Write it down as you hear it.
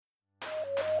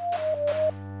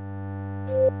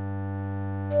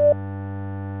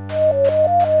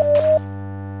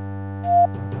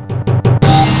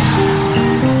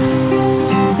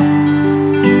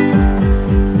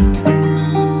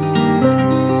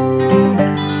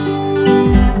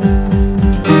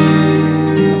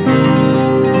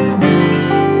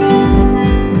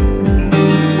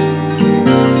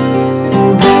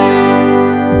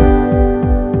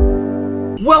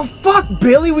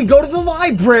movie, we go to the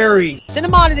library.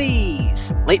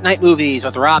 Cinemodities, late night movies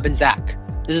with Rob and Zach.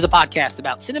 This is a podcast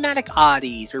about cinematic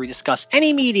oddities where we discuss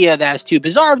any media that is too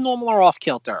bizarre, abnormal, or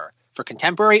off-kilter for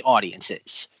contemporary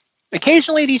audiences.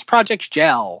 Occasionally, these projects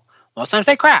gel. Most times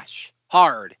they crash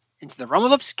hard into the realm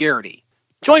of obscurity.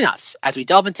 Join us as we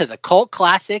delve into the cult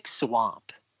classic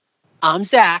swamp. I'm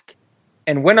Zach.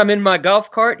 And when I'm in my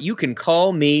golf cart, you can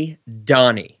call me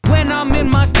Donnie. When I'm in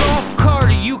my golf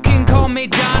cart, you can call me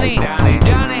Donnie. Donnie,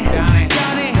 Donnie, Donnie, Donnie,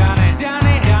 Donnie, Donnie, Donnie,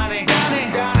 Donnie,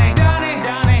 Donnie,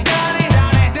 Donnie, Donnie,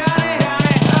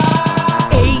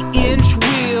 Donnie. 8-inch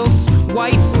wheels,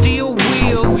 white steel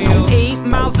wheels, 8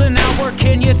 miles an hour.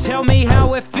 Can you tell me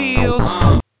how it feels?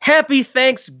 Happy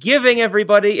Thanksgiving,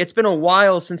 everybody. It's been a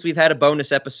while since we've had a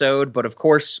bonus episode, but of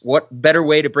course, what better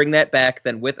way to bring that back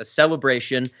than with a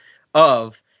celebration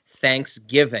of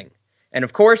Thanksgiving. And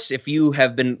of course, if you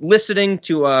have been listening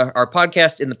to our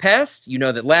podcast in the past, you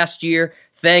know that last year,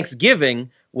 Thanksgiving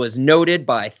was noted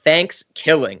by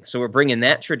Thanks-killing. So we're bringing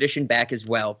that tradition back as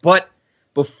well. But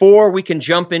before we can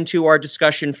jump into our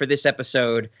discussion for this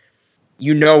episode,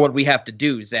 you know what we have to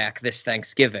do, Zach, this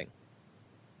Thanksgiving.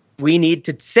 We need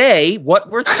to say what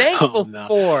we're thankful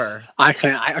for.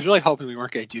 I was really hoping we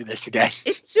weren't going to do this today.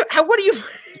 What do you...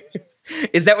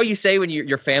 Is that what you say when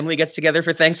your family gets together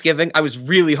for Thanksgiving? I was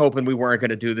really hoping we weren't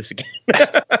going to do this again.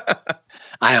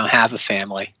 I don't have a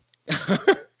family.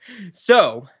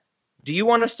 So, do you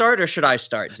want to start or should I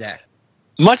start, Zach?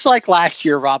 Much like last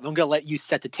year, Rob, I'm going to let you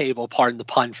set the table, pardon the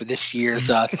pun, for this year's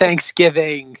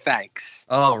Thanksgiving thanks.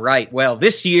 All right. Well,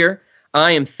 this year,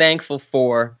 I am thankful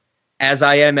for, as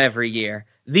I am every year,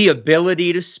 the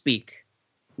ability to speak.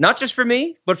 Not just for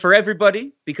me, but for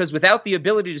everybody, because without the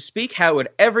ability to speak, how would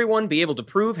everyone be able to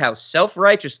prove how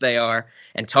self-righteous they are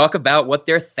and talk about what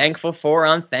they're thankful for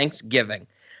on Thanksgiving?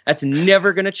 That's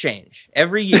never going to change.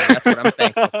 Every year, that's what I'm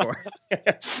thankful for.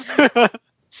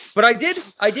 But I did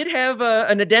have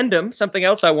an addendum, something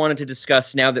else I wanted to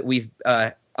discuss now that we've,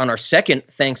 on our second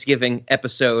Thanksgiving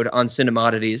episode on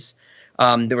Cinemodities,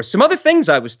 there were some other things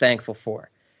I was thankful for.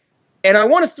 And I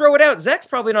want to throw it out. Zach's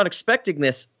probably not expecting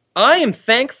this. I am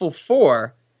thankful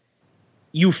for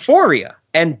Euphoria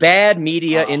and bad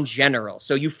media in general.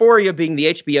 So Euphoria being the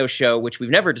HBO show, which we've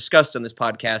never discussed on this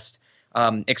podcast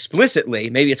explicitly.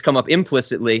 Maybe it's come up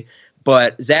implicitly,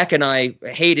 but Zach and I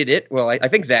hated it. Well, I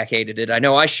think Zach hated it. I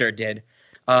know I sure did.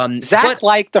 Zach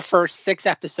liked the first 6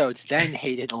 episodes, then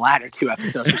hated the latter 2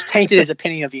 episodes, which tainted his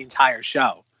opinion of the entire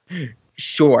show.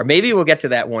 Sure. Maybe we'll get to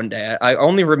that one day. I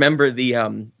only remember the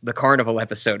carnival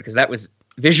episode because that was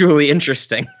visually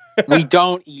interesting. We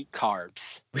don't eat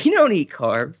carbs. We don't eat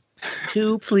carbs.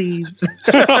 2, please.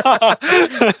 Hey.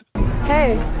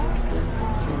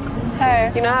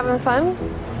 Hey. You not having fun?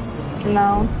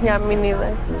 No. Yeah, me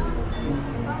neither.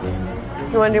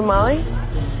 You want to do Molly?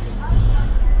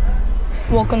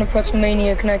 Welcome to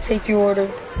Pretzelmania. Can I take your order?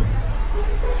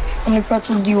 How many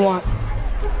pretzels do you want?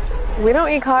 We don't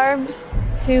eat carbs.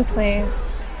 2,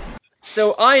 please.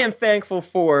 So I am thankful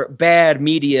for bad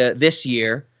media this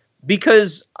year.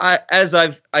 Because I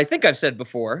think I've said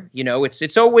before, you know,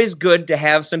 it's always good to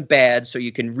have some bad so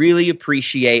you can really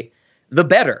appreciate the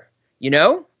better, you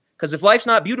know? Because if life's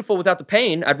not beautiful without the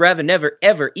pain, I'd rather never,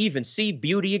 ever even see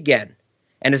beauty again.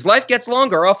 And as life gets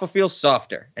longer, awful feels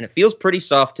softer. And it feels pretty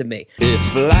soft to me.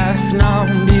 If life's not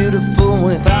beautiful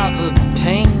without the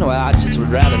pain, well, I just would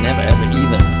rather never ever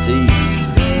even see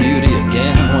beauty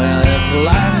again. Well, as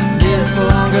life gets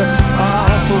longer,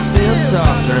 awful feels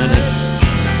softer, and it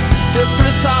feels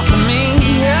pretty soft to me.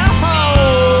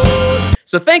 Oh.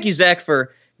 So thank you, Zach,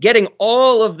 for getting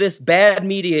all of this bad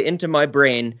media into my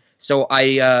brain so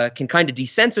I can kind of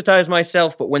desensitize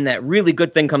myself, but when that really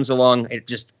good thing comes along, it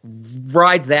just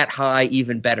rides that high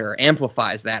even better,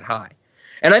 amplifies that high.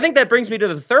 And I think that brings me to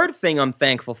the third thing I'm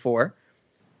thankful for.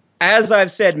 As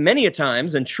I've said many a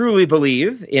times and truly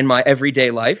believe in my everyday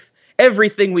life,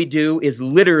 everything we do is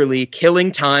literally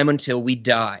killing time until we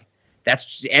die.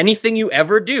 That's anything you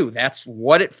ever do. That's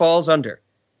what it falls under.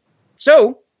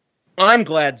 So I'm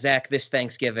glad, Zach, this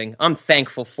Thanksgiving, I'm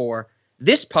thankful for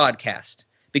this podcast.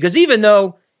 Because even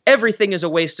though everything is a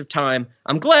waste of time,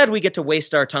 I'm glad we get to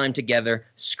waste our time together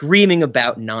screaming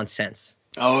about nonsense.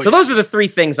 So those are the 3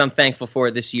 things I'm thankful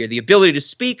for this year. The ability to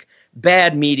speak,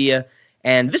 bad media,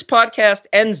 and this podcast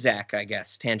and Zach, I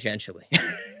guess, tangentially.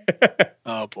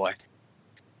 Oh, boy.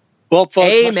 Well, folks,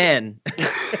 amen.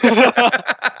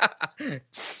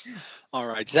 All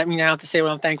right. Does that mean I have to say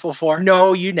what I'm thankful for?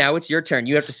 No, now it's your turn.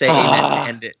 You have to say amen to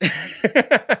end it.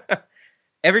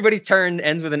 Everybody's turn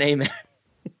ends with an amen.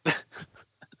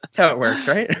 That's how it works,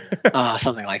 right?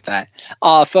 Something like that.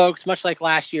 Folks, much like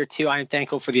last year, too, I am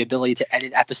thankful for the ability to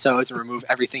edit episodes and remove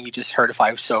everything you just heard if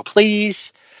I so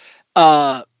please.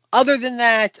 Other than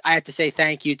that, I have to say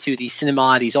thank you to the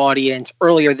Cinemodities audience.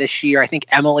 Earlier this year, I think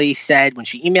Emily said when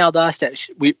she emailed us that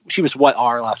she was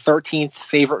our 13th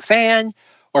favorite fan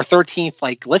or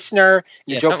 13th listener.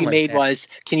 And the joke we made was,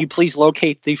 can you please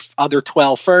locate the other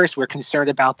 12 first? We're concerned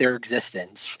about their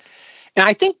existence. And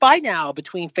I think by now,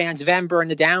 between Fansvember and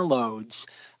the downloads,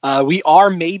 we are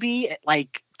maybe at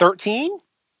 13.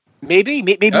 Maybe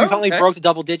we finally broke the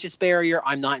double digits barrier.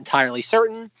 I'm not entirely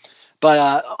certain.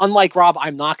 But unlike Rob,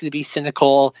 I'm not going to be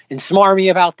cynical and smarmy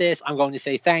about this. I'm going to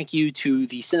say thank you to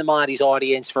the Cinemodities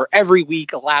audience for every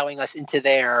week allowing us into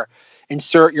their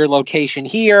insert your location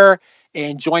here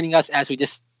and joining us as we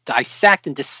just dissect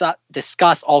and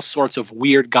discuss all sorts of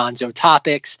weird gonzo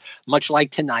topics, much like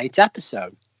tonight's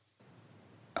episode.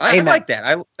 I like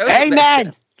that.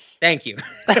 Amen. Thank you.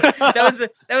 that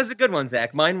was a good one,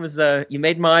 Zach. Mine was you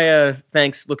made my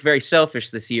thanks look very selfish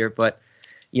this year, but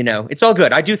it's all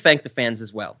good. I do thank the fans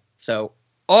as well. So,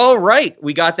 all right,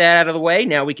 we got that out of the way.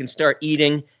 Now we can start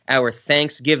eating our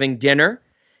Thanksgiving dinner.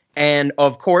 And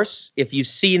of course, if you've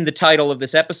seen the title of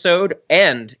this episode,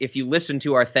 and if you listened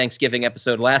to our Thanksgiving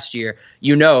episode last year,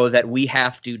 you know that we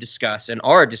have to discuss and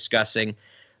are discussing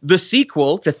the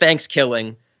sequel to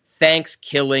Thanksgiving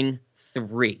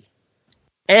 3.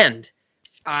 And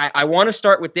I want to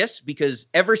start with this because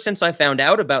ever since I found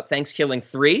out about Thanksgiving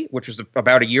 3, which was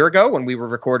about a year ago when we were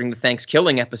recording the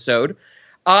Thanksgiving episode,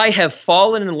 I have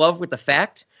fallen in love with the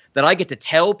fact that I get to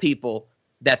tell people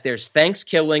that there's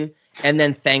Thanksgiving and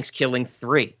then Thanksgiving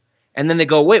 3. And then they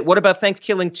go, wait, what about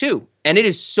Thanksgiving 2? And it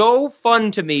is so fun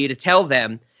to me to tell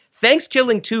them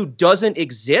Thanksgiving 2 doesn't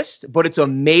exist, but it's a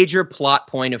major plot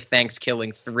point of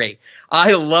Thanksgiving 3.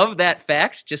 I love that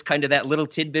fact, just kind of that little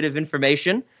tidbit of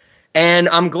information. And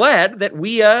I'm glad that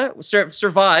we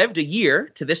survived a year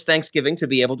to this Thanksgiving to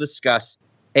be able to discuss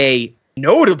a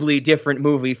notably different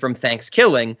movie from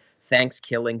Thanksgiving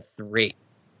 3.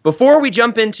 Before we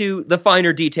jump into the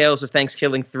finer details of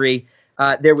Thanksgiving 3,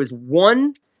 there was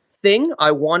one thing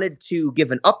I wanted to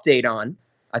give an update on.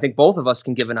 I think both of us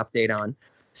can give an update on.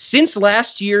 Since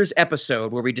last year's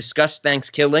episode where we discussed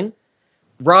Thanksgiving,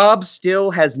 Rob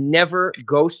still has never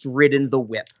ghost-ridden the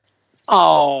whip.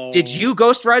 Oh. Did you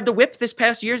ghost ride the whip this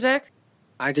past year, Zach?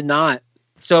 I did not.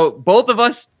 So both of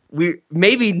us, we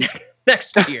maybe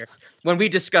next year when we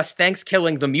discuss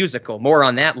Thanksgiving the musical, more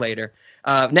on that later.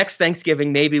 Next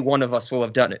Thanksgiving, maybe one of us will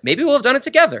have done it. Maybe we'll have done it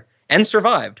together and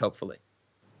survived, hopefully.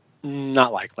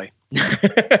 Not likely.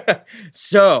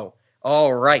 So,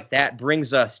 all right, that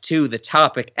brings us to the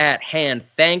topic at hand,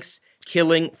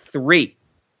 Thanksgiving 3.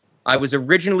 I was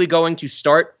originally going to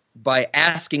start by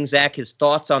asking Zach his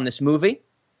thoughts on this movie,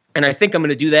 and I think I'm going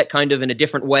to do that kind of in a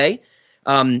different way.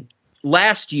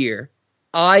 Last year,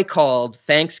 I called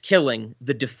Thanksgiving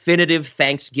the definitive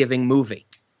Thanksgiving movie.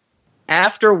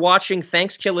 After watching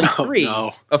Thanksgiving 3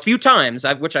 a few times,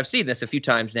 which I've seen this a few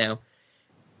times now,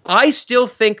 I still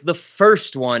think the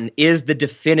first one is the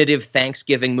definitive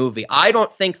Thanksgiving movie. I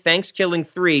don't think Thanksgiving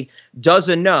 3 does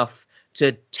enough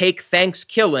to take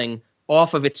Thanksgiving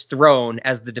off of its throne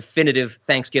as the definitive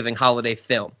Thanksgiving holiday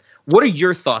film. What are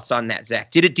your thoughts on that,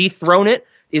 Zach? Did it dethrone it?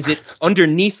 Is it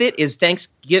underneath it? Is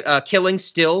Thanksgiving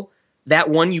still that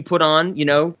one you put on,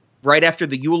 right after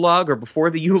the Yule log or before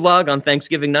the Yule log on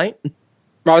Thanksgiving night?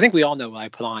 Well, I think we all know what I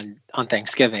put on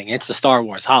Thanksgiving. It's the Star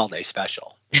Wars holiday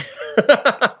special.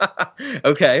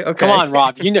 Okay. Come on,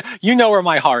 Rob. You know where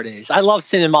my heart is. I love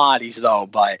Cinemodities, though,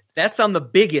 but that's on the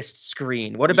biggest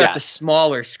screen. What about the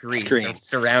smaller screens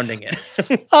surrounding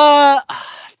it?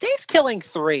 Thanksgiving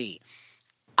 3.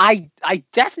 I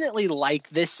definitely like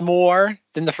this more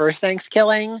than the first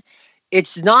Thanksgiving.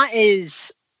 It's not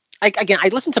as again, I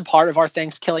listened to part of our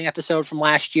Thanksgiving episode from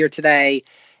last year today,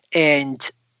 and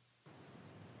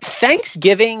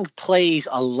Thanksgiving plays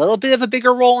a little bit of a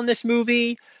bigger role in this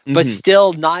movie, but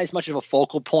still not as much of a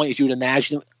focal point as you would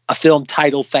imagine a film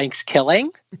titled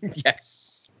Thanksgiving.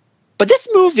 Yes. But this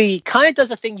movie kind of does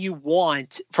a thing you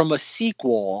want from a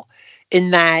sequel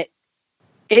in that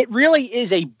it really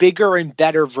is a bigger and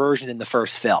better version than the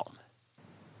first film.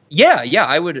 Yeah,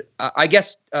 I would. I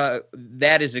guess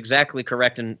that is exactly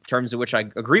correct in terms of which I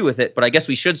agree with it. But I guess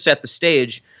we should set the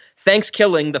stage.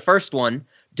 Thanksgiving, the first one,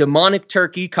 demonic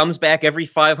turkey comes back every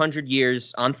 500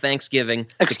 years on Thanksgiving.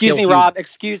 Excuse me, Rob.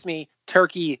 Excuse me.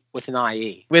 Turkey with an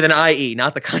IE. With an IE,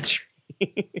 not the country.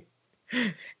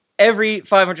 Every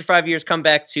 505 years come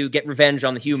back to get revenge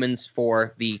on the humans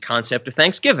for the concept of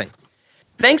Thanksgiving.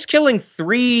 Thanksgiving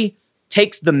 3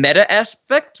 takes the meta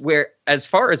aspect where, as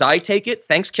far as I take it,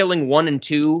 Thanksgiving 1 and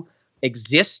 2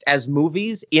 exist as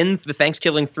movies in the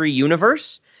Thanksgiving 3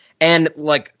 universe. And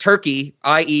like turkey,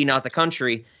 i.e. not the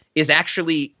country, is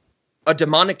actually a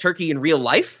demonic turkey in real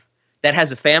life that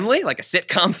has a family, like a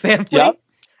sitcom family. Yep.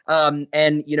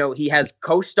 And, you know, he has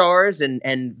co-stars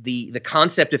and the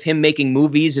concept of him making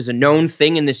movies is a known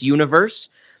thing in this universe.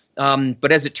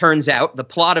 But as it turns out, the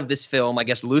plot of this film, I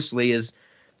guess loosely, is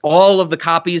all of the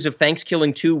copies of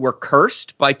Thanksgiving 2 were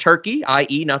cursed by Turkey,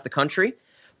 i.e. not the country.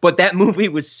 But that movie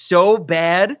was so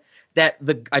bad that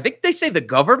I think they say the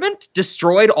government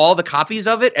destroyed all the copies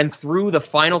of it and threw the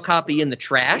final copy in the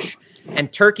trash.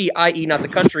 And Turkey, i.e. not the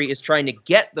country, is trying to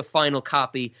get the final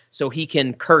copy so he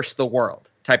can curse the world,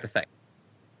 type of thing.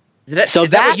 Is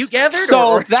that what you gathered?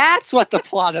 So that's what the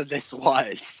plot of this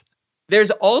was. There's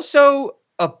also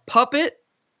a puppet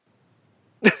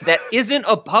that isn't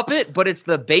a puppet, but it's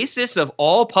the basis of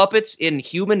all puppets in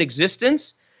human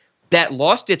existence that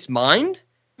lost its mind.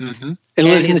 Mm-hmm. It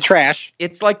lives in the trash.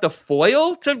 It's like the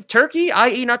foil to Turkey,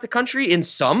 i.e. not the country, in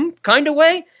some kind of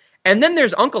way. And then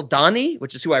there's Uncle Donnie,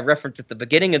 which is who I referenced at the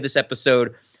beginning of this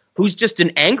episode, who's just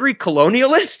an angry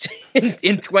colonialist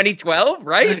in 2012,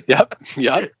 right? Yep.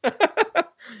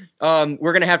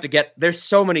 We're going to have to there's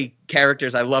so many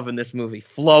characters I love in this movie.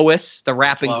 Flois, the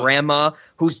rapping grandma,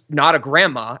 who's not a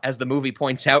grandma, as the movie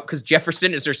points out, because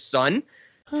Jefferson is her son.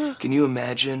 Can you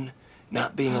imagine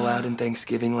not being allowed in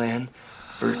Thanksgiving Land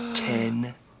for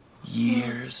 10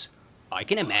 years? I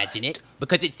can imagine it,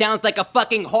 because it sounds like a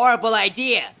fucking horrible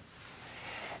idea.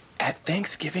 At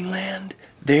Thanksgiving Land,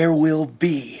 there will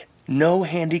be no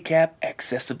handicap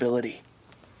accessibility.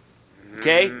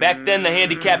 Okay, back then the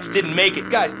handicaps didn't make it.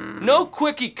 Guys, no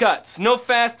quickie cuts, no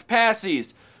fast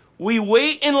passies. We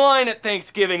wait in line at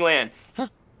Thanksgiving Land. Huh?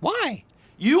 Why?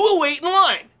 You will wait in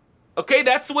line. Okay,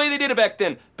 that's the way they did it back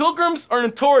then. Pilgrims are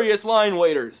notorious line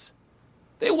waiters.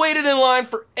 They waited in line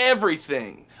for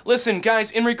everything. Listen, guys,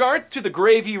 in regards to the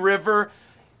Gravy River,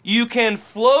 you can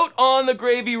float on the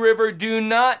Gravy River. Do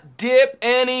not dip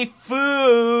any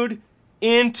food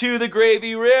into the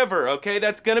Gravy River, okay?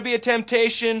 That's going to be a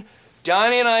temptation.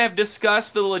 Donnie and I have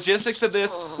discussed the logistics of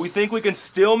this. We think we can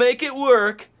still make it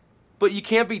work, but you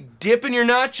can't be dipping your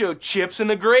nacho chips in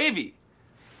the gravy.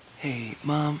 Hey,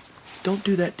 Mom, don't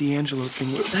do that D'Angelo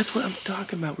thing. That's what I'm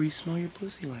talking about, where you smell your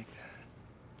pussy like that.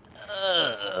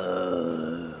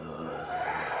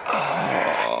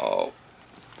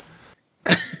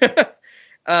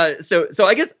 So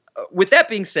I guess with that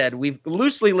being said, we've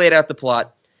loosely laid out the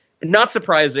plot. Not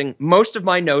surprising, most of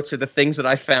my notes are the things that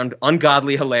I found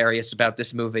ungodly hilarious about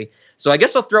this movie. So I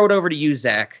guess I'll throw it over to you,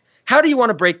 Zach. How do you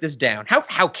want to break this down?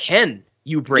 How can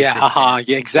you break this down?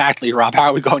 Yeah, exactly, Rob. How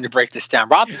are we going to break this down?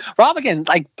 Rob again,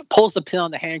 like, pulls the pin on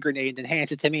the hand grenade and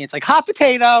hands it to me. It's like, hot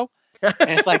potato.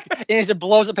 And it's like, it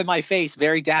blows up in my face,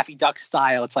 very Daffy Duck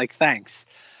style. It's like, thanks.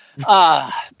 How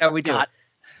we do it.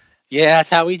 Yeah, that's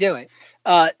how we do it.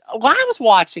 When I was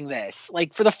watching this,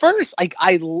 like, for the first, like,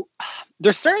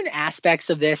 there's certain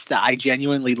aspects of this that I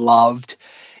genuinely loved,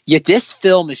 yet this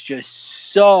film is just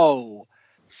so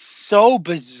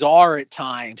bizarre at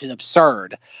times and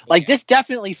absurd. Like, this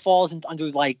definitely falls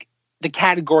under, like, the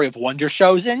category of Wonder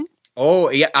Chosen. Oh,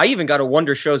 yeah, I even got a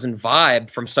Wonder Chosen vibe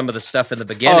from some of the stuff in the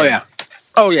beginning.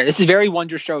 Oh, yeah, this is very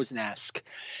Wonder Chosen-esque.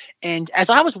 And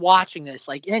as I was watching this,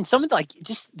 like, and some of the, like,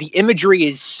 just the imagery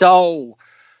is so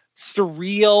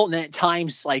surreal and at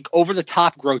times like over the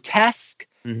top grotesque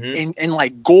and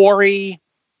like gory.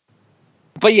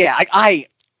 But yeah, I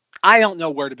don't know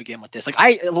where to begin with this. Like,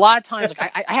 a lot of times,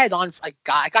 like, I had on, like,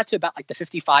 I got to about like the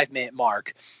 55-minute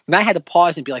mark, and I had to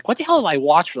pause and be like, what the hell have I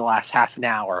watched for the last half an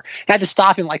hour? I had to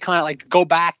stop and like kind of like go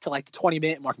back to like the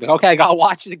 20-minute mark and be like, okay, I gotta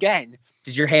watch it again.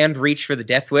 Did your hand reach for the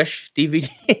Death Wish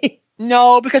DVD?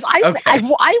 No, because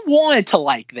I wanted to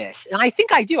like this, and I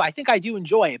think I do. I think I do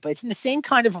enjoy it, but it's in the same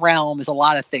kind of realm as a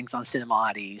lot of things on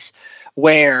Cinemoddies,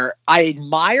 where I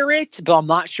admire it, but I'm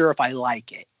not sure if I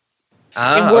like it.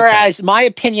 And whereas my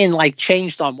opinion like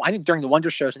changed on, I think during the Wonder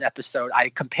Chosen episode, I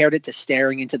compared it to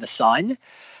Staring into the Sun.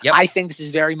 Yep. I think this is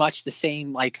very much the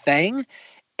same like thing,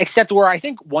 except where I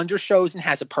think Wonder Chosen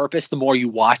has a purpose the more you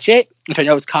watch it, which I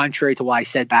know is contrary to what I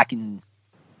said back in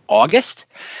August.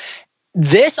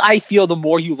 This, I feel, the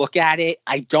more you look at it,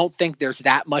 I don't think there's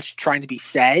that much trying to be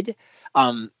said.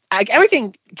 Like,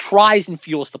 everything tries and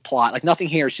fuels the plot. Like, nothing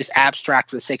here is just abstract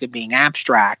for the sake of being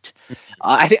abstract.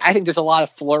 I think there's a lot of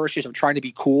flourishes of trying to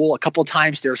be cool. A couple of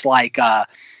times there's like,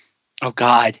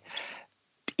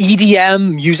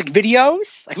 EDM music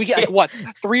videos. Like, we get like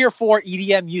 3 or 4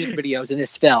 EDM music videos in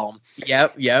this film.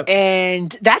 Yep.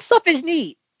 And that stuff is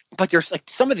neat. but there's like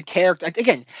some of the characters.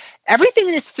 Again, everything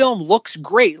in this film looks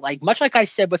great. Like much like I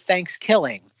said with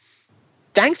Thanksgiving,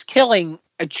 Thanksgiving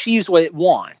achieves what it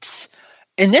wants,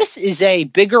 and this is a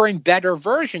bigger and better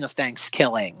version of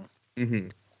Thanksgiving. Mm-hmm.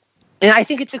 And I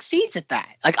think it succeeds at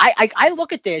that. Like I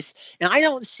look at this and I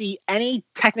don't see any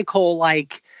technical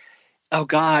like,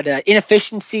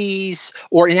 inefficiencies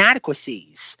or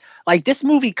inadequacies. Like this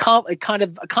movie kind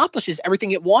of accomplishes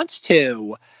everything it wants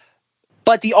to.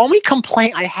 But the only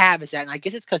complaint I have is that, and I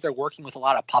guess it's because they're working with a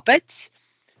lot of puppets,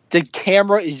 the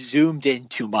camera is zoomed in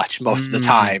too much most of the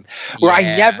time. Where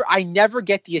I never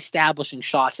get the establishing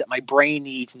shots that my brain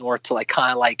needs in order to like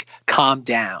kind of like calm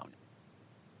down.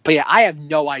 But yeah, I have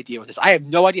no idea what this. I have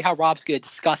no idea how Rob's going to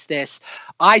discuss this.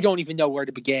 I don't even know where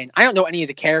to begin. I don't know any of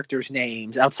the characters'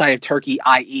 names outside of Turkey,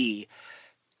 i.e.,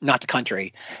 not the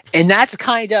country. And that's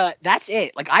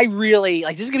it. Like, I really,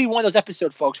 like, this is going to be one of those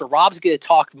episodes, folks, where Rob's going to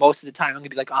talk most of the time. I'm going to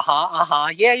be like,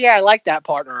 yeah, I like that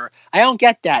part, or I don't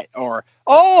get that, or,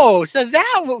 oh, so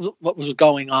that was what was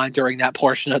going on during that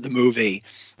portion of the movie.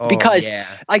 Because,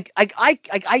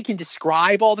 I can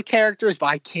describe all the characters, but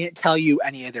I can't tell you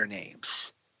any of their names.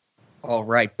 All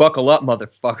right, buckle up,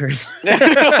 motherfuckers.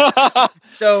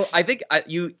 So I think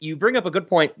you bring up a good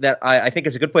point that I think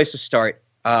is a good place to start.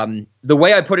 The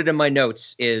way I put it in my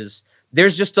notes is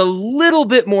there's just a little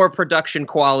bit more production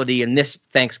quality in this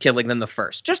Thanksgiving than the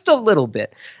first. Just a little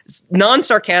bit.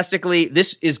 Non-sarcastically,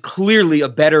 this is clearly a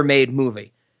better made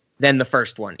movie than the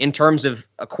first one in terms of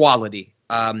quality,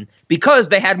 because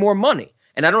they had more money.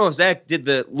 And I don't know if Zach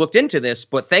looked into this,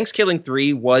 but Thanksgiving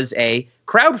 3 was a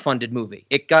crowdfunded movie.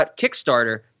 It got a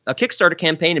Kickstarter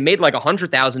campaign and made like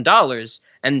 $100,000,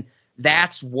 and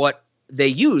that's what they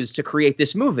used to create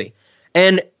this movie.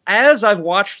 And as I've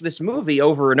watched this movie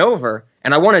over and over,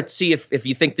 and I want to see if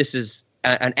you think this is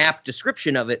an apt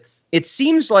description of it, it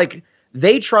seems like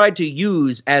they tried to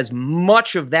use as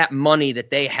much of that money that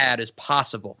they had as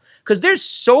possible. Because there's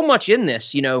so much in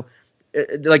this,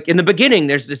 like in the beginning,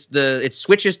 there's it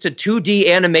switches to 2D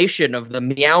animation of the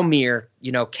Meowmere,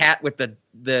 cat with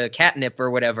the catnip or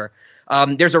whatever.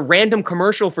 There's a random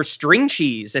commercial for string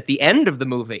cheese at the end of the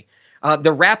movie.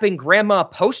 The rapping grandma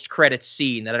post-credits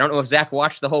scene that I don't know if Zach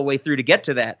watched the whole way through to get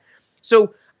to that.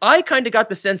 So I kind of got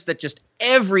the sense that just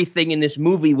everything in this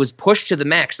movie was pushed to the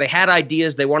max. They had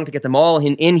ideas. They wanted to get them all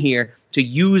in here to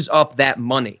use up that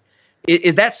money.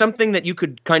 Is that something that you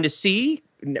could kind of see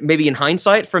maybe in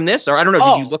hindsight from this? Or I don't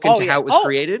know, did you look into how it was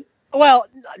created? Well,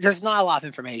 there's not a lot of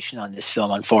information on this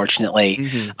film, unfortunately.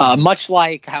 Mm-hmm. Much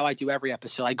like how I do every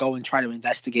episode, I go and try to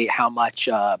investigate how much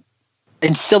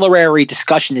ancillary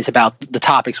discussion is about the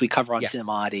topics we cover on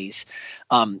Cinema Oddities.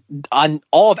 On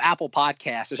all of Apple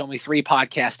Podcasts, there's only 3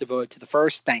 podcasts devoted to the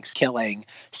first Thanksgiving,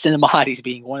 Cinema Oddities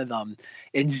being one of them,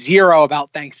 and 0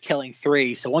 about Thanksgiving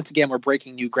 3. So once again, we're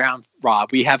breaking new ground,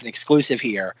 Rob. We have an exclusive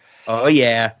here. Oh,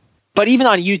 yeah. But even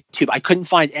on YouTube, I couldn't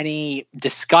find any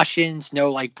discussions,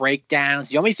 no like breakdowns.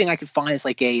 The only thing I could find is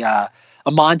like a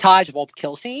montage of all the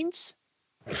kill scenes.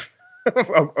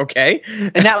 Okay.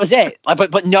 And that was it.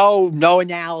 But no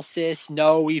analysis,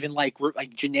 no even like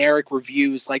generic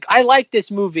reviews. Like, I like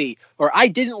this movie, or I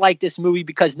didn't like this movie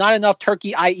because not enough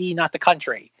Turkey, i.e. not the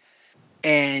country.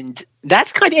 And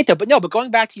that's kind of it though. But going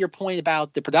back to your point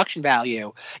about the production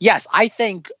value, yes, I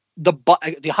think the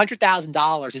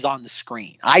 $100,000 is on the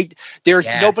screen.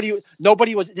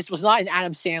 Nobody was. This was not an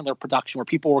Adam Sandler production where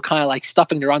people were kind of like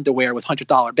stuffing their underwear with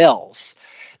 $100 bills.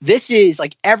 This is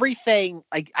like everything.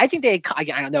 Like, I think I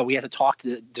don't know. We have to talk to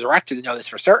the director to know this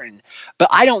for certain. But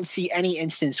I don't see any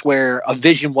instance where a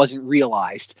vision wasn't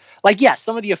realized. Like, yes,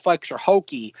 some of the effects are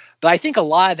hokey, but I think a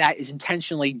lot of that is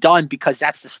intentionally done because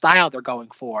that's the style they're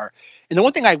going for. And the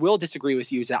one thing I will disagree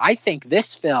with you is that I think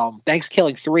this film,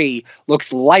 Thanksgiving 3,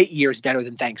 looks light years better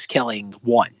than Thanksgiving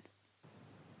 1.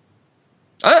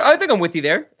 I think I'm with you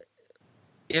there.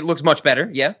 It looks much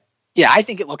better, yeah. Yeah, I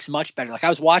think it looks much better. Like, I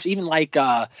was watching, even like,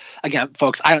 again,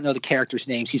 folks, I don't know the characters'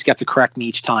 names. He's got to correct me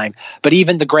each time. But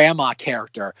even the grandma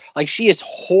character, like, she is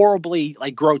horribly,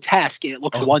 like, grotesque, and it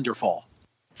looks wonderful.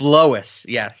 Lois,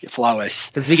 yes. Lois.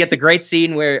 Because we get the great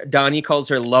scene where Donnie calls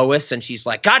her Lois, and she's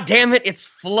like, God damn it, it's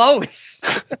Lois.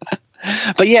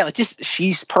 But yeah,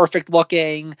 she's perfect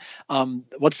looking.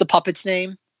 What's the puppet's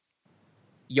name?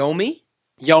 Yomi?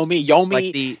 Yomi.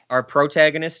 Like our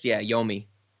protagonist? Yeah, Yomi.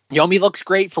 Yomi looks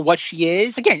great for what she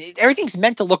is. Again, everything's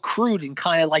meant to look crude and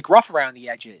kind of like rough around the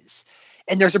edges.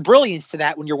 And there's a brilliance to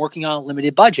that when you're working on a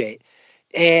limited budget.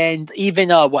 And even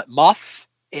Muff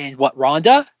and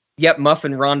Rhonda? Yep, Muff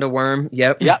and Rhonda Worm.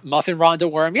 Yep, Muff and Rhonda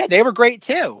Worm. Yeah, they were great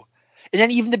too. And then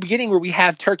even the beginning where we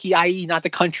have Turkey, i.e. not the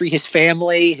country, his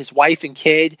family, his wife and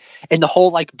kid, and the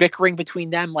whole like bickering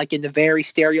between them, like in the very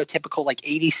stereotypical like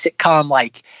 80s sitcom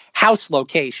like house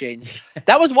location.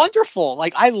 That was wonderful.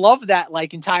 Like I love that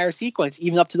like entire sequence,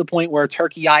 even up to the point where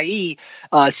Turkey, i.e.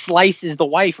 Slices the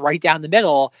wife right down the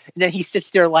middle, and then he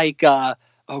sits there like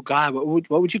oh God, what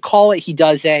would you call it? He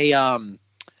does a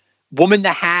Woman the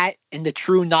Hat and the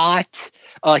True Knot.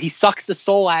 He sucks the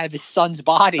soul out of his son's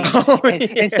body,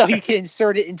 and so he can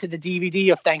insert it into the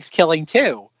DVD of Thanksgiving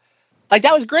too. Like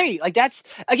that was great. Like that's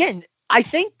again, I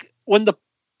think when the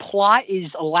plot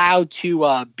is allowed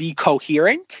to be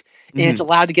coherent and it's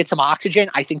allowed to get some oxygen,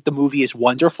 I think the movie is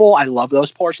wonderful. I love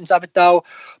those portions of it though.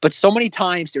 But so many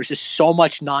times there's just so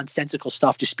much nonsensical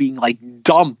stuff just being like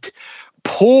dumped,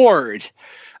 poured.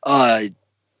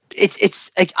 It's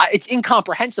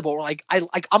incomprehensible. Like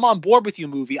I'm on board with you,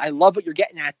 movie. I love what you're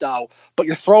getting at though, but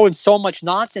you're throwing so much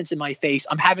nonsense in my face.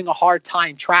 I'm having a hard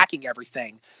time tracking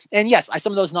everything. And yes,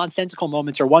 some of those nonsensical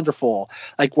moments are wonderful.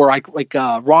 Like where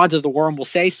Rhonda the Worm will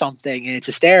say something and it's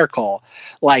hysterical.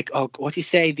 Like, oh, what's he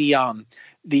say? The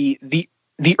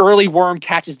early worm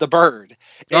catches the bird.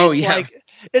 And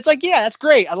it's like, yeah, that's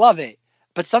great. I love it.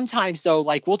 But sometimes though,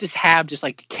 like we'll just have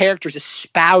like characters just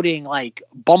spouting like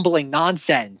bumbling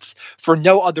nonsense for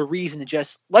no other reason than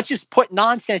just let's just put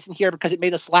nonsense in here because it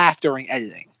made us laugh during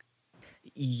editing.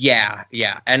 Yeah.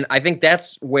 And I think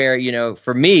that's where,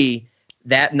 for me,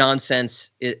 that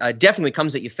nonsense definitely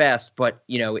comes at you fast. But,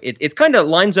 it kind of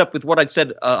lines up with what I'd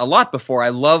said a lot before. I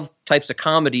love types of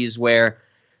comedies where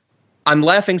I'm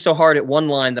laughing so hard at one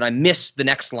line that I miss the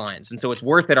next lines. And so it's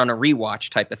worth it on a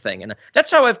rewatch type of thing. And that's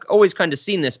how I've always kind of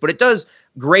seen this. But it does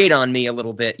grate on me a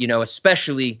little bit,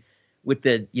 especially with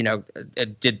the,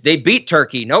 did they beat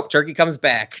Turkey? Nope, Turkey comes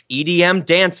back. EDM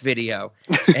dance video.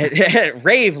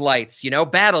 Rave lights,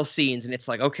 battle scenes. And it's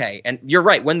like, okay. And you're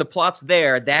right. When the plot's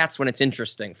there, that's when it's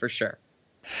interesting for sure.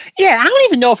 Yeah, I don't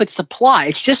even know if it's the plot.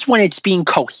 It's just when it's being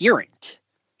coherent.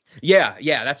 Yeah,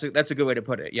 that's a good way to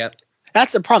put it. Yeah.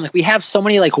 That's the problem. Like we have so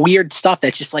many like weird stuff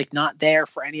that's just like not there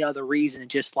for any other reason.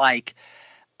 Just like,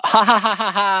 ha ha ha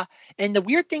ha ha. And the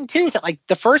weird thing too is that like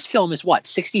the first film is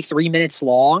 63 minutes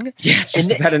long. Yeah, it's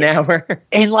just about an hour.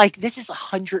 And like this is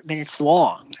 100 minutes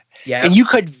long. Yeah. And you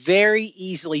could very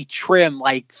easily trim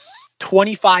like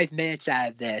 25 minutes out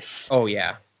of this. Oh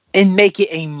yeah. And make it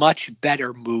a much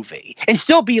better movie and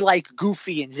still be like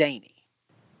goofy and zany.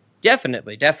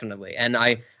 Definitely. And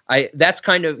I that's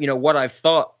kind of, what I've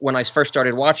thought when I first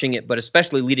started watching it, but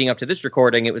especially leading up to this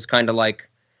recording, it was kind of like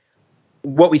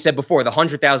what we said before, the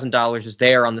 $100,000 is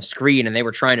there on the screen and they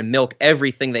were trying to milk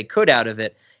everything they could out of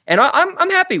it. And I'm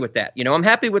happy with that. I'm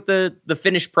happy with the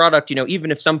finished product,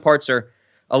 even if some parts are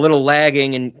a little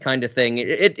lagging and kind of thing.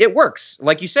 It works.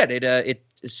 Like you said, it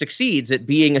succeeds at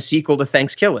being a sequel to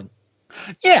Thanksgiving.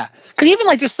 Yeah, because even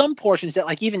like there's some portions that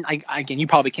like even again you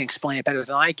probably can explain it better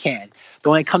than I can. But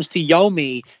when it comes to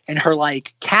Yomi and her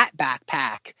like cat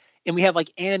backpack, and we have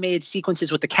like animated sequences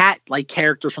with the cat like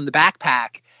characters from the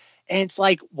backpack, and it's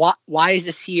like why is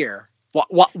this here?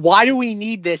 Why do we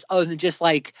need this other than just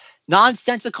like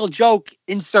nonsensical joke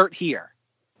insert here?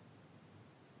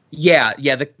 Yeah.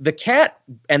 The cat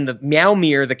and the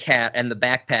Meowmere, the cat and the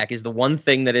backpack is the one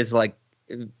thing that is like.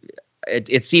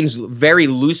 It seems very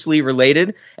loosely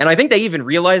related. And I think they even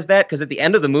realized that because at the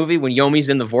end of the movie, when Yomi's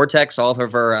in the vortex, all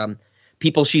of her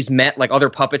people she's met, like other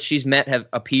puppets she's met, have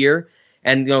appear.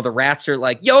 And, the rats are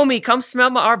like, Yomi, come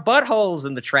smell our buttholes.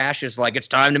 And the trash is like, it's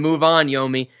time to move on,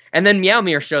 Yomi. And then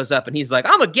Meowmere shows up and he's like,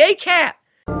 I'm a gay cat.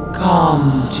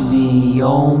 Come to me,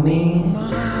 Yomi.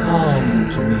 Come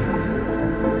to me.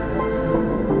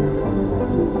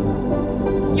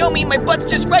 Yomi, my butt's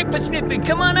just right for sniffing.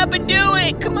 Come on up and do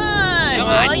it. Come on. Come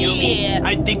on, Yomi. Yeah.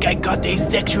 I think I got a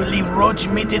sexually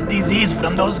transmitted disease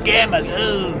from those gammas.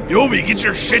 Ugh. Yomi, get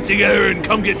your shit together and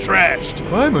come get trashed.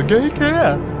 I'm a gay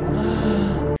cat.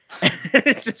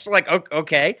 It's just like,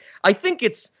 okay. I think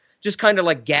it's just kind of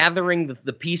like gathering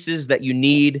the pieces that you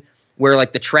need where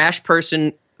like the trash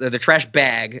person, the trash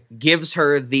bag gives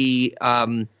her the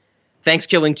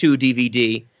Thanksgiving 2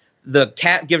 DVD. The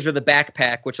cat gives her the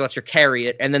backpack, which lets her carry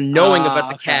it. And then knowing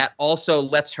about the cat also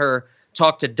lets her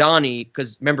talk to Donnie.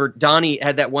 Because remember, Donnie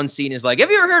had that one scene is like, have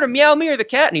you ever heard of Meowmere the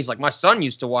cat? And he's like, my son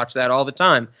used to watch that all the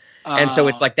time. And so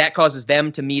it's like that causes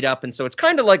them to meet up. And so it's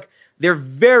kind of like they're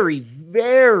very,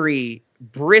 very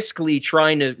briskly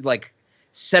trying to like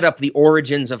set up the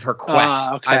origins of her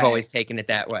quest. Okay. I've always taken it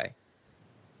that way.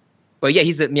 But yeah,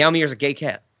 Meowmere's a gay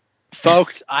cat.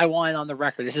 Folks, I want on the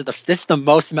record. This is the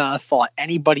most amount of thought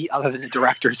anybody other than the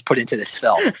director has put into this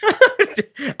film.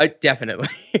 Definitely.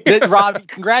 Rob,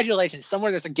 congratulations.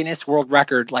 Somewhere there's a Guinness World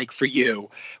Record like for you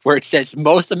where it says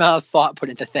most amount of thought put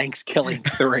into Thanksgiving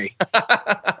 3.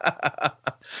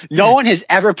 No one has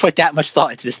ever put that much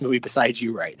thought into this movie besides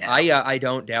you right now. I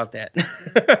don't doubt that.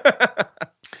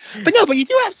 But you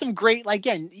do have some great, like,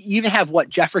 again, you even have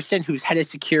Jefferson, who's head of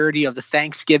security of the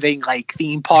Thanksgiving like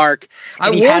theme park. I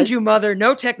warned you, Mother.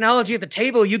 No technology at the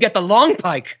table. You get the long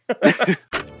pike.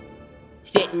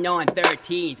 Sitting on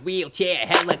 13's wheelchair,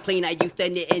 hella clean. I used to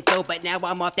knit and sew, but now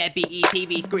I'm off that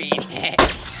BETV screen.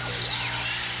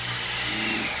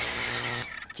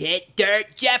 Get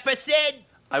dirt, Jefferson.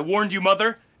 I warned you,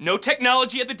 Mother. No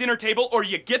technology at the dinner table, or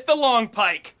you get the long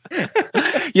pike.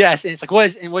 Yes, and it's like,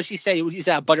 what'd she say? Use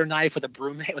a butter knife with a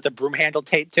broom handle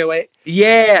taped to it.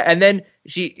 Yeah, and then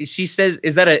she says,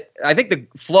 I think the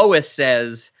florist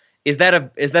says, is that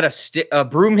a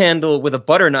broom handle with a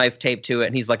butter knife taped to it?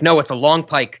 And he's like, no, it's a long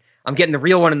pike. I'm getting the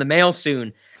real one in the mail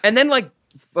soon. And then like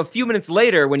a few minutes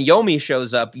later, when Yomi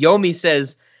shows up, Yomi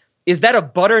says, is that a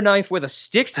butter knife with a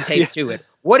stick taped to it?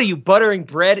 What are you, buttering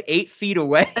bread 8 feet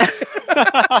away?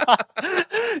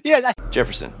 Yeah.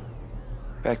 Jefferson,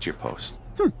 back to your post.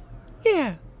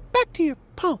 Yeah, back to your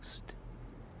post.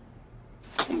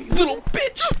 Call me little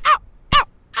bitch. Ow, ow,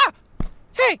 ow.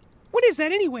 Hey, what is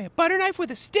that anyway? A butter knife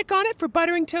with a stick on it for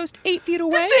buttering toast 8 feet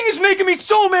away? This thing is making me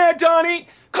so mad, Donnie.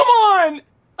 Come on.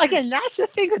 Again, that's the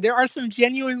thing. There are some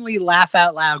genuinely laugh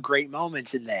out loud great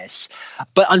moments in this,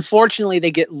 but unfortunately they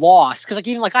get lost because,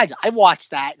 I watched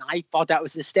that and I thought that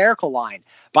was a hysterical line,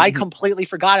 but I completely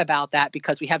forgot about that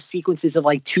because we have sequences of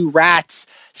like 2 rats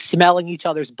smelling each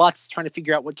other's butts, trying to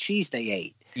figure out what cheese they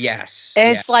ate. Yes,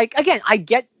 and it's like, again, I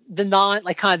get the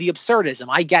kind of the absurdism.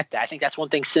 I get that. I think that's one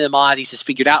thing Cinema Oddities has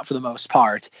figured out for the most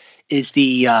part is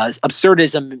the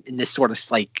absurdism in this sort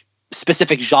of like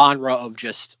specific genre of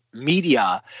just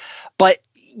media, but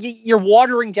you're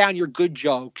watering down your good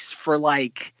jokes for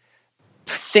like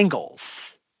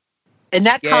singles, and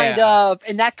that kind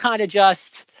of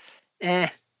just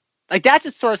like that's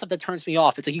the sort of stuff that turns me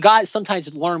off. It's like you guys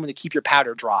sometimes learn when to keep your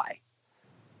powder dry.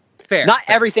 Fair. Not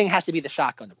everything has to be the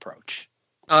shotgun approach.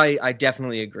 I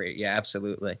definitely agree. Yeah,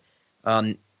 absolutely.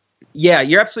 Yeah,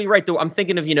 you're absolutely right. Though I'm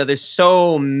thinking of there's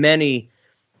so many.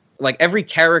 Like every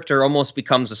character almost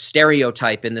becomes a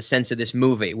stereotype in the sense of this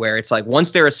movie, where it's like once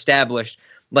they're established,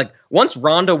 like once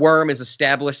Rhonda Worm is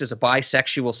established as a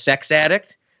bisexual sex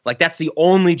addict, like that's the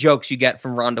only jokes you get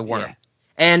from Rhonda Worm. Yeah.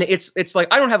 And it's like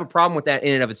I don't have a problem with that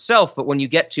in and of itself, but when you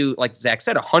get to, like Zach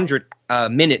said,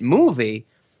 100-minute movie,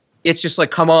 it's just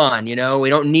like, come on, we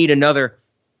don't need another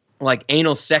like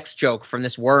anal sex joke from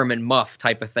this Worm and Muff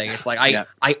type of thing. It's like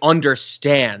I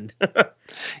understand.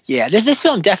 Yeah, this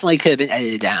film definitely could have been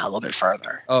edited down a little bit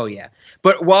further. Oh yeah,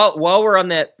 but while we're on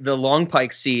the long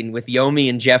pike scene with Yomi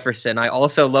and Jefferson, I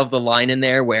also love the line in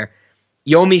there where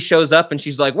Yomi shows up and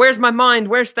she's like, "Where's my mind?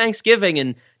 Where's Thanksgiving?"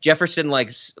 And Jefferson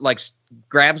like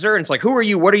grabs her and it's like, "Who are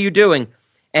you? What are you doing?"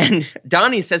 And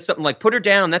Donnie says something like, "Put her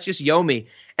down. That's just Yomi."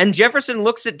 And Jefferson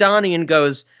looks at Donnie and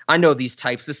goes, "I know these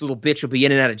types. This little bitch will be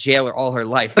in and out of jail all her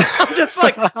life." I'm just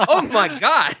like, oh my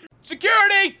God.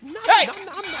 Security! Hey!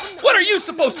 What are you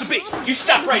supposed to be? You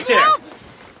stop right there.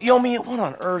 Yomi, what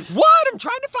on earth? What? I'm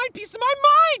trying to find peace of my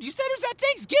mind. You said it was at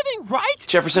Thanksgiving, right?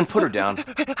 Jefferson, put her down.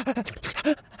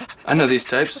 I know these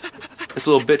types. This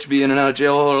little bitch be in and out of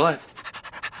jail all her life.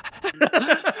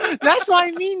 That's what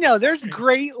I mean, though. There's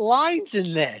great lines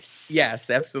in this. Yes,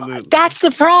 absolutely. That's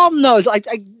the problem, though. Is like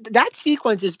that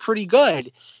sequence is pretty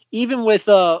good, even with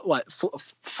Floissa.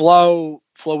 Flois.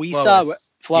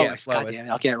 God damn it,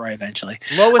 I'll get it right eventually.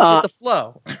 Lois with the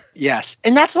flow. Yes,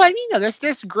 and that's what I mean. Though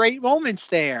there's great moments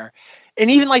there, and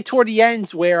even like toward the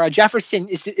ends where Jefferson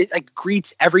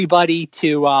greets everybody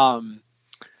to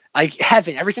like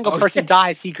heaven. Every single person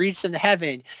dies. He greets them to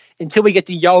heaven until we get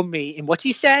to Yomi. And what's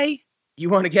he say? You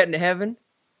want to get into heaven?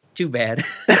 Too bad.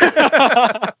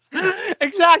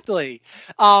 Exactly.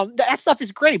 That stuff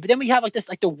is great. But then we have like this,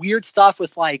 like the weird stuff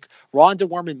with like Rhonda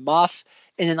Worm and Muff,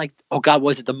 and then like, oh God,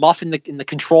 was it the Muff in the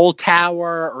control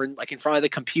tower or like in front of the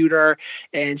computer?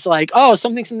 And it's like, oh,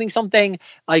 something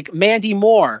like Mandy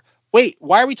Moore. Wait,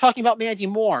 why are we talking about Mandy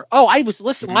Moore? Oh, I was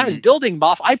listening when I was building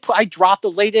Muff. I dropped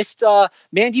the latest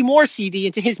Mandy Moore CD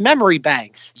into his memory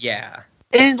banks. Yeah.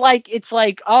 And like it's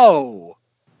like, oh,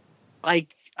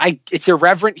 like it's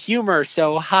irreverent humor,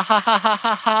 so ha ha ha ha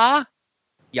ha ha.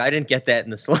 Yeah, I didn't get that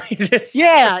in the slightest.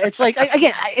 Yeah, it's like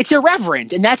again, it's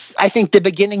irreverent, and that's I think the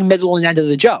beginning, middle, and end of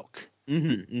the joke.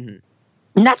 Mm-hmm, mm-hmm.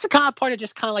 And that's the kind of part that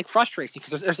just kind of like frustrates me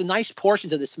because there's a nice portion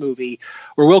to this movie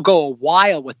where we'll go a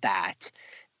while with that,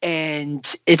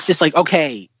 and it's just like,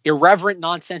 okay, irreverent,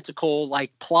 nonsensical,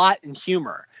 like plot and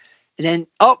humor. And then,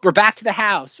 oh, we're back to the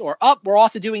house, or oh, we're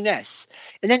off to doing this.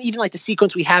 And then even like the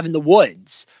sequence we have in the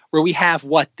woods where we have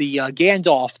the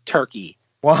Gandalf turkey.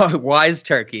 Wise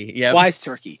turkey. Yeah. Wise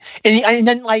turkey. And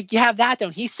then like you have that though,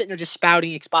 and he's sitting there just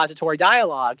spouting expository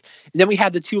dialogue. And then we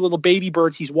have the two little baby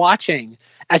birds he's watching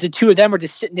as the two of them are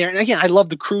just sitting there. And again, I love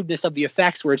the crudeness of the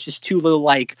effects where it's just two little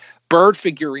like bird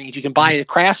figurines you can buy at a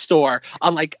craft store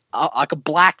on like a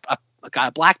black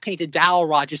painted dowel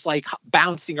rod just like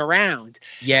bouncing around.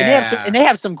 Yeah. And they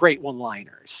have some great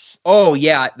one-liners. Oh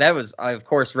yeah, I of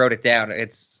course wrote it down.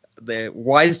 It's the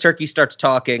wise turkey starts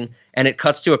talking and it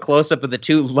cuts to a close-up of the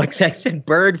two, like I said,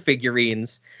 bird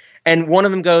figurines. And one of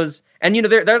them goes, and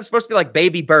they're supposed to be like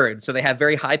baby birds, so they have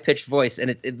very high-pitched voice,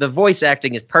 and the voice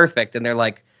acting is perfect. And they're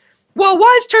like, well,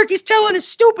 wise turkey's telling a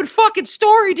stupid fucking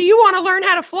story. Do you want to learn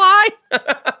how to fly?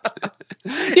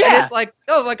 Yeah. And it's like,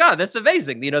 oh my God, that's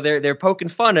amazing. They're poking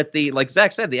fun at the, like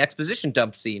Zach said, the exposition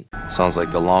dump scene. Sounds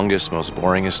like the longest, most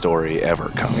boringest story ever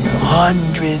coming up.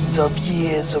 Hundreds of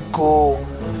years ago,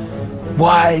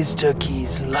 wise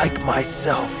turkeys like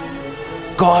myself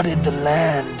guarded the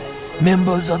land,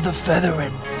 members of the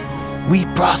Feathering. We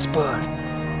prospered,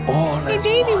 all Hey, as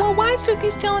Davey, one. while Wise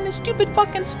Turkey's telling a stupid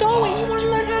fucking story, you want to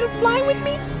learn how to fly with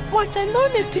me? Watch, I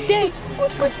learned this today. Before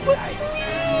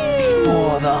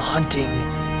the hunting,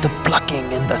 the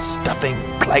plucking, and the stuffing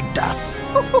plagued us.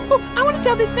 I want to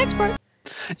tell this next part.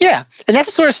 Yeah, and that's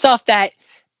the sort of stuff that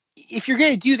if you're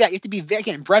going to do that, you have to be very,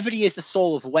 again, brevity is the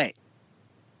soul of wit.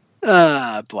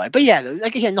 Boy. But yeah,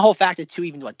 like again, the whole fact that too,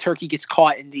 even Turkey gets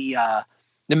caught in the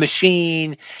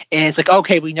machine, and it's like,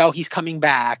 okay, we know he's coming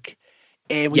back,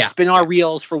 and we spin our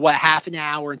reels for half an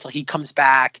hour until he comes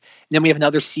back, and then we have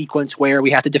another sequence where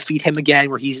we have to defeat him again,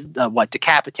 where he's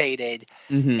decapitated,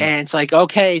 and it's like,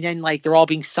 okay, and then like they're all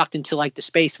being sucked into like the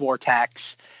space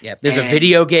vortex. Yeah, there's a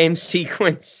video game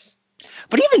sequence.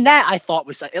 But even that, I thought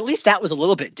was at least that was a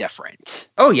little bit different.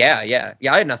 Oh yeah.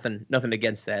 I had nothing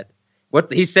against that.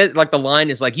 What he said, like the line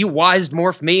is like, "You wise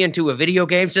morphed me into a video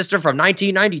game system from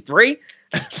 1993."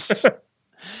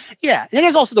 Yeah, and then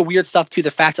there's also the weird stuff too.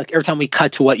 The fact like every time we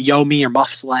cut to Yomi or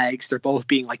Muff's legs, they're both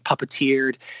being like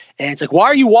puppeteered, and it's like, why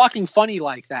are you walking funny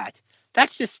like that?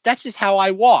 That's just how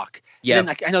I walk. Yeah. Then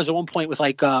like I know there's at one point with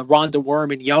like Rhonda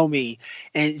Worm and Yomi,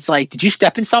 and it's like, did you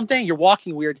step in something? You're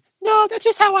walking weird. No, that's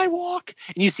just how I walk.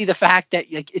 And you see the fact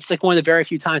that like it's like one of the very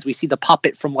few times we see the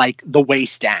puppet from like the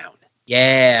waist down.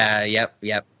 Yeah.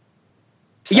 Yep.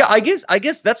 So. Yeah, I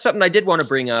guess that's something I did want to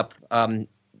bring up.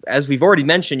 As we've already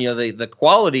mentioned, the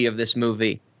quality of this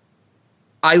movie.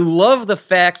 I love the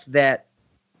fact that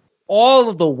all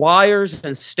of the wires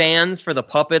and stands for the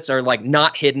puppets are like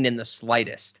not hidden in the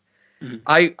slightest.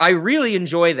 Mm-hmm. I really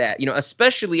enjoy that,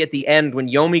 especially at the end when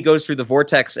Yomi goes through the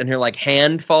vortex and her like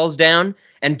hand falls down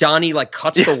and Donnie like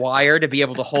cuts the wire to be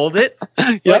able to hold it.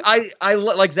 Yep. Like, I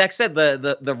like Zach said,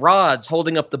 the rods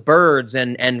holding up the birds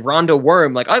and Rhonda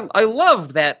Worm. Like I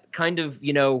love that kind of,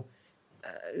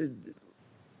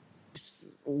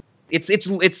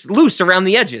 it's loose around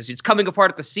the edges. It's coming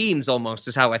apart at the seams almost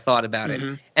is how I thought about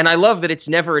it. And I love that it's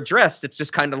never addressed. It's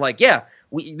just kind of like,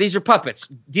 these are puppets.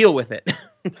 Deal with it.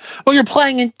 Well, you're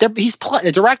playing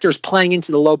the director's playing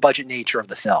into the low budget nature of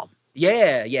the film.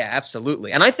 Yeah,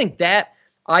 absolutely. And I think that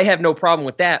I have no problem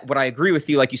with that. What I agree with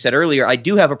you, like you said earlier, I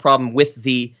do have a problem with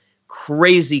the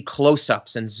crazy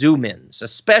close-ups and zoom-ins,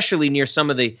 especially near some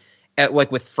of the,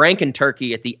 like with Franken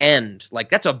Turkey at the end. Like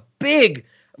that's a big,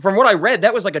 from what I read,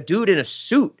 that was like a dude in a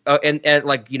suit and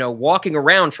like, walking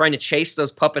around trying to chase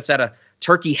those puppets out of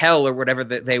Turkey Hell or whatever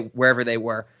wherever they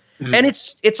were. Mm-hmm. And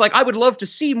it's like, I would love to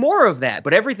see more of that,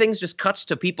 but everything's just cuts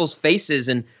to people's faces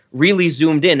and really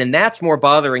zoomed in. And that's more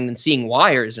bothering than seeing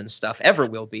wires and stuff ever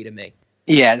will be to me.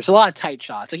 Yeah, there's a lot of tight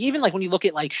shots. Like even like when you look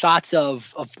at like shots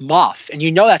of Muff and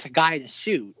that's a guy in a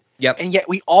suit. Yep. And yet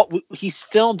he's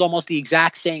filmed almost the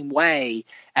exact same way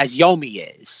as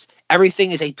Yomi is.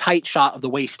 Everything is a tight shot of the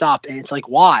waist up. And it's like,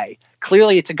 why?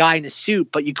 Clearly it's a guy in a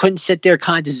suit, but you couldn't sit there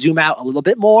kind of zoom out a little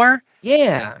bit more.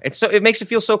 Yeah. It makes it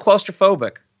feel so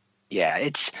claustrophobic. Yeah,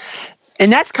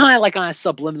 and that's kind of like on a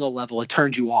subliminal level, it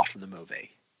turns you off from the movie.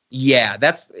 Yeah,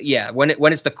 when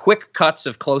it's the quick cuts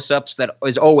of close-ups that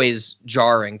is always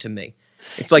jarring to me.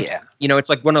 It's like, it's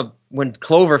like when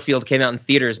Cloverfield came out in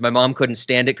theaters, my mom couldn't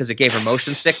stand it because it gave her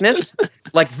motion sickness.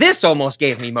 Like this almost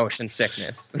gave me motion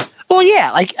sickness. Well,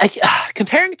 yeah, like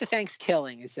comparing it to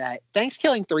Thanksgiving is that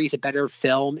Thanksgiving 3 is a better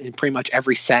film in pretty much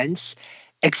every sense,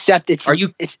 except Are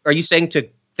you saying to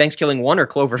Thanksgiving 1 or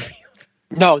Cloverfield?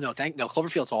 No,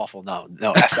 Cloverfield's awful. No,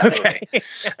 F that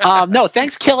movie. No,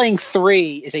 Thanksgiving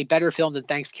 3 is a better film than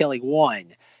Thanksgiving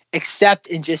 1. except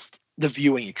in just the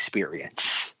viewing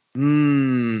experience.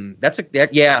 That's a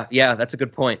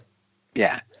good point.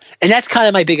 Yeah. And that's kind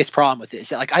of my biggest problem with it. Is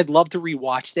that, like, I'd love to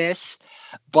rewatch this,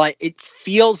 but it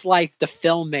feels like the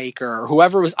filmmaker or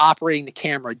whoever was operating the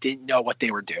camera didn't know what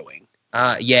they were doing.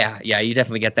 You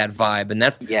definitely get that vibe, and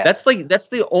that's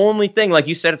the only thing, like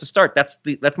you said at the start,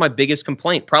 that's my biggest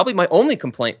complaint, probably my only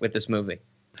complaint with this movie.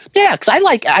 Yeah, because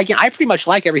I pretty much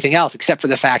like everything else except for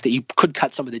the fact that you could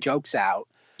cut some of the jokes out.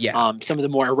 Yeah. Some of the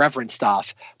more irreverent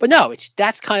stuff. But no,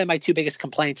 that's kind of my two biggest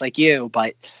complaints, like you.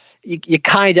 But you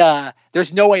kind of,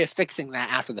 there's no way of fixing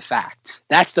that after the fact.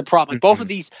 That's the problem. Like, both of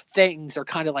these things are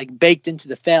kind of like baked into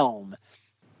the film.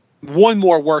 One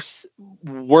more worse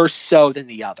so than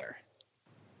the other.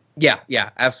 Yeah,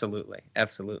 absolutely.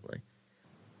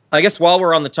 I guess while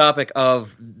we're on the topic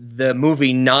of the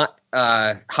movie not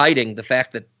hiding the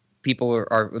fact that people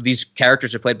are these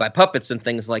characters are played by puppets and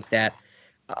things like that,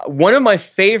 one of my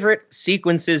favorite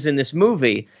sequences in this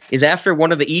movie is after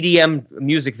one of the EDM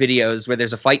music videos where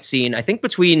there's a fight scene, I think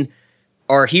between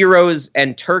our heroes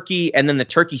and Turkey, and then the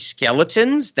Turkey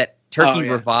skeletons that Turkey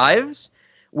revives,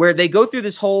 where they go through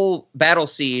this whole battle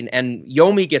scene and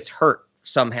Yomi gets hurt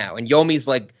somehow. And Yomi's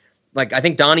like I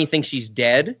think Donnie thinks she's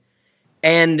dead.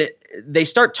 And they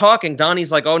start talking.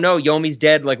 Donnie's like, oh no, Yomi's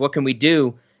dead. Like, what can we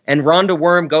do? And Rhonda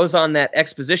Worm goes on that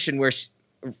exposition where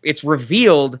it's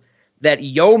revealed that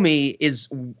Yomi is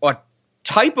a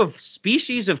type of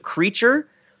species of creature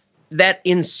that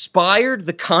inspired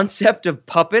the concept of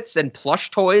puppets and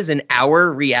plush toys in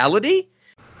our reality.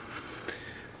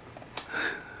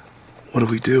 What do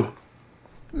we do?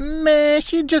 Man,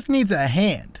 she just needs a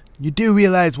hand. You do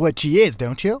realize what she is,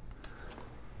 don't you?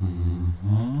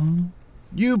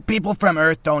 You people from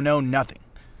Earth don't know nothing.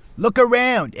 Look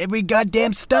around. Every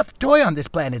goddamn stuffed toy on this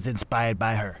planet is inspired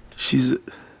by her. She's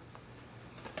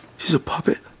a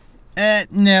puppet?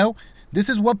 No. This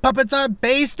is what puppets are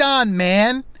based on,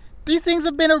 man. These things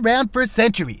have been around for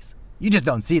centuries. You just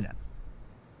don't see them.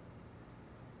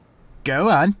 Go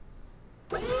on.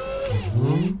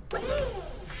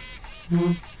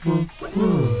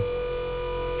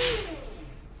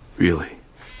 Really?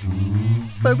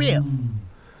 For real.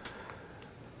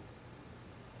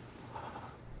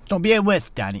 Don't be a wuss,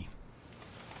 Donnie.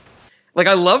 Like,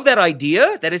 I love that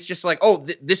idea that it's just like, oh,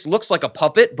 this looks like a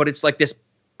puppet, but it's like this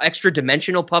extra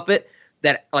dimensional puppet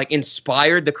that like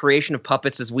inspired the creation of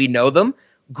puppets as we know them.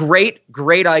 Great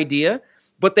idea.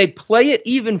 But they play it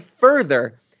even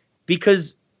further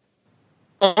because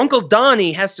Uncle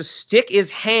Donnie has to stick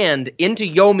his hand into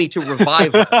Yomi to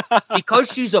revive her because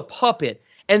she's a puppet.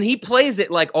 And he plays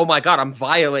it like, oh my God, I'm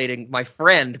violating my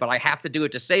friend, but I have to do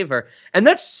it to save her. And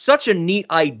that's such a neat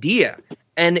idea.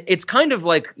 And it's kind of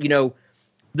like, you know,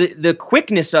 the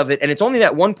quickness of it, and it's only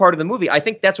that one part of the movie. I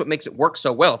think that's what makes it work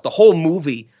so well. If the whole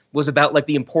movie was about like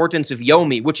the importance of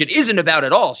Yomi, which it isn't about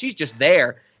at all. She's just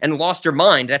there and lost her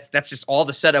mind. That's just all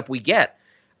the setup we get.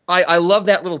 I love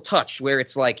that little touch where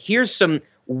it's like, here's some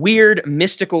weird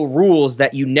mystical rules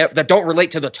that that don't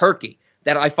relate to the turkey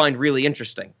that I find really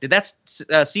interesting. Did that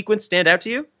sequence stand out to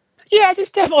you? Yeah, this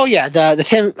definitely. Oh yeah, the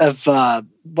him of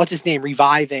what's his name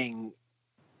reviving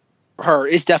her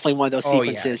is definitely one of those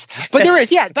sequences. Yeah. But there is,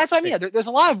 that's what I mean. There's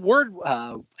a lot of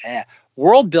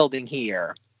world building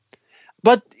here,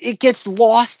 but it gets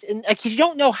lost in like you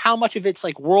don't know how much of it's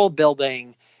like world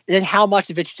building and then how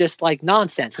much of it's just like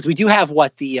nonsense. Because we do have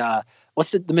what's the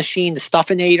machine, the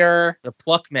Stuffinator, the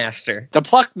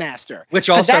Pluckmaster, which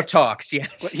also talks,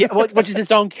 yes, which is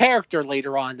its own character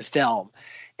later on in the film,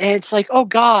 and it's like, oh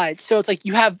God, so it's like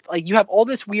you have all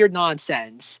this weird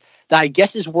nonsense that I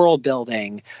guess is world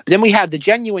building, but then we have the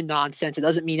genuine nonsense that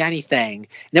doesn't mean anything,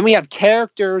 and then we have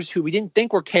characters who we didn't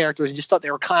think were characters and just thought they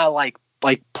were kind of like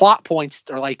plot points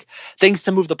or like things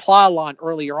to move the plot along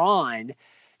earlier on.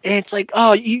 And it's like,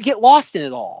 oh, you get lost in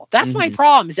it all. That's my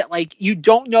problem, is that like you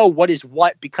don't know what is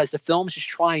what because the film's just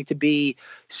trying to be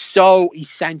so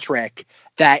eccentric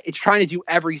that it's trying to do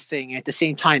everything and at the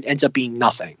same time ends up being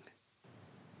nothing.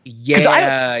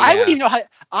 I wouldn't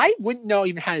even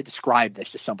know how to describe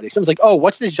this to somebody. Someone's like, oh,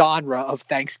 what's the genre of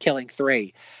Thanksgiving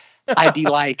 3? I'd be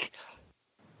like,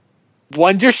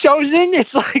 Wonder Chosen?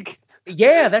 It's like,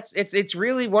 yeah, it's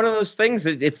really one of those things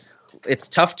that it's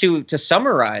tough to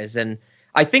summarize. And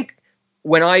I think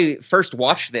when I first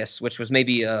watched this, which was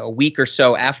maybe a week or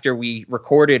so after we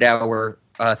recorded our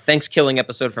Thanksgiving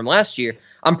episode from last year,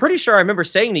 I'm pretty sure I remember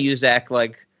saying to you, Zach,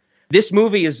 like, this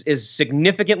movie is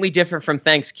significantly different from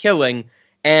Thanksgiving.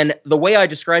 And the way I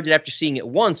described it after seeing it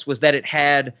once was that it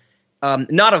had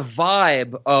not a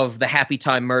vibe of the Happy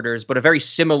Time Murders, but a very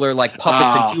similar, like,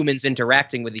 puppets and humans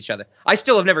interacting with each other. I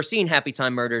still have never seen Happy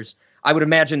Time Murders. I would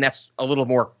imagine that's a little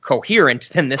more coherent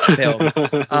than this film.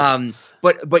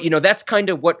 But you know, that's kind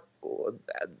of what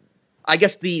I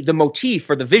guess the motif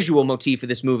or the visual motif of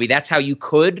this movie. That's how you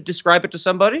could describe it to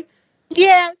somebody.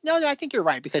 Yeah, no, I think you're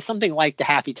right, because something like the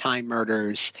Happy Time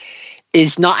Murders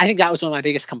is not. I think that was one of my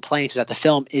biggest complaints, was that the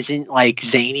film isn't like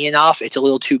zany enough. It's a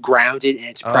little too grounded in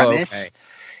its premise. Okay.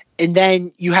 And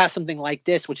then you have something like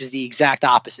this, which is the exact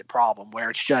opposite problem, where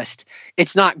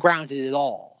it's not grounded at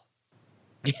all.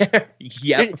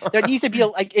 Yeah. There needs to be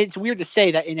it's weird to say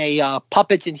that in a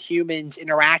puppets and humans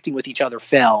interacting with each other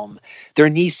film, there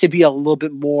needs to be a little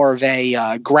bit more of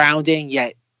a grounding,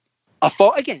 yet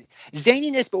again,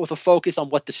 zaniness, but with a focus on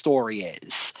what the story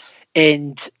is.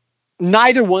 And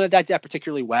neither one of that did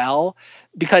particularly well,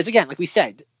 because again, like we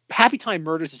said, Happy Time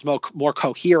Murders is more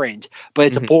coherent, but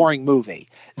it's a boring movie.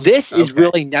 This is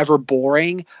really never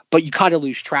boring, but you kind of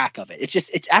lose track of it.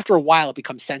 It's after a while it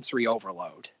becomes sensory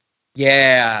overload.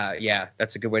 Yeah,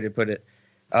 that's a good way to put it.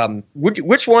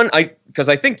 Which one? Because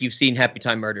I think you've seen Happy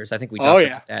Time Murders. I think we talked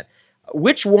about that.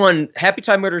 Which one, Happy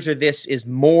Time Murders or this, is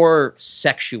more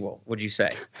sexual, would you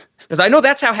say? Because I know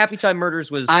that's how Happy Time Murders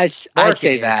was. I'd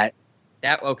say that.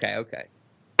 Okay.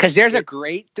 Because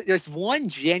there's one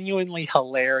genuinely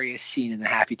hilarious scene in the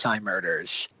Happy Time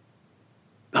Murders.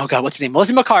 Oh God, what's her name?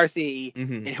 Melissa McCarthy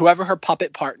and whoever her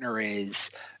puppet partner is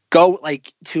go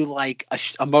to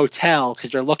a motel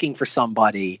because they're looking for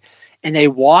somebody, and they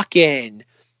walk in,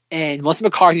 and Melissa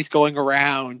McCarthy's going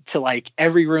around to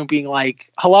every room being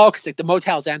like, hello, because the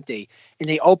motel's empty, and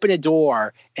they open a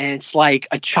door, and it's like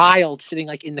a child sitting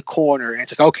in the corner, and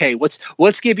it's like, okay, what's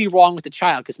gonna be wrong with the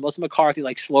child? Because Melissa McCarthy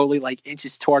slowly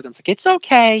inches toward them. It's like, it's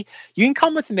okay, you can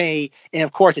come with me. And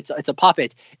of course it's a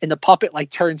puppet, and the puppet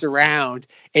turns around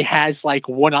and has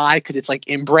one eye because it's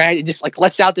inbred, and just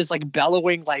lets out this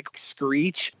bellowing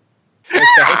screech.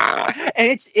 Okay.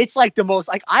 And it's the most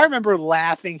I remember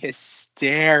laughing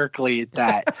hysterically at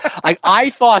that. I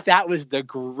thought that was the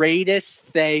greatest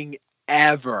thing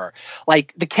ever.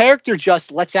 The character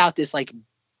just lets out this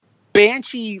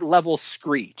banshee level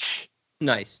screech.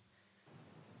 Nice.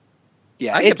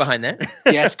 Yeah, I get behind that.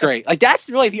 Yeah, it's great. That's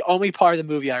really the only part of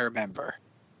the movie I remember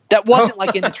that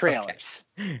wasn't in the trailers.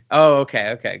 Oh,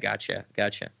 okay. Gotcha.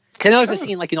 Because I know there's a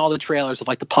scene in all the trailers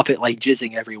of the puppet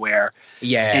jizzing everywhere.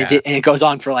 Yeah, and it goes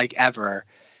on for ever,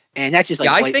 and that's just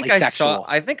I think sexual.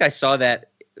 I think I saw that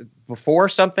before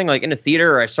something in a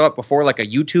theater, or I saw it before a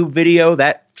YouTube video,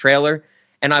 that trailer,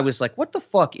 and I was like, what the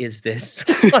fuck is this?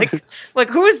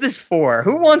 Who is this for?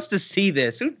 Who wants to see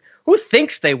this? Who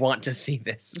thinks they want to see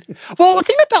this? Well, the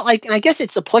thing about and I guess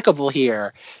it's applicable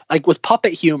here, with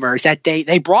puppet humor, is that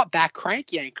they brought back Crank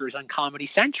Yankers on Comedy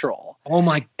Central. Oh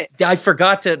my! I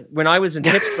forgot to, when I was in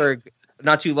Pittsburgh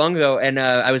not too long ago, and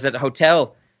I was at the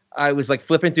hotel, I was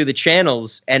flipping through the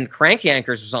channels, and Crank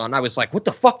Yankers was on. I was like, what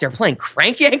the fuck? They're playing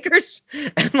Crank Yankers?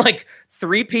 And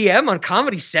 3 p.m. on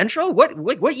Comedy Central?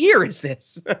 What year is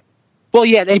this? Well,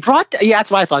 yeah,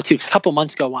 that's what I thought too. Because a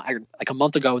month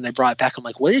ago, when they brought it back, I'm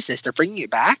like, what is this? They're bringing it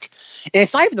back? And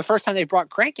it's not even the first time they brought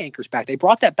Crank Yankers back. They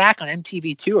brought that back on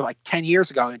MTV2 10 years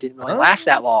ago, and it didn't really last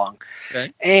that long.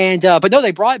 Okay. And but no,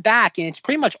 they brought it back, and it's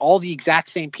pretty much all the exact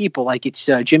same people. It's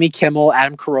Jimmy Kimmel,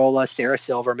 Adam Carolla, Sarah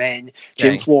Silverman,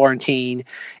 Jim Florentine.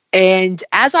 And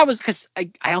as I was, because I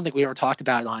don't think we ever talked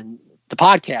about it on the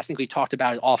podcast, I think we talked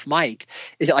about it off mic,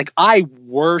 is that I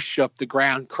worship the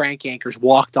ground Crank Yankers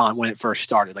walked on when it first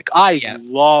started. I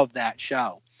love that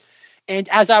show. And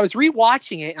as I was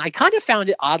rewatching it, and I kind of found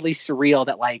it oddly surreal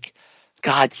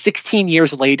that 16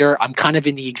 years later, I'm kind of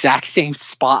in the exact same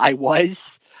spot I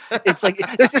was. It's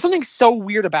there's something so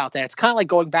weird about that. It's kind of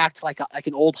going back to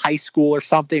an old high school or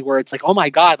something, where it's oh my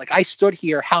God, I stood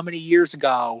here how many years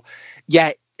ago,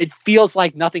 yet it feels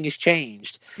like nothing has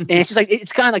changed. And it's just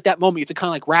it's kind of that moment you have to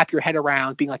kind of wrap your head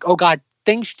around, being oh God,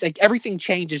 things everything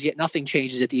changes, yet nothing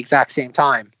changes at the exact same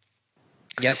time.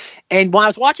 Yep. And when I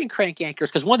was watching Crank Yankers,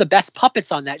 because one of the best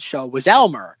puppets on that show was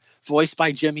Elmer, voiced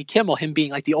by Jimmy Kimmel, him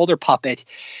being the older puppet.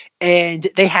 And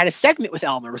they had a segment with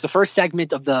Elmer. It was the first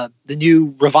segment of the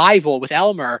new revival with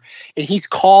Elmer, and he's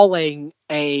calling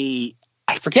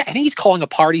I think he's calling a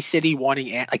party city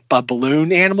wanting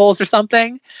balloon animals or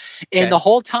something. And the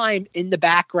whole time in the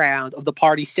background of the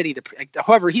party city,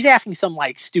 however, he's asking some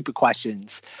stupid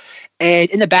questions. And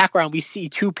in the background, we see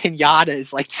two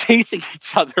piñatas chasing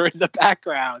each other in the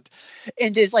background.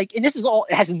 And there's and this is all,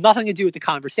 it has nothing to do with the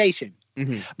conversation.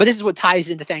 Mm-hmm. But this is what ties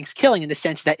into Thanksgiving in the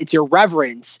sense that it's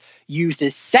irreverence used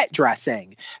as set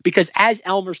dressing. Because as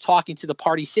Elmer's talking to the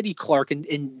party city clerk, and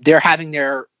they're having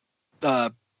their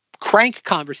crank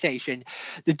conversation.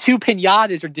 The two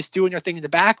pinatas are just doing their thing in the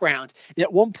background. And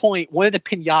at one point, one of the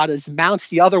pinatas mounts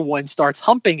the other one, starts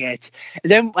humping it.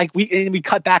 And then we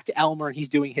cut back to Elmer and he's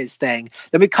doing his thing.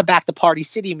 Then we cut back to Party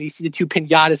City and we see the two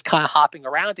pinatas kind of hopping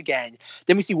around again.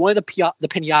 Then we see one of the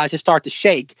pinatas just start to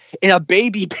shake and a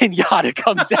baby pinata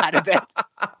comes out of it.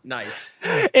 Nice.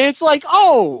 And it's like,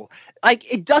 oh, like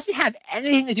it doesn't have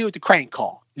anything to do with the crank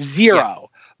call. Zero. Yeah.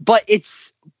 But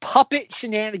it's puppet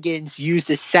shenanigans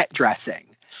used as set dressing.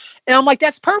 And I'm like,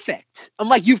 that's perfect. I'm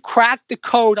like, you've cracked the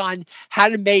code on how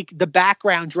to make the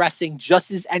background dressing just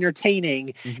as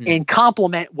entertaining and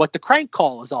complement what the crank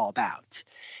call is all about.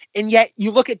 And yet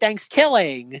you look at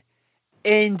Thanksgiving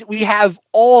and we have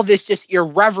all this just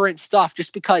irreverent stuff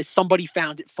just because somebody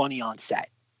found it funny on set.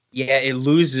 Yeah, it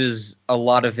loses a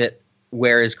lot of it,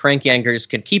 whereas Crank Yankers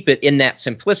can keep it in that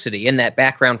simplicity, in that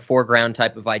background, foreground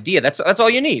type of idea. That's all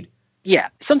you need. Yeah,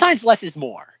 sometimes less is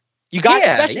more. You got,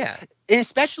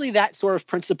 especially that sort of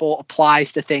principle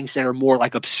applies to things that are more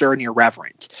like absurd and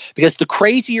irreverent. Because the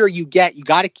crazier you get, you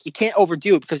can't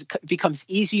overdo it because it becomes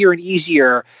easier and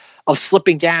easier of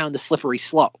slipping down the slippery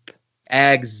slope.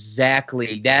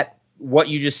 Exactly. What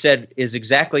you just said is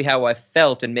exactly how I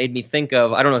felt and made me think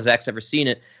of, I don't know if Zach's ever seen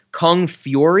it, Kung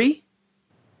Fury.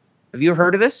 Have you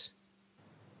heard of this?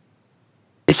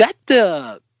 Is that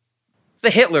the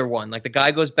Hitler one? Like the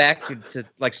guy goes back to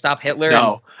like stop Hitler.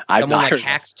 No, and someone like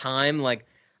hacks time. Like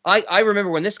I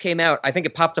remember when this came out. I think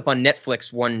it popped up on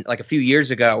Netflix a few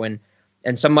years ago, and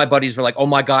some of my buddies were like, "Oh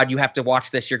my God, you have to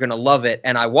watch this. You're gonna love it."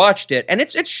 And I watched it, and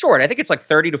it's short. I think it's like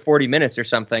 30 to 40 minutes or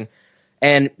something.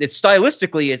 And it's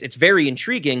stylistically, it's very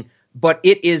intriguing. But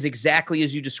it is exactly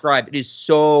as you described. It is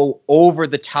so over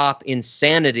the top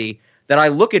insanity that I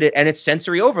look at it and it's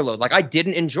sensory overload. Like I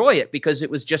didn't enjoy it because it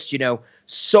was just,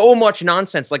 so much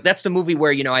nonsense. Like that's the movie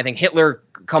where, I think Hitler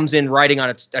comes in riding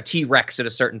on a T-Rex at a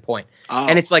certain point. Oh.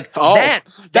 And it's like,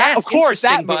 that's of course,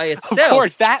 that by itself. Of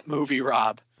course, that movie,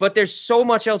 Rob. But there's so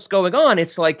much else going on.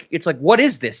 It's like, what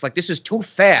is this? Like, this is too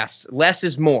fast. Less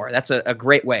is more. That's a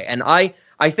great way. And I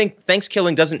think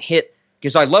Thanksgiving doesn't hit,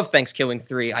 because I love Thanksgiving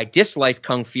 3. I dislike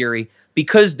Kung Fury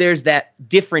because there's that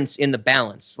difference in the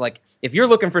balance. Like, if you're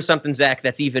looking for something, Zach,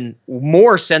 that's even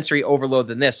more sensory overload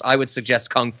than this, I would suggest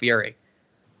Kung Fury.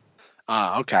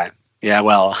 Okay. Yeah,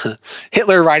 well,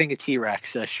 Hitler riding a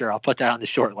T-Rex. Sure, I'll put that on the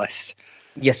short list.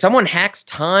 Yeah, someone hacks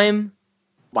time.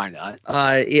 Why not?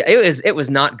 It was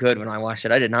not good when I watched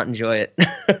it. I did not enjoy it.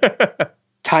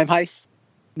 Time Heist?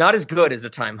 Not as good as a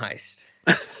Time Heist.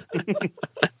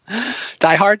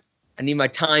 Die Hard? I need my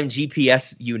time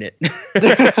GPS unit.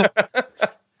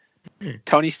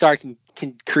 Tony Stark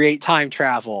can create time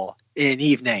travel in an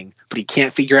evening, but he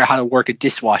can't figure out how to work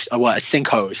a sink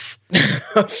hose.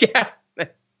 Yeah,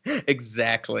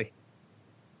 exactly.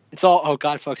 It's all, oh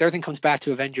God, folks, everything comes back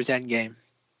to Avengers Endgame.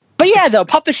 But yeah, the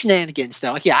puppet shenanigans,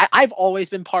 though. Like, yeah, I've always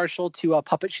been partial to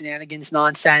puppet shenanigans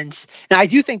nonsense. And I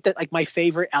do think that, like, my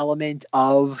favorite element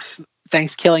of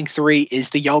Thanksgiving 3 is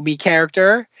the Yomi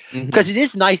character, because it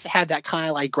is nice to have that kind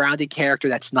of like grounded character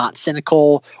that's not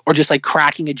cynical or just like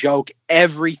cracking a joke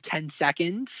every 10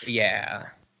 seconds. Yeah.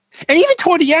 And even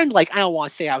toward the end, like, I don't want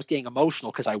to say I was getting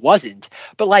emotional because I wasn't,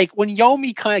 but like when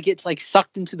Yomi kind of gets like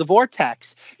sucked into the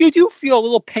vortex, you do feel a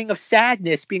little ping of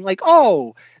sadness being like,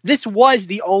 oh, this was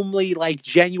the only like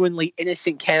genuinely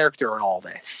innocent character in all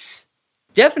this.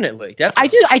 Definitely. I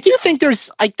do think there's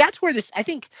like, that's where I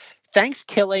think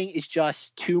Thanksgiving is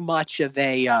just too much of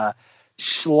a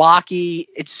schlocky,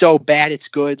 it's so bad it's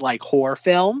good like horror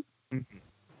film.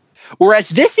 Whereas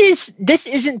this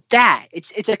isn't that.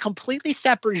 It's a completely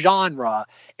separate genre.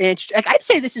 And it's, like, I'd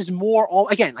say this is more,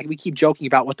 again, like we keep joking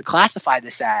about what to classify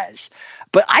this as,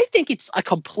 but I think it's a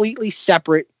completely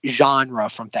separate genre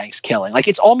from Thanksgiving. Like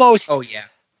it's almost. Oh yeah.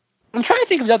 I'm trying to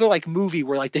think of another like movie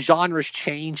where like the genres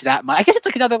change that much. I guess it's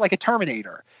like another like a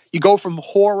Terminator. You go from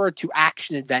horror to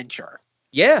action adventure.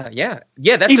 Yeah.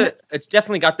 It's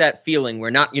definitely got that feeling. We're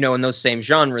not, in those same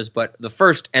genres, but the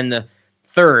first and the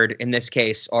third in this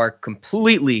case are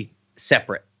completely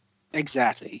separate.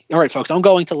 Exactly. All right, folks, I'm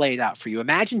going to lay it out for you.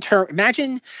 Imagine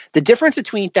the difference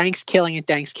between Thanksgiving and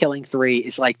Thanksgiving 3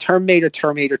 is like Terminator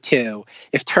 2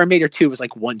 if Terminator 2 was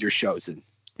like Wonder Chosen.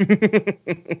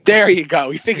 There you go.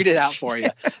 We figured it out for you.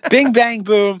 Bing, bang,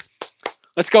 boom.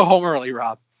 Let's go home early,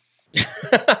 Rob. We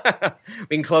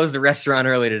can close the restaurant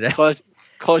early today.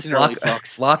 Closing early,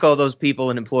 folks. Lock all those people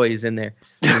and employees in there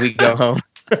and we go home.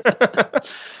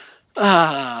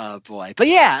 Oh, boy. But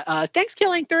yeah,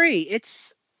 Thanksgiving 3,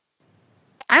 it's,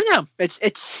 I don't know.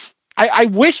 I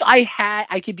wish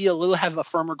I could have a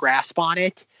firmer grasp on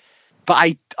it.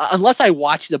 But unless I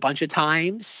watch it a bunch of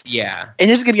times. Yeah. And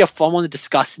this is going to be a fun one to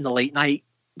discuss in the late night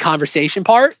conversation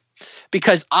part,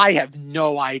 because I have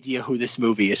no idea who this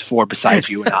movie is for besides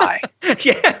you and I.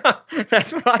 Yeah,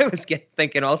 that's what I was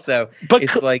thinking also. But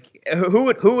it's like, who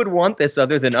would want this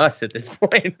other than us at this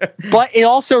point? But it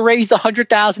also raised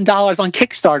 $100,000 on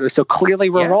Kickstarter, so clearly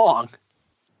we're wrong.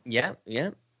 Yeah.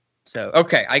 So,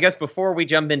 okay, I guess before we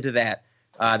jump into that,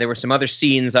 there were some other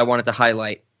scenes I wanted to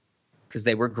highlight because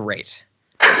they were great.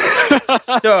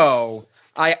 So,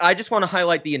 I just want to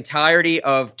highlight the entirety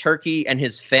of Turkey and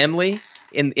his family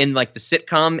in like the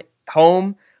sitcom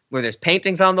home, where there's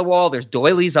paintings on the wall, there's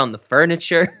doilies on the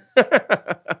furniture.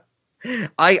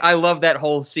 I love that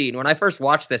whole scene. When I first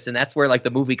watched this, and that's where like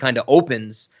the movie kind of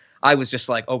opens, I was just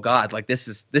like, oh God, like this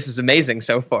is amazing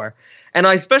so far. And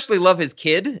I especially love his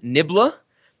kid, Nibla,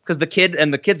 because the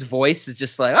kid's voice is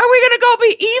just like, are we gonna go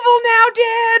be evil now,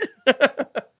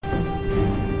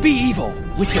 Dad? Be evil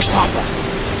with your papa.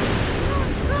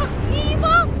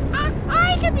 Evil?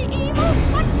 I can be evil?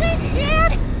 What's this,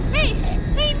 Dad? Hey,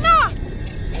 no!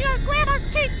 Your grandma's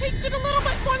cake tasted a little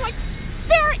bit more like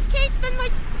ferret cake than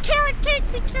like carrot cake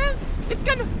because it's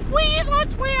gonna weasel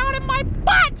its way out of my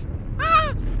butt!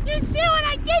 You see what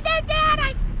I did there,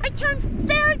 Dad? I turned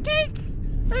ferret cake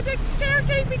into carrot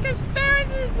cake because ferret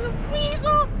is a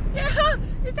weasel? Yeah,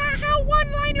 is that how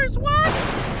one-liners work?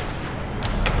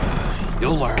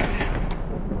 You'll learn.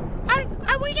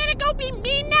 Are we gonna go be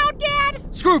mean now, Dad?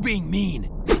 Screw being mean.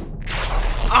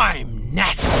 I'm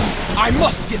nasty. I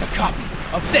must get a copy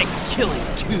of Thanksgiving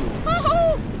 2.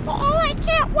 Oh, I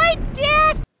can't wait,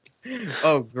 Dad.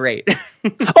 Oh, great.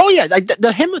 Oh yeah, like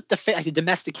the him with like the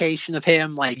domestication of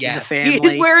him, like in the family.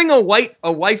 He's wearing a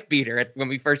wife beater when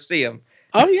we first see him.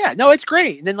 Oh yeah, no, it's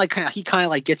great. And then like he kind of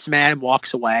like gets mad and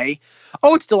walks away.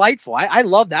 Oh, it's delightful. I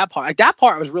love that part. Like, that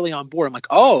part I was really on board. I'm like,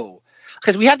 oh,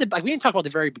 because we didn't talk about the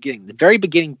very beginning. The very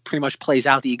beginning pretty much plays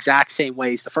out the exact same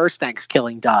ways the first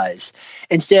Thanksgiving does.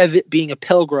 Instead of it being a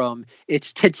pilgrim,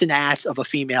 it's tits and ass of a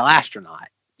female astronaut.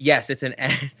 Yes, it's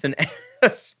a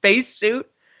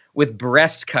spacesuit with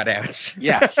breast cutouts.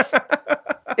 Yes.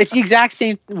 It's the exact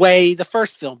same way the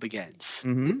first film begins.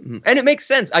 Mm-hmm. And it makes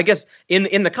sense. I guess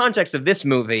in the context of this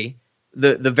movie,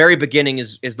 the very beginning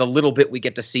is the little bit we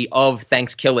get to see of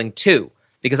Thanksgiving 2.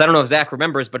 Because I don't know if Zach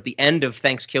remembers, but the end of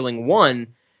Thanksgiving 1,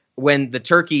 when the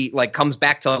turkey like comes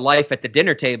back to life at the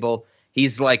dinner table,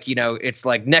 he's like, it's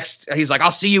like he's like, I'll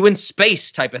see you in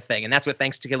space type of thing. And that's what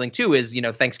Thanksgiving 2 is,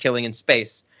 Thanksgiving in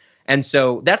space. And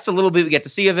so that's a little bit we get to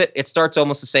see of it. It starts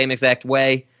almost the same exact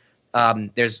way.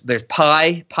 There's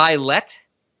Pilot,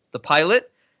 the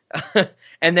pilot.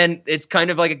 And then it's kind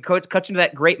of like it cuts into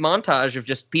that great montage of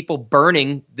just people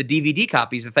burning the DVD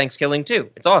copies of Thanksgiving 2.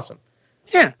 It's awesome.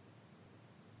 Yeah.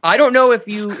 I don't know if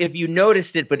you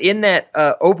noticed it, but in that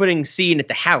opening scene at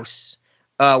the house,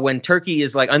 when Turkey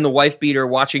is like on the wife beater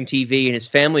watching TV and his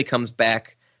family gets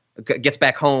back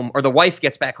home, or the wife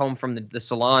gets back home from the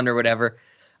salon or whatever,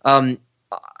 the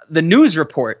news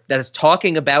report that is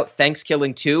talking about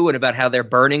Thanksgiving 2 and about how they're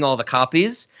burning all the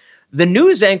copies, the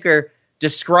news anchor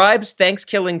describes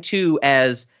Thanksgiving 2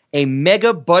 as a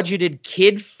mega-budgeted,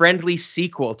 kid-friendly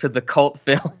sequel to the cult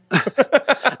film.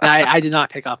 I did not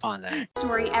pick up on that.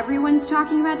 Story everyone's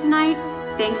talking about tonight,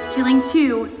 Thanksgiving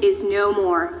 2 is no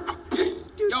more.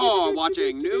 You're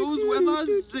watching News with a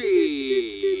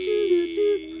Z.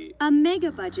 A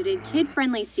mega-budgeted,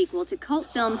 kid-friendly sequel to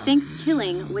cult film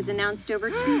Thanksgiving was announced over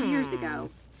 2 years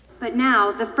ago. But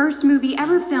now, the first movie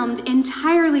ever filmed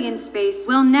entirely in space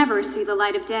will never see the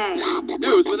light of day.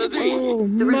 News with a Z.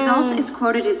 The result is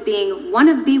quoted as being one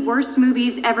of the worst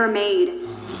movies ever made.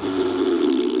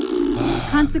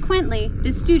 Consequently,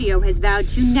 the studio has vowed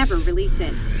to never release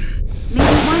it. Maybe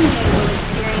one day we'll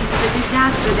experience the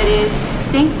disaster that is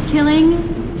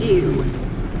Thanksgiving due.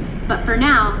 But for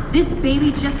now, this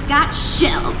baby just got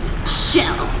shelved.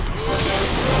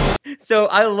 So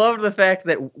I love the fact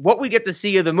that what we get to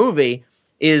see of the movie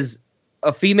is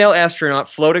a female astronaut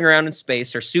floating around in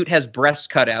space. Her suit has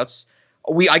breast cutouts.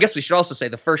 I guess we should also say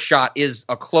the first shot is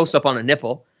a close-up on a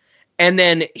nipple. And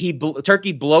then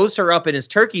Turkey blows her up in his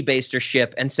turkey baster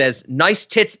ship and says, "Nice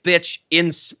tits, bitch,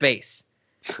 in space."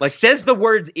 Like, says the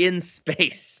words "in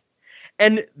space."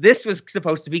 And this was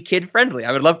supposed to be kid-friendly.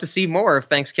 I would love to see more of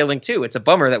Thanksgiving 2. It's a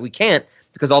bummer that we can't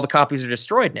because all the copies are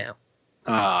destroyed now.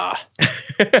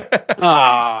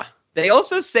 They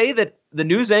also say that the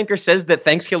news anchor says that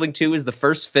Thanksgiving 2 is the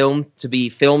first film to be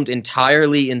filmed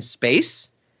entirely in space.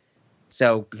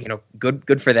 So,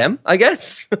 good for them, I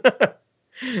guess.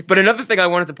 But another thing I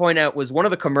wanted to point out was one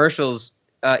of the commercials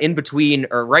in between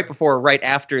or right before or right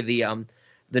after the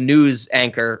news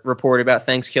anchor report about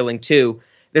Thanksgiving 2.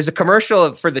 There's a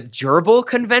commercial for the Gerbil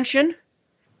convention.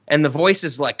 And the voice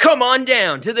is like, come on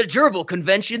down to the gerbil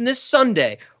convention this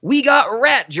Sunday. We got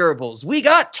rat gerbils. We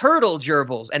got turtle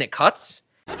gerbils. And it cuts.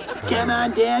 Come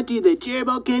on down to the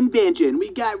gerbil convention. We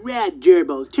got rat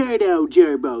gerbils, turtle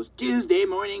gerbils, Tuesday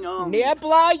morning only.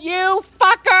 Nibbler, you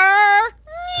fucker!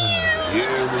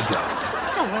 Here we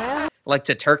go. Like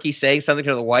to Turkey saying something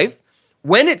to the wife.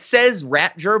 When it says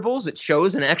rat gerbils, it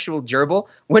shows an actual gerbil.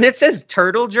 When it says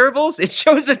turtle gerbils, it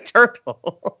shows a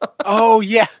turtle. Oh,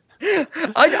 yeah.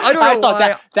 I don't know. I thought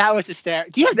why. that was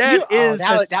hysterical. That is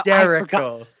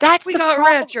hysterical. We got problem.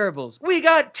 rat gerbils. We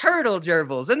got turtle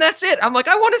gerbils. And that's it. I'm like,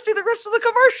 I want to see the rest of the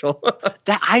commercial.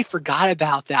 I forgot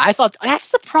about that. I thought that's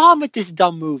the problem with this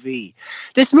dumb movie.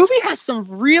 This movie has some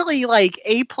really like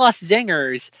A+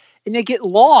 zingers and they get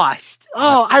lost.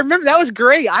 Oh, I remember that was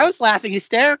great. I was laughing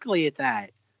hysterically at that.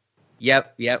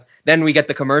 Yep. Then we get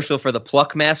the commercial for the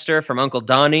Pluckmaster from Uncle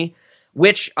Donnie,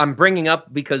 which I'm bringing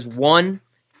up because one,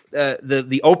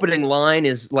 the opening line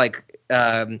is like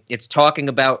it's talking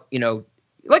about, you know,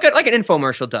 like an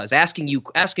infomercial does, asking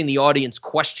the audience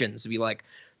questions to be like,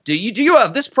 do you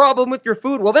have this problem with your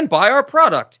food? Well, then buy our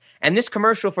product. And this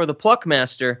commercial for the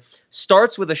Pluckmaster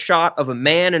starts with a shot of a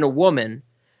man and a woman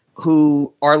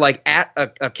who are like at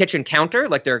a kitchen counter,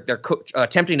 like they're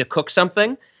attempting to cook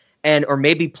something or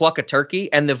maybe pluck a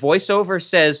turkey. And the voiceover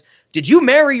says, did you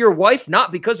marry your wife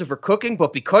not because of her cooking,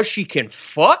 but because she can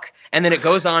fuck? And then it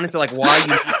goes on into like why you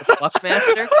need the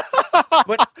Pluckmaster.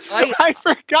 But I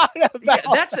forgot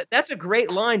about that's a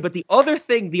great line. But the other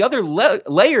thing,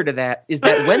 layer to that is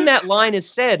that when that line is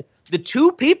said, the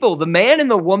two people, the man and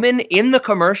the woman in the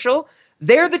commercial,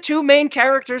 they're the two main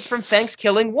characters from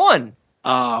Thanksgiving 1.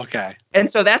 Oh, okay.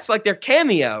 And so that's like their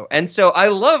cameo. And so I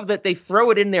love that they throw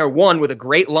it in there, one, with a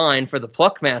great line for the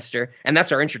Pluckmaster. And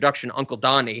that's our introduction to Uncle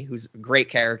Donnie, who's a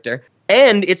great character.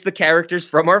 And it's the characters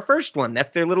from our first one.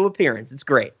 That's their little appearance. It's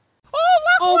great.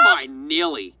 Oh my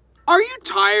Neely. Are you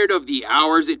tired of the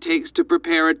hours it takes to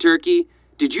prepare a turkey?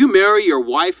 Did you marry your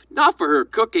wife not for her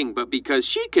cooking, but because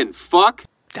she can fuck?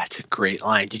 That's a great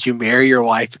line. Did you marry your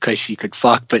wife because she could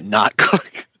fuck but not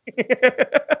cook?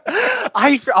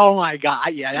 Oh my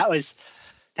God. Yeah, that was,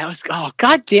 oh,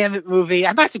 God damn it, movie.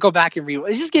 I might have to go back and read it.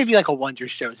 This just gave me like a Wonder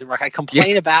Shows. And I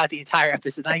complain about it the entire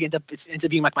episode. And it ends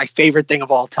up being like my favorite thing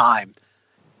of all time.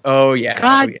 Oh, yeah.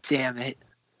 God damn it.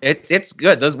 It's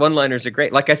good. Those one-liners are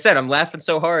great. Like I said, I'm laughing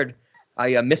so hard.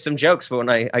 I miss some jokes, but when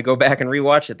I go back and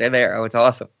rewatch it, they're there. Oh, it's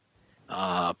awesome.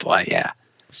 Oh, boy, yeah.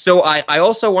 So I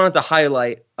also wanted to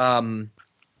highlight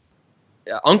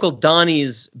Uncle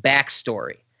Donnie's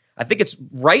backstory. I think it's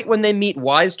right when they meet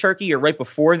Wise Turkey or right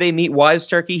before they meet Wise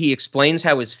Turkey. He explains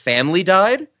how his family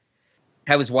died,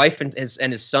 how his wife and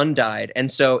his son died.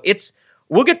 And so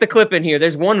we'll get the clip in here.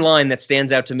 There's one line that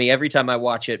stands out to me every time I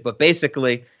watch it. But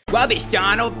basically... Rubbish,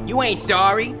 Donald. You ain't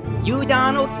sorry. You,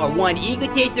 Donald, are one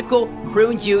egotistical,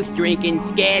 prune juice drinking,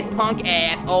 scared punk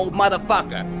ass old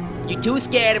motherfucker. You're too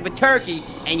scared of a turkey,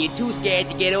 and you're too scared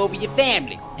to get over your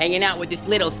family. Hanging out with this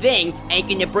little thing ain't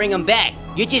gonna bring them back.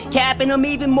 You're just capping them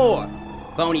even more.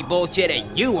 Phony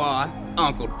bullshitter you are,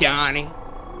 Uncle Donnie.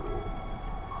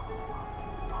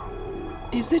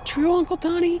 Is it true, Uncle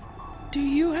Donnie? Do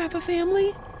you have a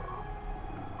family?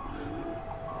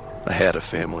 I had a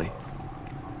family.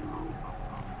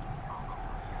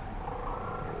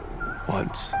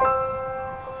 Once.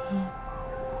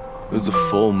 It was a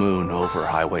full moon over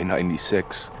Highway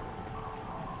 96.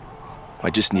 I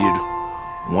just needed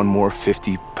one more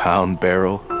 50-pound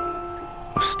barrel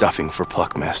of stuffing for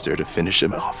Pluckmaster to finish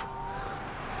him off.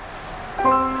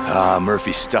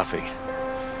 Murphy's stuffing.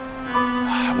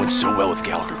 It went so well with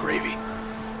Gallagher gravy.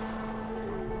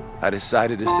 I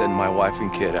decided to send my wife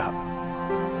and kid out.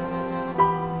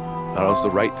 Thought it was the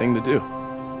right thing to do.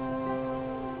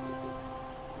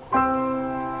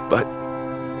 But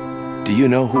do you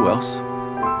know who else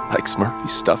likes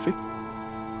Murphy's stuffing?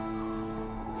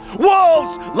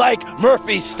 Wolves like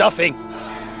Murphy's stuffing.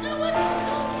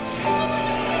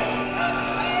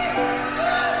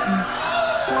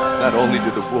 Not only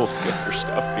did the wolves get their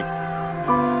stuffing,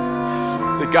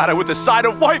 they got it with a side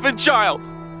of wife and child.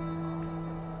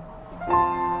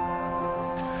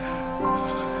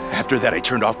 After that, I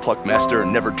turned off Pluckmaster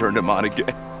and never turned him on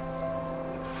again.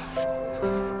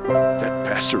 That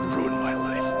bastard ruined my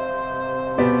life.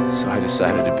 So I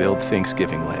decided to build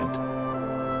Thanksgiving Land.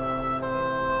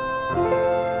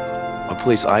 A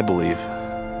place I believe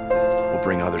will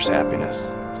bring others happiness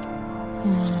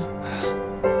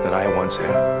that I once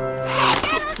had.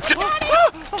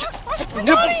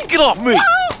 Get off me!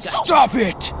 Stop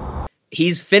it!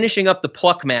 He's finishing up the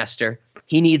Pluckmaster.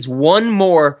 He needs one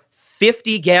more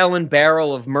 50-gallon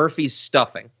barrel of Murphy's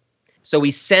stuffing. So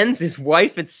he sends his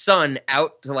wife and son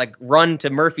out to like run to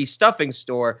Murphy's stuffing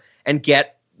store and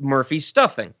get Murphy's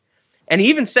stuffing. And he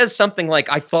even says something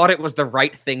like, I thought it was the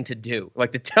right thing to do,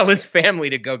 like to tell his family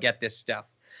to go get this stuff.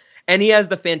 And he has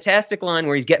the fantastic line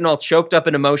where he's getting all choked up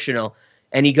and emotional.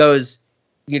 And he goes,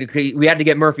 we had to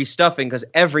get Murphy's stuffing because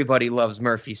everybody loves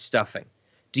Murphy's stuffing.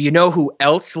 Do you know who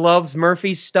else loves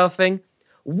Murphy's stuffing?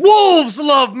 Wolves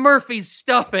love Murphy's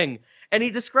stuffing. And he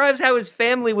describes how his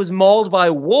family was mauled by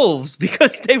wolves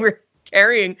because they were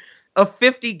carrying a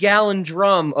 50-gallon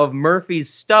drum of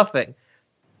Murphy's stuffing.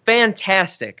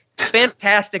 Fantastic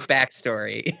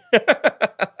backstory.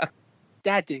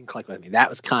 That didn't click with me. That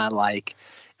was kind of like,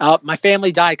 my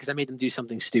family died because I made them do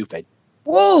something stupid.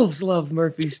 Wolves love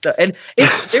Murphy's stuff. And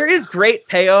there is great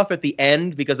payoff at the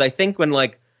end because I think when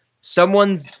like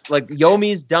someone's like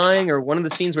Yomi's dying or one of the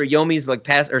scenes where Yomi's like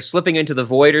slipping into the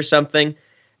void or something,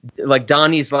 like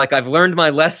Donnie's like, I've learned my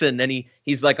lesson. And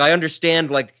he's like, I understand,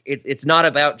 like it's not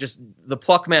about just the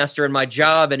Pluckmaster and my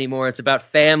job anymore. It's about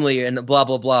family and blah,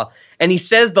 blah, blah. And he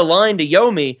says the line to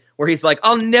Yomi where he's like,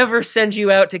 I'll never send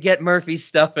you out to get Murphy's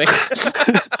stuffing.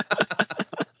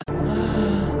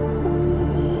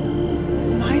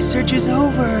 My search is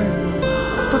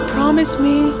over. But promise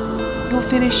me you'll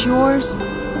finish yours.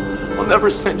 I'll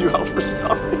never send you out for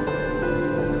stuffing.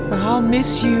 I'll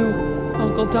miss you,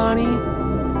 Uncle Donnie.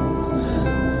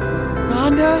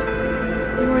 Rhonda,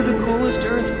 you are the coolest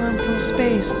earthworm from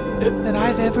space that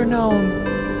I've ever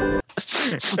known.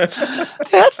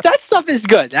 That stuff is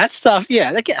good. That stuff,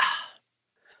 yeah.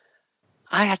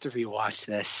 I have to rewatch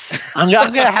this. I'm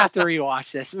gonna have to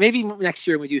rewatch this. Maybe next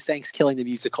year when we do Thanksgiving the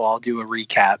musical, I'll do a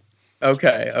recap.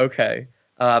 Okay.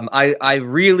 I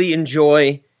really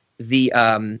enjoy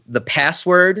the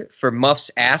password for Muff's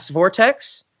ass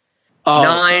vortex.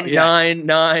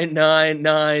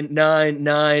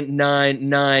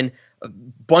 999999999. A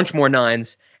bunch more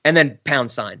nines, and then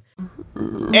 £.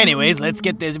 Anyways, let's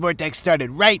get this vortex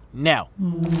started right now.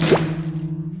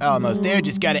 Almost there,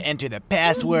 just gotta enter the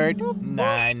password.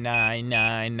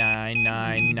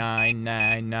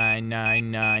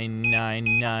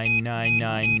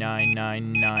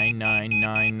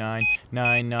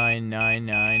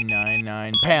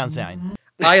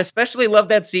 I especially love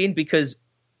that scene because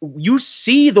you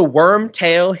see the worm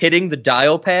tail hitting the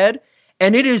dial pad,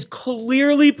 and it is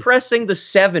clearly pressing the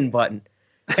 7 button.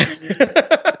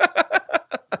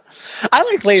 I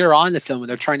like later on in the film when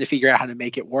they're trying to figure out how to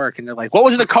make it work, and they're like, what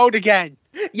was the code again?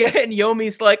 Yeah, and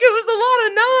Yomi's like, it was a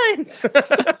lot of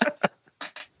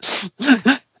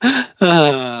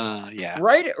 9s. Yeah.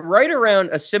 Right around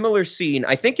a similar scene,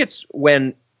 I think it's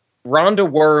when Rhonda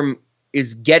Worm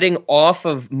is getting off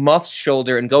of Muff's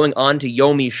shoulder and going onto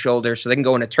Yomi's shoulder so they can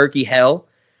go into turkey hell.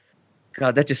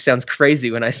 God, that just sounds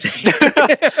crazy when I say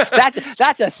it.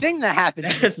 That's a thing that happened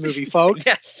in this movie, folks.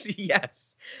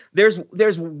 Yes. There's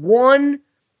one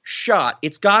shot.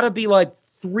 It's got to be like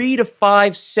 3 to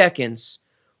 5 seconds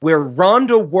where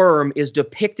Rhonda Worm is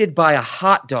depicted by a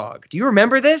hot dog. Do you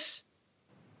remember this?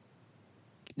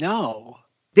 No.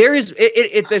 There is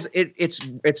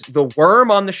it's the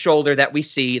worm on the shoulder that we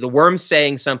see. The worm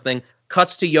saying something.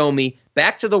 Cuts to Yomi.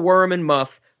 Back to the worm and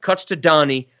Muff. Cuts to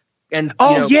Donnie. And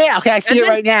yeah, okay, I see it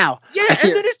right now. Yeah,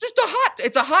 and then it's just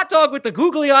it's a hot dog with the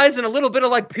googly eyes and a little bit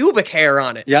of like pubic hair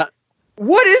on it. Yeah.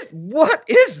 What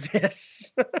is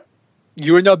this?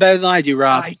 You would know better than I do,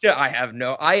 Rob. I have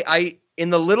no. I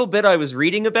in the little bit I was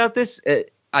reading about this,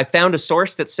 I found a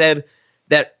source that said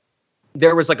that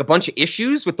there was like a bunch of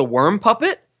issues with the worm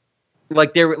puppet.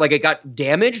 Like it got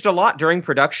damaged a lot during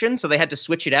production, so they had to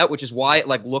switch it out, which is why it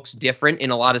like looks different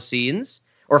in a lot of scenes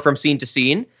or from scene to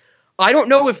scene. I don't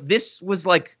know if this was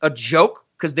like a joke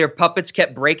because their puppets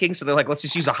kept breaking, so they're like, let's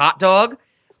just use a hot dog,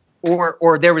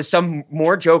 or there was some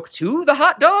more joke to the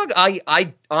hot dog.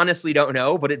 I honestly don't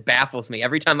know, but it baffles me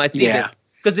every time I see this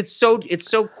because it's so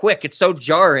quick, it's so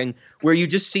jarring where you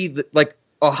just see like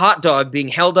a hot dog being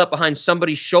held up behind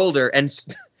somebody's shoulder and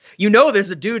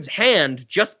there's a dude's hand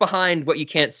just behind what you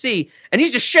can't see, and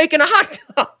he's just shaking a hot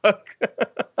dog.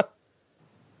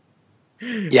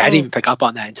 Yeah, I didn't even pick up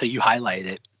on that until you highlighted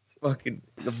it. Fucking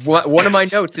one of my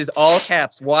notes is all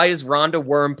caps. Why is Rhonda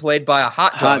Worm played by a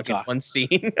hot dog in one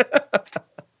scene?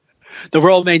 The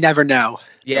world may never know.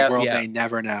 Yeah, the world may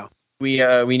never know. We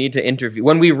need to interview.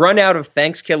 When we run out of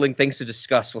Thanksgiving things to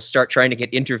discuss, we'll start trying to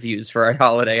get interviews for our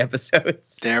holiday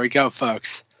episodes. There we go,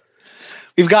 folks.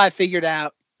 We've got it figured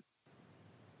out.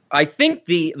 I think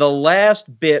the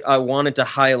last bit I wanted to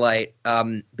highlight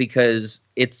because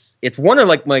it's one of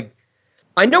like my.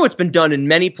 I know it's been done in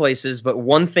many places, but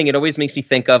one thing it always makes me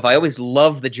think of, I always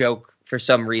love the joke for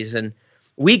some reason,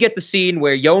 we get the scene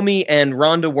where Yomi and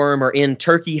Rhonda Worm are in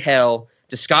turkey hell,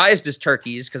 disguised as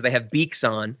turkeys because they have beaks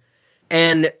on,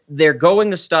 and they're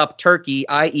going to stop Turkey,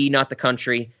 i.e. not the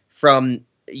country, from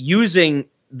using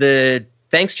the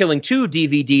Thanksgiving 2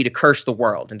 DVD to curse the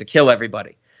world and to kill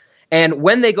everybody. And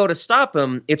when they go to stop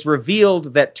him, it's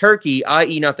revealed that Turkey,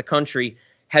 i.e. not the country,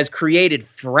 has created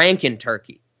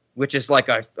Franken-Turkey, which is like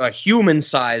a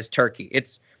human-sized turkey.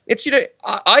 It's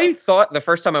I thought the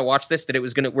first time I watched this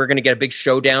that we're gonna get a big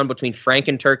showdown between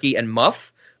Franken-Turkey and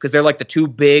Muff, because they're like the two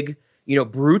big,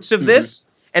 brutes of this.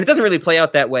 And it doesn't really play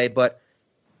out that way, but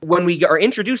when we are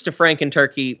introduced to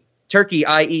Franken-Turkey, Turkey,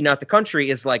 i.e. not the country,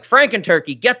 is like,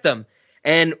 Franken-Turkey, get them.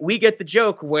 And we get the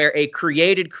joke where a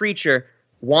created creature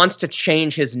wants to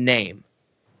change his name.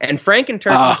 And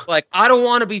Franken-Turkey's like, I don't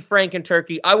want to be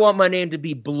Franken-Turkey. I want my name to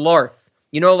be Blarth.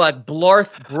 Like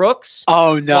Blarth Brooks.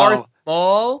 Oh, no. Blarth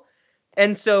Mall.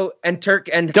 And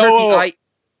Turkey,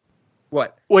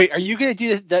 what? Wait, are you going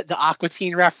to do the Aqua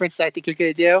Teen reference that I think you're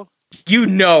going to do? You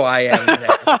know I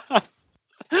am.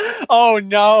 Oh,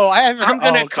 no. I'm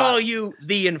going to call you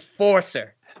the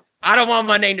Enforcer. I don't want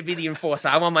my name to be the Enforcer.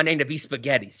 I want my name to be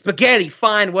Spaghetti. Spaghetti,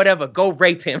 fine, whatever. Go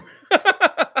rape him.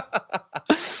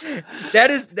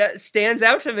 That stands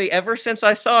out to me ever since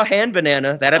I saw Hand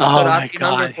Banana. That episode. Oh my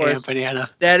God, Hand Banana.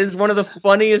 That is one of the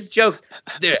funniest jokes.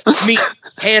 Meet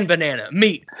Hand Banana.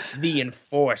 Meet the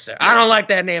Enforcer. I don't like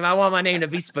that name. I want my name to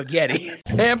be Spaghetti.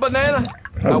 Hand Banana,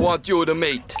 I want you to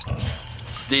meet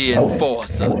the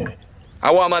Enforcer.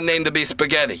 I want my name to be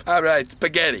Spaghetti. All right,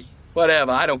 Spaghetti.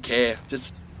 Whatever. I don't care.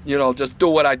 Just do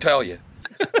what I tell you.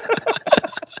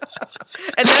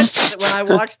 And that's when I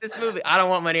watch this movie. I don't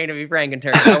want my name to be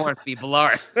Franken-Turkey. I want it to be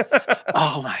Blarth.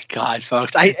 Oh my God,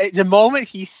 folks! The moment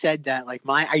he said that,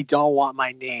 I don't want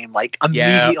my name,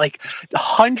 immediately,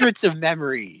 hundreds of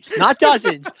memories, not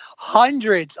dozens,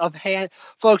 hundreds of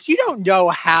folks. You don't know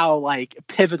how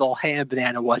pivotal Hand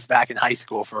Banana was back in high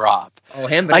school for Rob. Oh,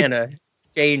 Hand Banana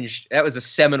changed. That was a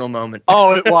seminal moment.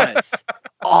 Oh, it was.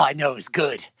 All I know is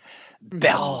good.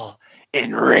 Bell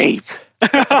and rape.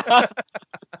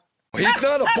 He's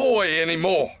not a boy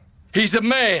anymore. He's a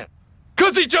man.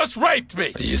 'Cause he just raped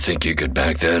me. You think you could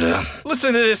back that up?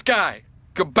 Listen to this guy.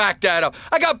 Could back that up.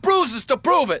 I got bruises to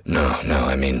prove it. No,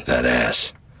 I mean that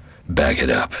ass. Back it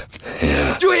up.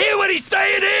 Yeah. Do you hear what he's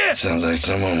saying here? Sounds like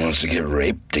someone wants to get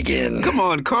raped again. Come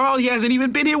on, Carl. He hasn't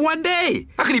even been here one day.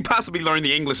 How could he possibly learn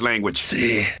the English language?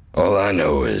 See, all I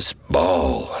know is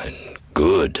ball and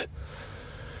good.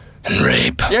 And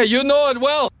rape. Yeah, you know it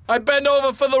well. I bend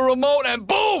over for the remote and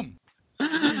boom!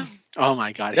 Oh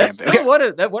my God. That's one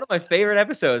of my favorite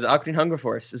episodes, Aqua Teen Hunger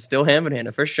Force, is still Hand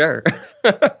Banana for sure.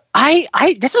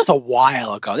 This was a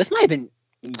while ago. This might have been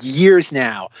years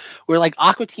now, where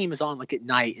Aqua Teen was on at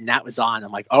night and that was on.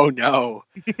 I'm like, oh no.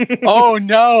 Oh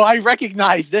no, I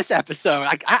recognize this episode.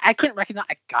 I couldn't recognize.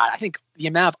 God, I think the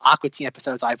amount of Aqua Teen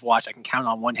episodes I've watched, I can count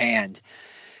on one hand.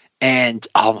 And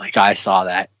oh my God, I saw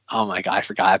that. Oh my God, I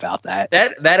forgot about that.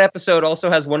 That episode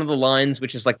also has one of the lines,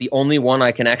 which is the only one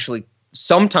I can actually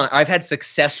sometimes I've had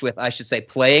success with, I should say,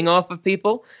 playing off of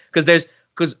people. Because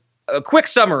a quick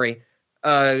summary,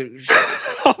 they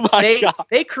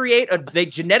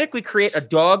genetically create a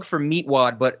dog from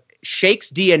Meatwad, but Shake's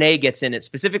DNA gets in it,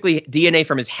 specifically DNA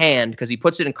from his hand, because he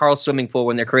puts it in Carl's swimming pool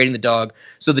when they're creating the dog.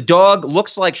 So the dog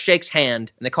looks like Shake's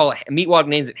hand, and they call it Meatwad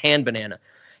names it Hand Banana.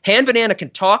 Hand Banana can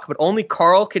talk, but only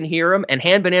Carl can hear him, and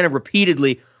Hand Banana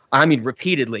repeatedly, Aqua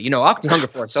Teen Hunger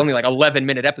Force, it's only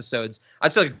 11-minute episodes.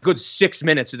 I'd say a good 6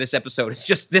 minutes of this episode. It's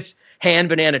just this Hand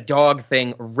Banana dog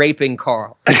thing raping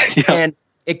Carl. Yeah. And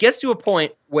it gets to a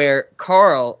point where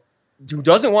Carl, who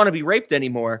doesn't want to be raped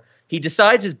anymore, he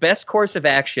decides his best course of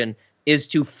action is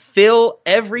to fill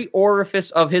every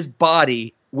orifice of his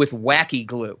body with wacky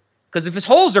glue. Because if his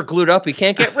holes are glued up, he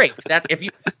can't get raped.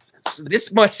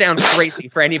 This must sound crazy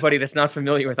for anybody that's not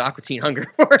familiar with Aqua Teen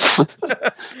Hunger Force.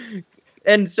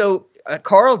 And so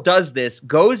Carl does this,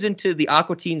 goes into the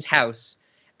Aqua Teen's house,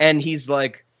 and he's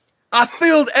like, I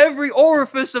filled every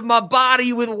orifice of my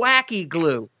body with wacky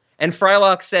glue. And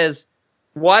Frylock says,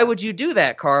 why would you do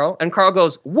that, Carl? And Carl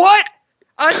goes, what?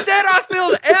 I said I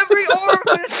filled every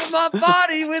orifice of my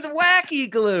body with wacky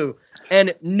glue.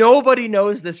 And nobody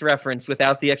knows this reference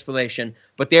without the explanation.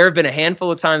 But there have been a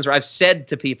handful of times where I've said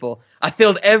to people, I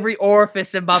filled every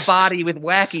orifice in my body with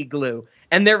wacky glue.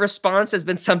 And their response has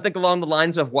been something along the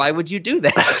lines of, why would you do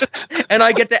that? And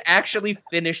I get to actually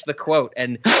finish the quote.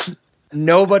 And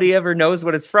nobody ever knows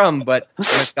what it's from, but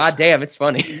goddamn, it's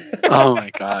funny. Oh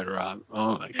my God, Rob.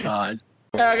 Oh my God.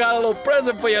 I got a little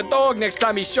present for your dog next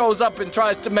time he shows up and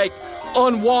tries to make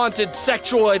unwanted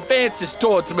sexual advances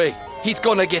towards me. He's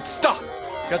gonna get stuck.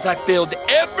 Because I filled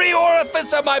every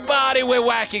orifice of my body with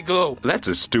wacky glue. That's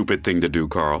a stupid thing to do,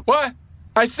 Carl. What?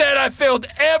 I said I filled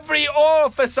every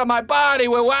orifice of my body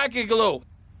with wacky glue.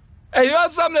 Hey, you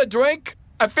want something to drink?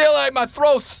 I feel like my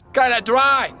throat's kind of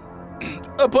dry.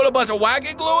 I put a bunch of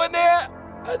wacky glue in there,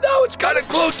 and now it's kind of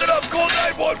close enough. Call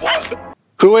 911.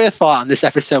 Who would have thought on this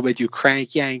episode we'd do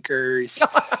Crank Yankers,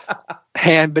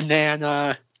 Hand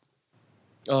Banana?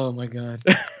 Oh my God.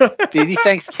 These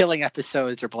Thanksgiving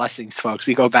episodes are blessings, folks.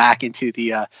 We go back into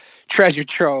the treasure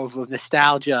trove of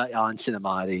nostalgia on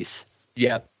Cinemodities.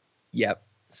 Yep.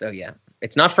 So yeah,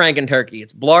 it's not Franken Turkey.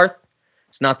 It's Blarth.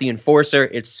 It's not the Enforcer.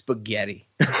 It's spaghetti.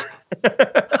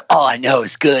 All I know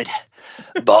is good.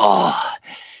 Ball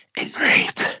and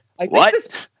rape.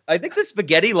 I think the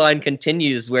spaghetti line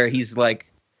continues where he's like,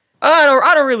 I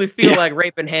don't really feel like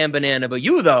raping Hand Banana, but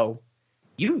you though.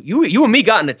 You and me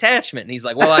got an attachment. And he's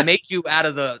like, well, I made you out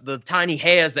of the tiny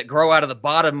hairs that grow out of the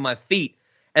bottom of my feet.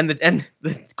 And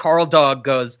the Carl dog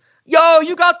goes, yo,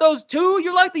 you got those too?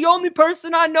 You're like the only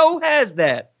person I know who has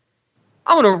that.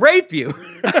 I'm going to rape you.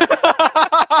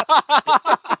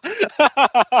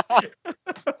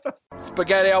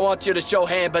 Spaghetti, I want you to show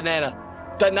Hand Banana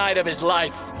the night of his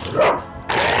life.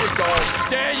 There you go.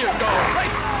 There you go.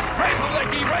 Rape him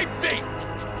like he raped me.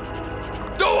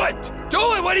 Do it.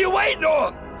 Do it. What are you waiting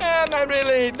on? I'm not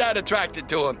really that attracted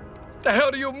to him. The hell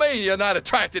do you mean you're not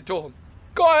attracted to him?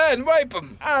 Go ahead and rape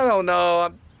him. I don't know.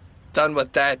 I'm done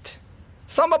with that.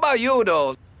 Something about you,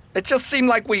 though. It just seemed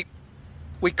like we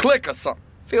click or something.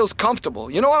 Feels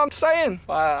comfortable. You know what I'm saying?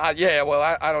 Yeah,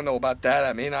 well, I don't know about that.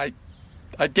 I mean, I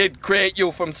did create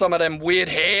you from some of them weird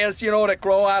hairs, you know, that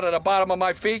grow out of the bottom of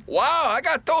my feet. Wow, I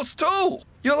got those too.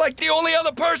 You're like the only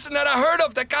other person that I heard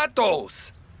of that got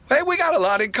those. Hey, we got a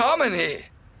lot in common here.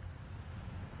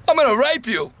 I'm gonna rape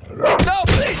you. No,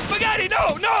 please, Spaghetti,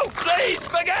 no, please,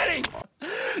 Spaghetti.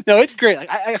 No, it's great. Like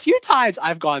a few times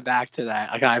I've gone back to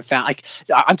that. Like I've found, like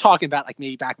I'm talking about, like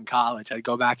maybe back in college, I'd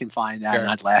go back and find that, and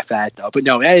I'd laugh at it, though. But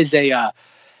no, that is a,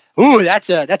 that's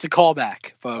a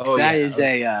callback, folks. That's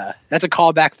a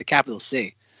callback with the capital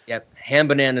C. Yep, Hand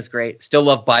Banana's great. Still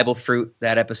love Bible Fruit,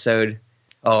 that episode.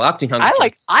 Oh, Octane Hunger.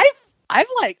 I've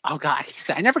oh god,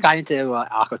 I never got into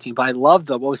Aqua Teen, but I love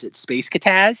what was it, Space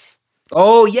Kataz?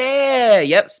 Oh yeah,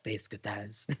 yep, Space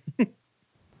Kataz.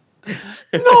 No,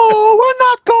 we're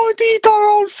not going to eat our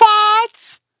own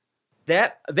farts.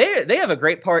 That they have a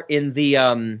great part in the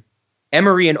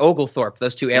Emery and Oglethorpe,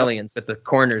 those two aliens at the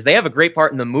corners. They have a great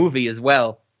part in the movie as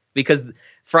well, because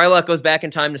Frylock goes back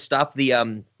in time to stop the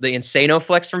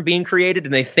Insanoflex from being created,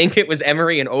 and they think it was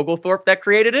Emery and Oglethorpe that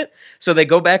created it. So they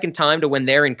go back in time to when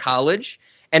they're in college,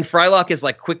 and Frylock is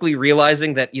like quickly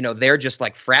realizing that, you know, they're just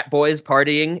like frat boys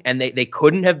partying, and they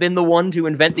couldn't have been the one to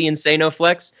invent the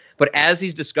Insanoflex. But as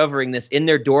he's discovering this in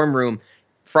their dorm room,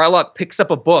 Frylock picks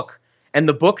up a book, and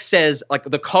the book says, like,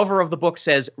 the cover of the book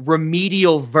says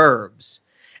remedial verbs.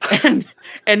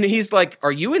 And he's like,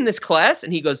 are you in this class?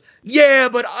 And he goes, yeah,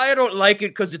 but I don't like it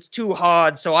because it's too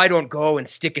hard, so I don't go and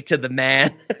stick it to the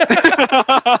man.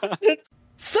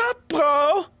 Sup,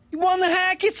 bro? You want the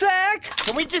hacky sack?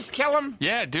 Can we just kill him?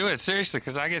 Yeah, do it, seriously,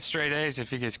 because I get straight A's if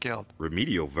he gets killed.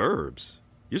 Remedial verbs?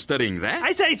 You're studying that?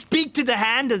 I say speak to the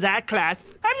hand of that class.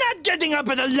 I'm not getting up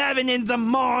at 11 in the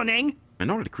morning. In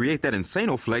order to create that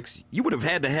Insanoflex, you would have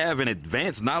had to have an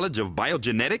advanced knowledge of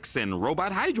biogenetics and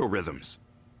robot hydrorhythms.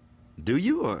 Do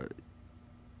you, or...?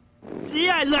 See,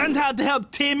 I learned how to help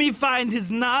Timmy find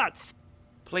his nuts.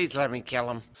 Please let me kill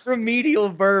him. Remedial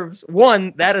verbs.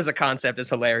 One, that as a concept is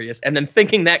hilarious. And then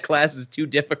thinking that class is too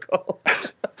difficult.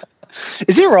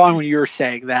 Is it wrong when you were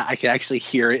saying that I could actually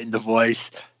hear it in the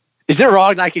voice? Is it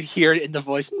wrong that I could hear it in the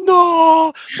voice?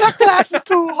 No, that class is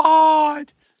too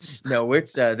hard. No,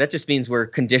 it's that just means we're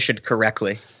conditioned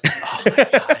correctly. Oh my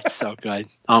god, it's so good.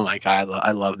 Oh my god,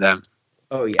 I love them.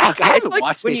 Oh yeah, I haven't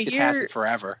watched Space Kataz in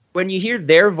forever. When you hear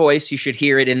their voice, you should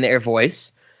hear it in their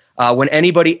voice. When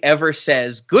anybody ever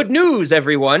says "Good news,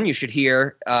 everyone," you should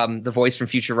hear the voice from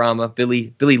Futurama,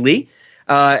 Billy Lee.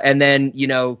 And then, you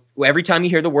know, every time you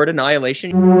hear the word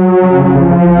annihilation,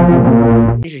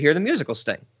 you should hear the musical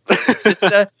sting. It's just,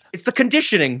 it's the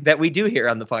conditioning that we do here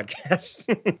on the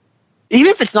podcast. Even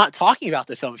if it's not talking about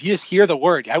the film, if you just hear the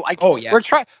word,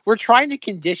 we're trying to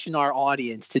condition our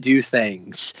audience to do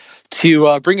things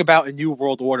to bring about a new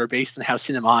world order based on how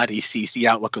Cinemati sees the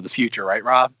outlook of the future, right,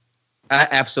 Rob?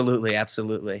 Absolutely.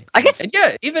 I guess, and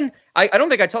yeah, even I don't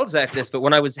think I told Zach this, but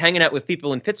when I was hanging out with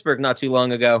people in Pittsburgh not too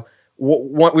long ago,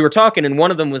 we were talking, and one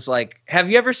of them was like, "Have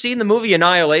you ever seen the movie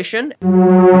Annihilation?"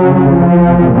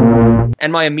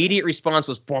 And my immediate response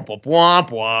was "Bwah, bwah, bwah,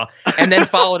 bwah," and then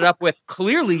followed up with,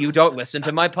 "Clearly, you don't listen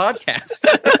to my podcast."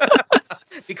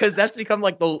 because that's become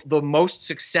like the most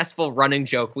successful running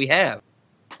joke we have.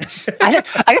 I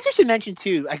guess we should mention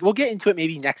too. Like we'll get into it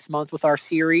maybe next month with our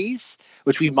series,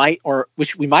 which we might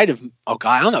have. Oh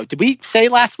God, I don't know. Did we say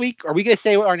last week? Are we going to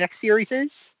say what our next series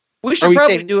is? We should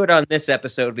probably do it on this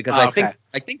episode because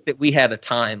I think that we had a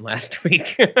time last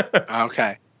week.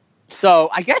 Okay. So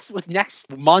I guess with next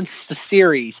month's the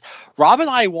series, Rob and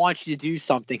I want you to do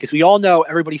something because we all know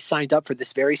everybody signed up for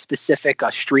this very specific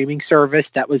streaming service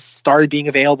that was started being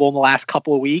available in the last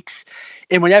couple of weeks.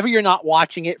 And whenever you're not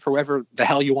watching it for whatever the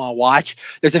hell you want to watch,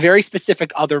 there's a very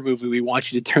specific other movie we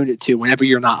want you to turn it to whenever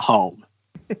you're not home.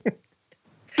 But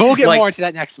we'll get more into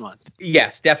that next month.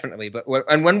 Yes, definitely. But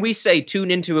when we say tune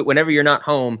into it whenever you're not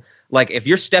home, like if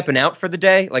you're stepping out for the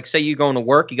day, like say you're going to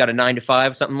work, you got a 9 to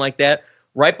 5, something like that.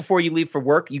 Right before you leave for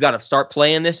work, you got to start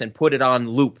playing this and put it on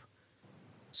loop.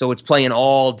 So it's playing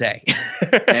all day.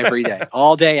 Every day.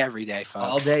 All day, every day, folks.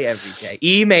 All day, every day.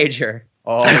 E major.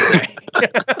 All day.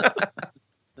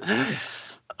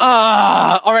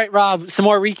 All right, Rob. Some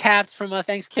more recaps from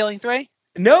Thanksgiving 3?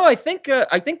 No, I think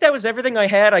that was everything I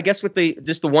had. I guess with the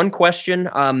one question.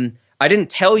 I didn't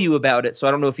tell you about it, so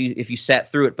I don't know if you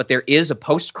sat through it, but there is a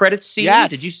post-credits scene. Yes,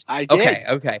 did you? I did.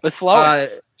 Okay. With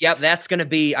Lois. Yep, that's going to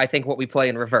be, I think, what we play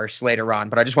in reverse later on,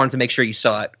 but I just wanted to make sure you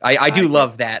saw it. I do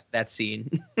love that scene.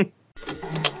 The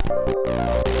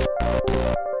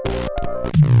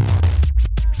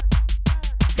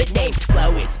name's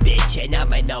Lois, bitch, and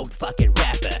I'm an old fucking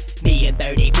rapper. Me and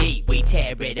 30B, we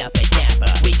tear it up at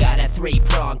Napa. We got a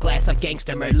 3-prong glass of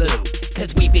gangster Merlot,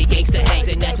 cause we be gangster heads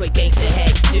and that's what gangster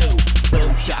heads do. Boom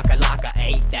shakalaka,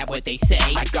 ain't that what they say?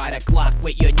 I got a Glock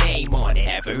with your name on it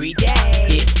every day.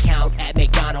 Discount at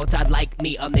McDonald's, I'd like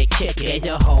me a McChicken. There's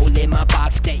a hole in my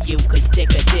box that you could stick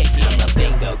a dick in. I'm a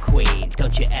bingo queen,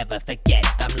 don't you ever forget.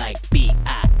 I'm like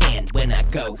B-I-N when I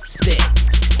go spit.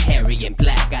 Hairy and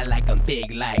black, I like 'em big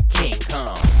like King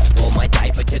Kong. Pull my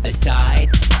diaper to the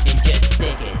side and just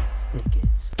stick it.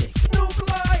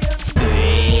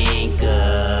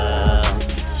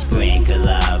 Sprinkle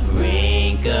of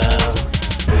wrinkle.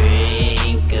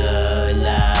 Sprinkle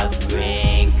of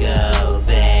wrinkle,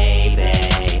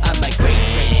 baby. I'm a great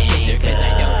French kisser cause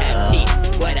I don't have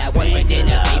teeth. What I want for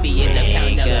dinner, baby, is a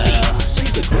pound of beef.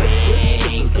 She's a great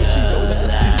Sprinkle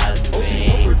of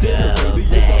wrinkle,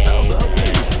 baby.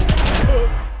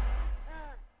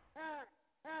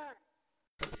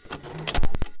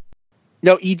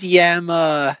 No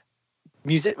EDM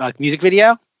music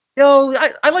video? No,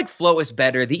 I like Flois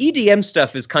better. The EDM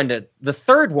stuff is kind of the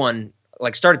third one.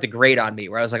 Like started to grate on me,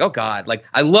 where I was like, oh god, like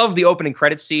I love the opening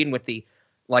credits scene with the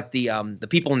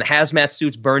people in the hazmat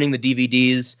suits burning the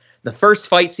DVDs. The first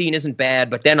fight scene isn't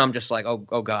bad, but then I'm just like,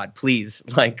 oh god, please,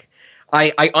 like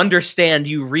I understand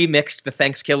you remixed the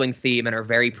Thanksgiving theme and are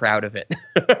very proud of it.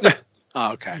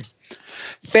 Oh, okay,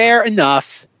 fair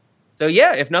enough. So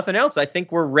yeah, if nothing else, I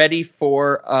think we're ready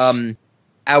for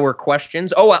our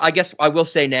questions. Oh, I guess I will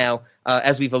say now,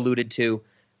 as we've alluded to,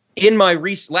 in my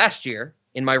last year,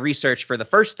 in my research for the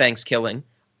first Thanksgiving,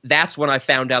 that's when I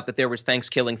found out that there was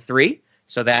Thanksgiving 3.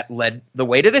 So that led the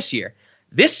way to this year.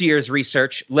 This year's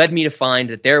research led me to find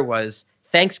that there was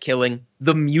Thanksgiving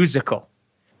the musical.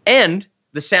 And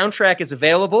the soundtrack is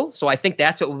available, so I think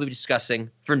that's what we'll be discussing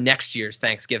for next year's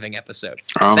Thanksgiving episode.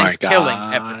 Oh my Thanksgiving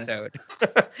God. episode.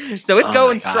 So it's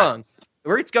going strong.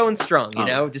 It's going strong, you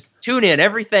know? Just tune in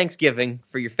every Thanksgiving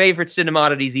for your favorite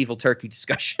Cinemodities Evil Turkey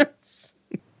discussions.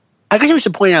 I guess we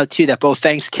should point out, too, that both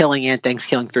Thanksgiving and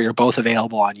Thanksgiving 3 are both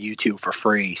available on YouTube for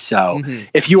free. So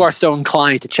if you are so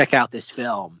inclined to check out this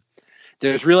film,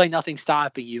 there's really nothing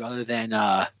stopping you other than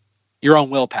your own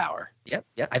willpower. Yep.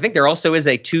 I think there also is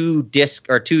a 2-disc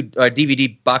or 2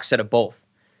 DVD box set of both.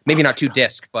 Maybe not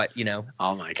 2-disc, but, you know.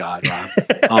 Oh, my God, Rob.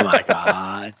 Oh, my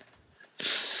God.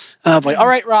 Oh, boy. All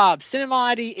right, Rob.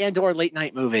 Cinemati and or late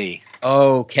night movie.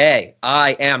 Okay.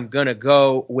 I am going to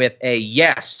go with a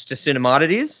yes to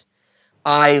Cinemodities.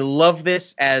 I love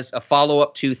this as a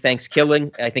follow-up to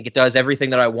Thanksgiving. I think it does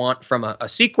everything that I want from a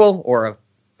sequel or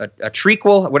a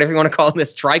trequel, whatever you want to call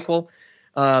this, triquel.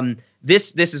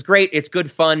 This is great. It's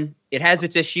good fun. It has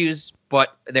its issues,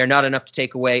 but they're not enough to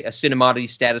take away a Cinemodity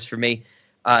status for me.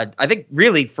 I think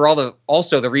really for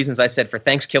also the reasons I said for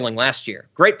Thanksgiving last year.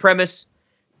 Great premise,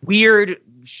 weird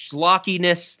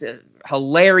schlockiness,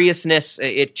 hilariousness.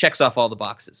 It checks off all the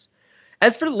boxes.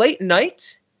 As for late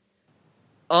night,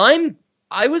 I'm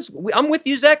with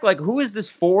you, Zach. Like, who is this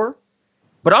for?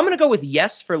 But I'm going to go with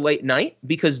yes for late night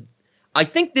because I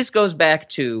think this goes back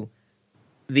to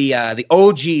the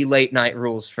OG late night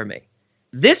rules for me.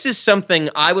 This is something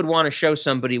I would want to show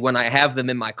somebody when I have them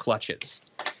in my clutches.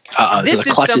 This is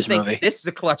a Clutches movie. This is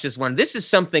a Clutches one. This is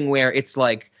something where it's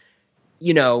like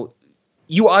you know,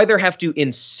 you either have to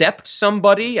incept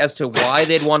somebody as to why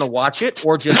they'd want to watch it,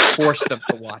 or just force them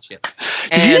to watch it.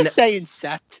 Did you just say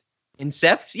incept?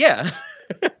 Incept? Yeah.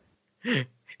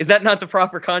 Is that not the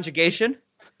proper conjugation?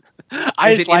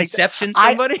 I Is just it inception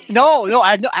somebody? No,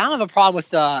 I don't have a problem with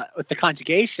the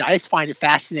conjugation. I just find it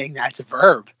fascinating that it's a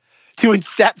verb. To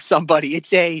incept somebody,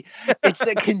 it's a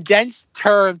condensed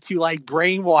term to like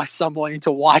brainwash someone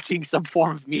into watching some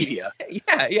form of media.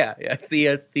 Yeah.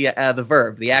 The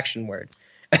verb, the action word.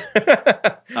 All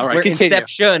right, where continue.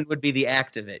 inception would be the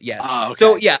act of it. Yes. Oh, okay.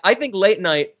 So yeah, I think Late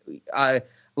Night,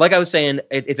 like I was saying,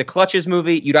 it's a Clutches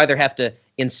movie. You'd either have to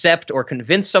incept or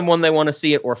convince someone they want to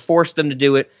see it, or force them to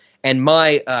do it. And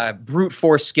my brute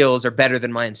force skills are better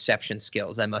than my inception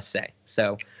skills, I must say.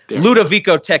 So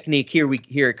Ludovico technique,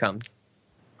 here it comes.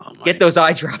 Oh Get those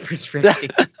eyedroppers ready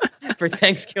for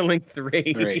Thanksgiving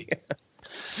 3.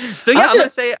 So yeah, I'm gonna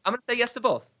say yes to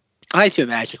both. I like to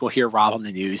imagine we'll hear Rob on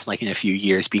the news like in a few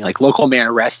years being like, local man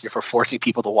arrested for forcing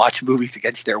people to watch movies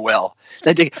against their will.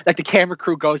 Like the camera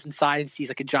crew goes inside and sees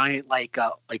like a giant like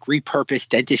repurposed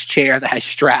dentist chair that has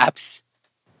straps.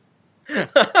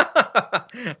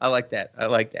 I like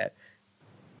that.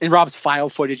 And Rob's file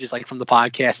footage is like from the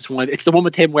podcast. It's the one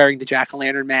with him wearing the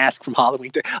jack-o'-lantern mask from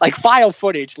Halloween. Like file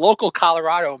footage, local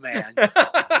Colorado man.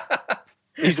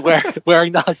 He's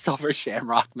wearing the silver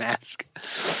shamrock mask.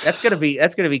 That's gonna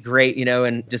be great, you know.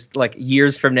 And just like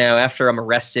years from now, after I'm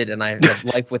arrested and I have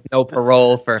life with no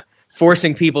parole for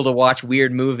forcing people to watch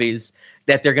weird movies,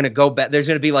 that they're gonna go back. There's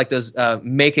gonna be like those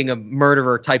making a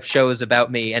murderer type shows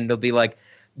about me, and they'll be like,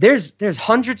 There's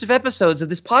hundreds of episodes of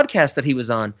this podcast that he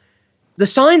was on. The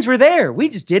signs were there. We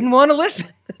just didn't want to listen.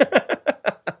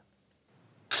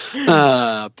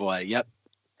 Boy. Yep.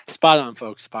 Spot on,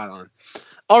 folks. Spot on.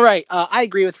 All right. I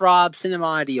agree with Rob.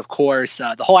 Cinemati, of course.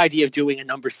 The whole idea of doing a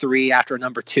number 3 after a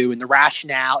number 2 and the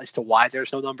rationale as to why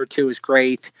there's no number 2 is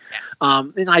great.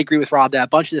 And I agree with Rob that a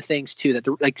bunch of the things, too,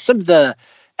 that some of the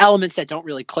elements that don't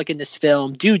really click in this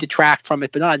film do detract from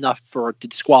it, but not enough to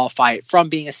disqualify it from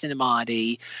being a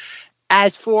cinemati.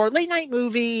 As for Late Night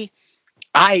Movie,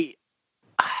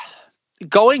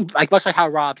 going like much like how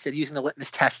Rob said, using the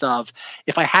litmus test of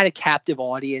if I had a captive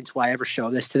audience, would I ever show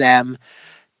this to them?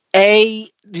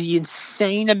 The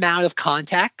insane amount of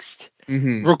context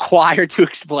required to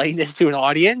explain this to an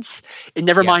audience, and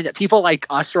never mind that people like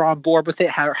us are on board with it,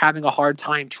 having a hard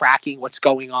time tracking what's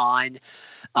going on.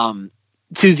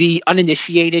 To the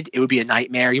uninitiated, it would be a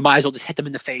nightmare. You might as well just hit them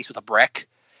in the face with a brick.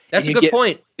 That's a good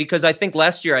point, because I think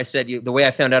last year I said the way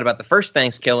I found out about the first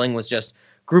Thanksgiving was just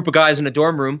group of guys in a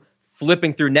dorm room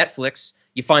flipping through Netflix.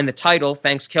 You find the title,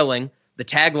 Thanksgiving. The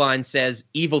tagline says,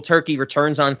 "Evil turkey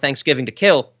returns on Thanksgiving to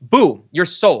kill." Boom, you're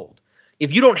sold.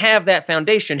 If you don't have that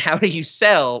foundation, how do you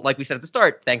sell, like we said at the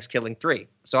start, Thanksgiving 3?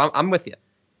 So I'm with you.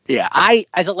 Yeah,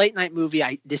 as a late night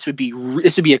movie, this would be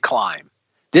a climb.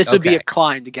 This would be a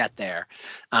climb to get there.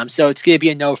 So it's going to be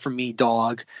a no from me,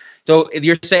 dog. So if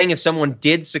you're saying if someone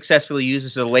did successfully use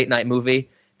this as a late night movie,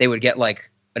 they would get like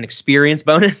an experience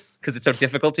bonus because it's so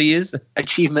difficult to use?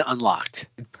 Achievement unlocked.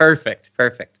 Perfect.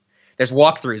 There's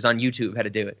walkthroughs on YouTube how to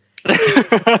do it.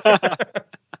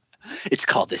 It's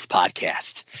called This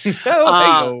Podcast.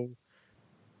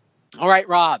 All right,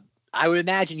 Rob. I would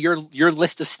imagine your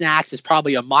list of snacks is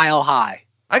probably a mile high.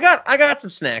 I got some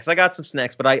snacks.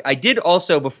 But I did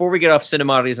also, before we get off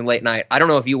Cinemati's and Late Night, I don't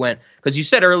know if you went, because you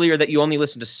said earlier that you only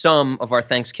listened to some of our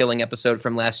Thanksgiving episode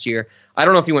from last year. I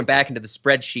don't know if you went back into the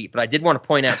spreadsheet, but I did want to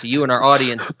point out to you and our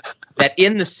audience that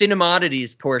in the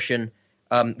Cinemati's portion,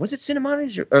 was it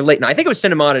Cinemati's or Late Night? I think it was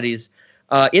Cinemati's.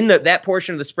 In that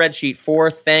portion of the spreadsheet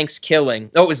for Thanksgiving,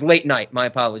 it was Late Night, my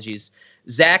apologies.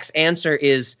 Zach's answer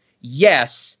is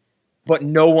yes, but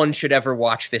no one should ever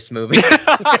watch this movie.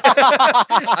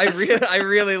 I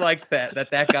really liked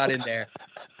that got in there.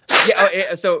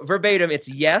 Yeah. So verbatim, it's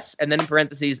yes, and then in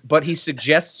parentheses, but he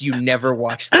suggests you never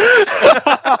watch this.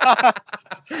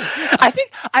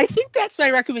 I think that's my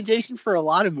recommendation for a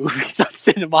lot of movies on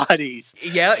Cinemati's.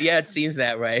 Yeah, it seems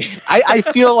that way. I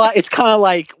feel it's kind of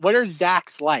like, what are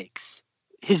Zach's likes?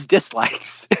 His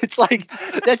dislikes. It's like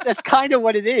that's kind of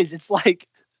what it is. It's like,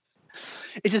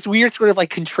 it's this weird sort of like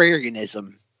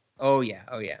contrarianism. Oh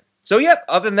yeah. So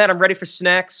other than that, I'm ready for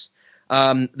snacks.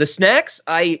 The snacks,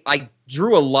 I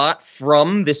drew a lot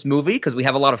from this movie because we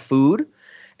have a lot of food.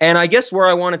 And I guess where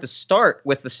I wanted to start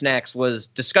with the snacks was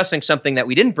discussing something that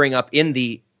we didn't bring up in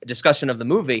the discussion of the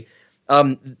movie.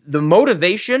 The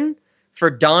motivation for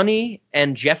Donnie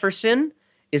and Jefferson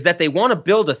is that they want to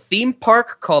build a theme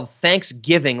park called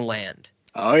Thanksgiving Land.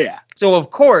 Oh, yeah. So,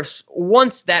 of course,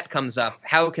 once that comes up,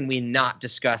 how can we not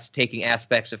discuss taking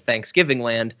aspects of Thanksgiving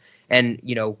Land and,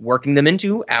 working them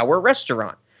into our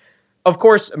restaurant. Of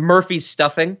course, Murphy's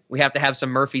stuffing. We have to have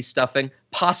some Murphy's stuffing,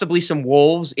 possibly some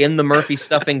wolves in the Murphy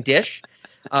stuffing dish.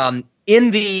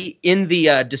 In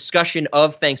the discussion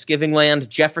of Thanksgiving Land,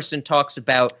 Jefferson talks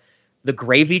about the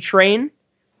gravy train,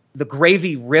 the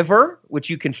gravy river, which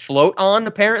you can float on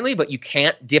apparently, but you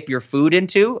can't dip your food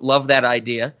into. Love that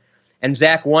idea. And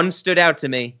Zach, one stood out to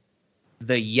me,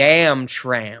 the yam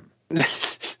tram.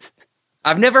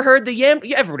 I've never heard the yam.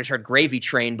 Everybody's heard gravy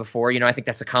train before. I think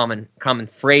that's a common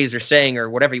phrase or saying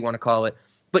or whatever you want to call it.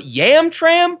 But yam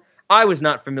tram? I was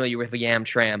not familiar with the yam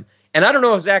tram. And I don't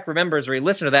know if Zach remembers or he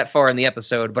listened to that far in the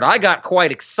episode, but I got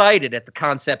quite excited at the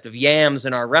concept of yams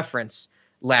in our reference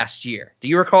last year. Do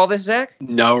you recall this, Zach?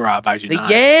 No, Rob, I do not.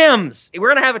 The yams. We're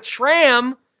going to have a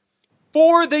tram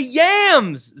for the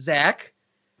yams, Zach.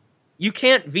 You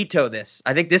can't veto this.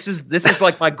 I think this is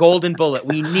like my golden bullet.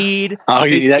 We need the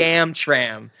yam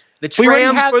tram. The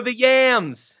tram for the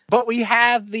yams. But we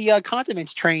have the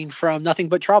condiments train from Nothing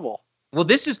But Trouble. Well,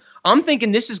 I'm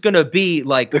thinking this is going to be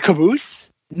like... The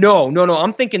caboose? No.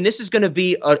 I'm thinking this is going to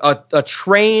be a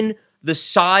train the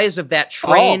size of that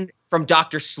train from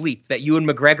Dr. Sleep that Ewan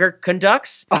McGregor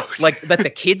conducts. Like that the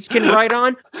kids can ride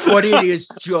on. But it is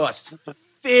just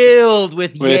filled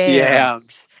with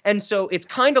yams. And so it's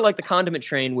kind of like the condiment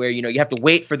train where, you have to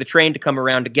wait for the train to come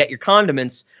around to get your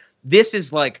condiments. This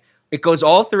is like, it goes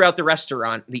all throughout the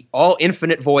restaurant, the all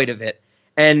infinite void of it.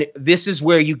 And this is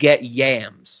where you get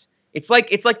yams. It's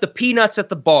like the peanuts at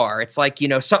the bar. It's like,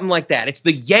 something like that. It's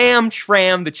the yam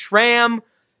tram, the tram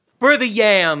for the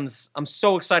yams. I'm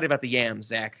so excited about the yams,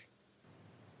 Zach.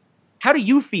 How do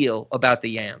you feel about the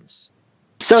yams?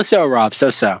 So, Rob,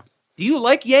 so. Do you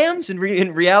like yams in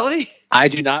reality? I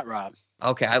do not, Rob.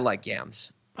 Okay, I like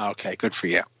yams. Okay, good for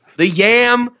you. The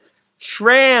yam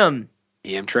tram.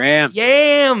 Yam tram.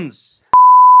 Yams.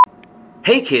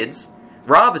 Hey kids,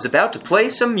 Rob is about to play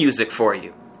some music for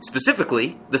you.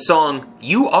 Specifically, the song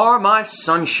You Are My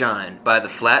Sunshine by the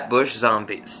Flatbush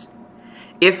Zombies.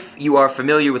 If you are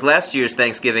familiar with last year's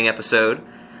Thanksgiving episode,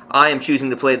 I am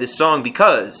choosing to play this song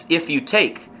because if you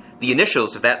take the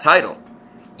initials of that title,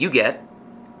 you get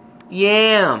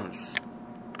yams.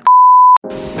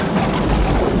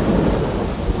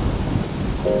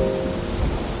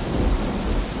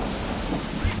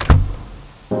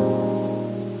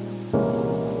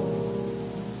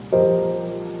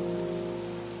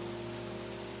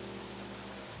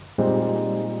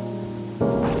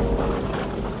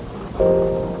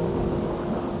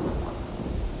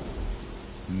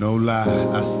 No lie,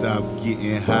 I stopped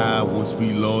getting high once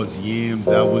we lost yams.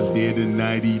 I was there the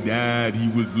night he died. He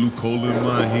was blue coal in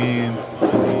my hands.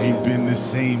 Ain't been the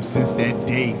same since that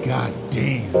day,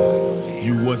 goddamn.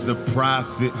 You was a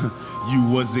prophet, you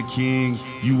was a king,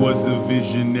 you was a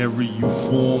visionary. You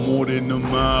formed more than a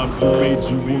mob, you made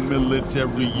you a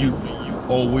military. You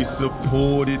always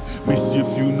supported. Miss your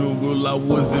funeral, I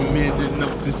wasn't man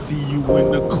enough to see you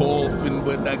in the coffin,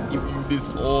 but I give you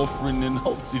this offering in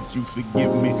hopes that you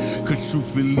forgive me. Cause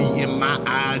truthfully, in my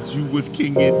eyes, you was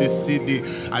king of the city.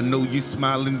 I know you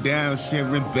smiling down,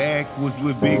 sharing back was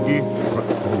with Biggie.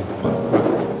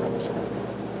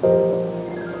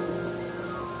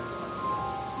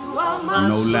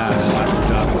 No lie, I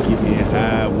stopped getting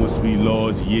high once we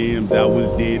lost yams. I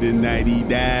was there the night he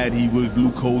died. He was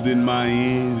blue cold in my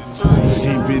hands.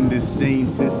 Ain't been the same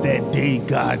since that day,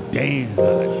 goddamn.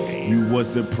 You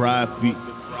was a prophet,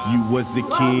 you was a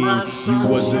king, you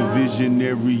was a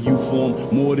visionary. You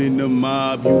formed more than a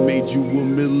mob, you made you a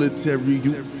military.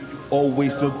 You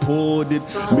always supported.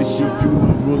 Miss your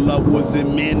funeral, I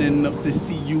wasn't man enough to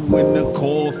see you in the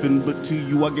coffin, but to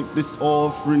you I give this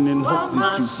offering and hope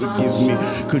that you forgive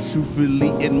me. Cause truthfully,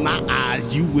 in my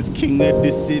eyes, you was king of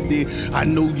the city. I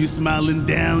know you smiling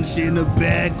down, sharing the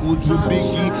backwards with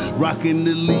Biggie, rocking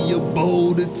the Leah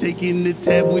Boulder, taking the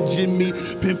tab with Jimmy,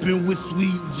 pimping with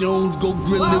Sweet Jones, go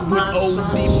grilling with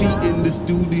ODB in the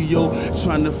studio,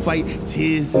 trying to fight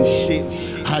tears and shit.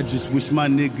 I just wish my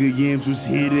nigga Yams was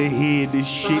here to hear this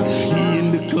shit. He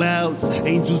in the clouds,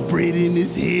 angels braiding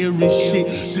his hair and shit,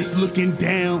 just looking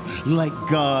down like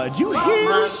God. You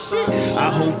hear this shit?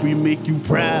 I hope we make you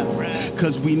proud,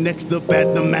 cause we next up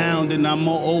at the mound, and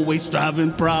I'ma always strive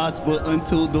and prosper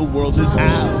until the world is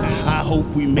ours. I hope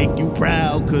we make you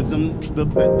proud, cause I'm next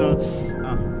up at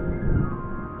the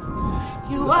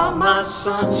You are my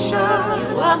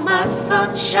sunshine. You are my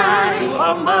sunshine. You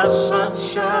are my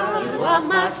sunshine. You are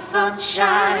my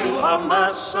sunshine. You are my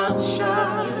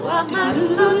sunshine. You are my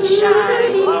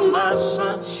sunshine. You are my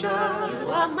sunshine. You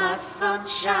are my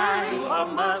sunshine. You are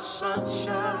my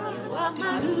sunshine. You are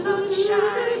my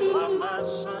sunshine. You are my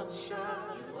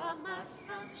sunshine. You are my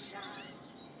sunshine.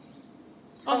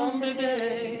 On the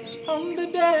day, on the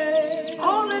day,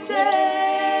 on the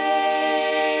day.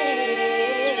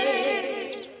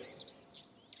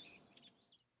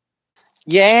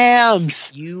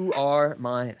 Yams! You are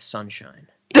my sunshine.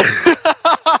 I'm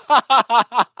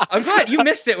glad you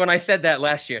missed it when I said that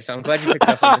last year, so I'm glad you picked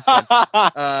up on this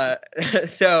one.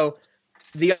 So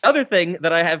the other thing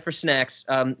that I have for snacks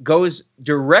goes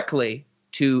directly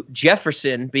to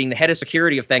Jefferson being the head of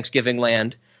security of Thanksgiving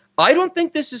Land. I don't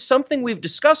think this is something we've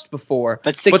discussed before.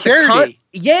 But security.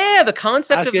 The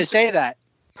concept I was of going to say that.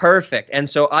 Perfect. And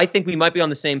so I think we might be on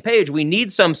the same page. We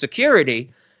need some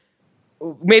security.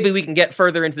 Maybe we can get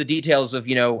further into the details of,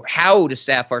 how to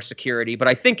staff our security. But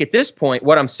I think at this point,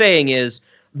 what I'm saying is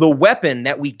the weapon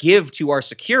that we give to our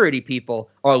security people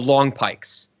are long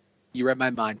pikes. You read my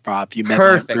mind, Bob. You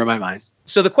Perfect. read my mind.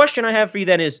 So the question I have for you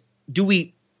then is, do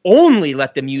we only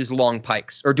let them use long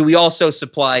pikes? Or do we also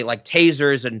supply like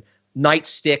tasers and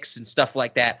nightsticks and stuff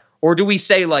like that? Or do we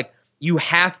say like, you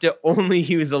have to only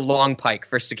use a long pike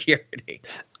for security?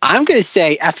 I'm going to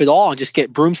say F it all and just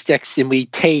get broomsticks and we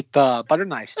tape butter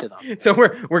knives to them. So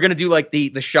we're going to do like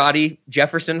the shoddy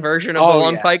Jefferson version of the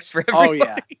long pikes for everybody.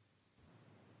 Oh,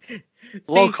 yeah.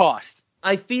 Low cost.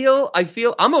 I feel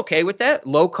I'm okay with that.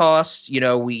 Low cost,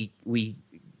 we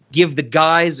give the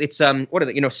guys, it's what are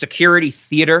they, security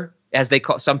theater, as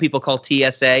some people call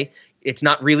TSA. It's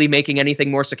not really making anything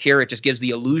more secure. It just gives the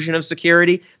illusion of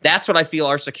security. That's what I feel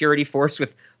our security force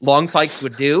with long pikes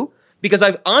would do. Because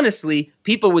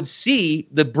people would see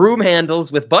the broom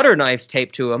handles with butter knives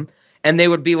taped to them, and they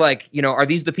would be like, are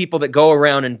these the people that go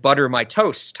around and butter my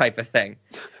toast type of thing?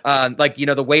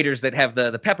 The waiters that have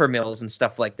the pepper mills and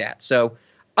stuff like that. So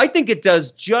I think it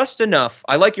does just enough.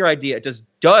 I like your idea. It just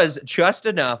does just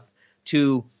enough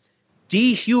to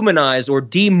dehumanize or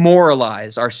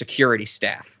demoralize our security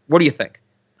staff. What do you think?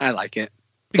 I like it.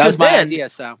 Because that was my idea,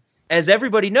 so. As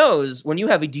everybody knows, when you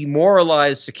have a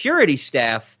demoralized security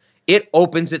staff, it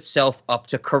opens itself up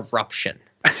to corruption.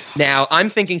 Now, I'm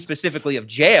thinking specifically of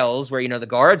jails where, the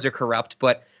guards are corrupt,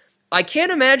 but I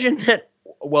can't imagine that,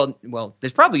 well,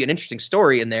 there's probably an interesting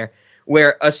story in there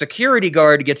where a security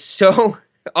guard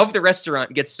of the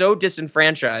restaurant gets so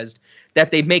disenfranchised that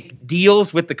they make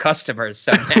deals with the customers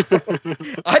somehow.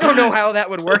 I don't know how that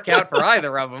would work out for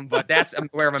either of them, but that's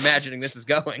where I'm imagining this is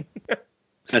going.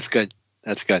 That's good.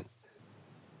 That's good.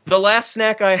 The last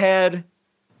snack I had,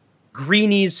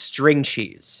 Greenie's string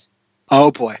cheese.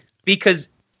 Oh, boy. Because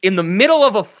in the middle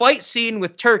of a fight scene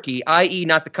with Turkey, i.e.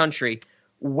 not the country,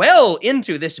 well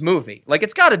into this movie, like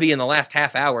it's got to be in the last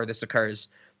half hour this occurs,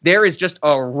 there is just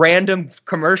a random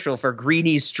commercial for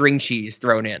Greenie's string cheese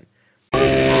thrown in. Oh,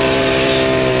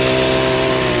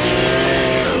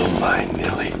 my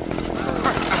Millie.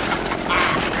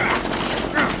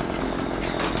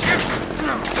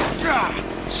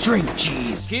 String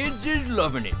cheese. Kids is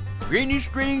loving it. Greeny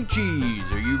string cheese.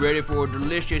 Are you ready for a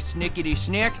delicious snickety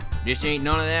snack? This ain't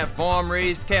none of that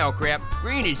farm-raised cow crap.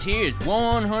 Greeny's here is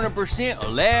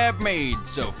 100% lab made,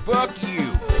 so fuck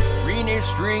you. Greeny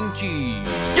string cheese.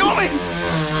 Yummy!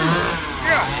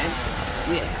 Yeah.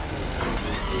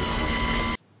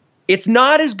 It's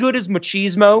not as good as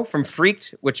Machismo from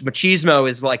Freaked, which Machismo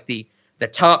is like the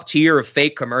top tier of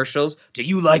fake commercials. Do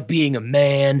you like being a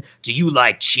man? Do you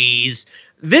like cheese?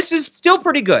 This is still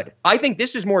pretty good. I think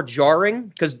this is more jarring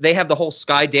because they have the whole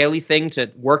Sky Daily thing to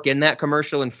work in that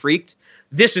commercial in Freaked.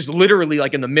 This is literally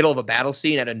like in the middle of a battle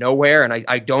scene out of nowhere, and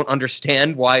I don't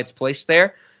understand why it's placed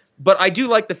there. But I do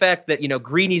like the fact that,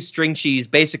 Greenie's string cheese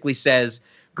basically says,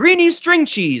 Greenie's string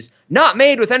cheese, not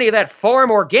made with any of that farm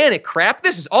organic crap.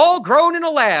 This is all grown in a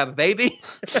lab, baby.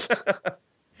 So,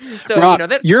 Rob,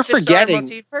 that you're fits our forgetting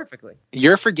motif perfectly.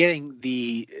 You're forgetting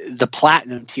the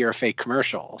platinum tier fake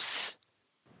commercials.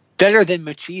 Better than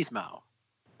Machismo.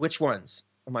 Which ones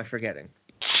am I forgetting?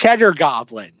 Cheddar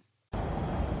Goblin.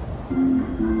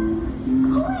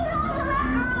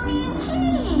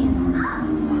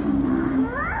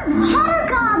 Cheddar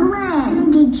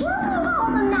Goblin! Did you eat all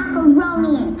the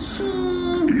macaroni and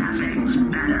cheese? Nothing's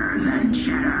better than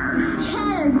cheddar.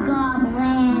 Cheddar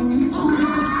Goblin.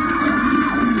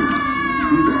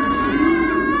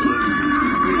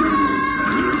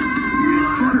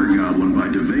 Cheddar Goblin by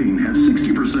Devane has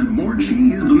 60% more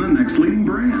cheese than the next leading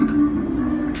brand.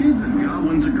 Kids and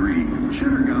goblins agree.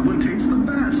 Cheddar Goblin tastes the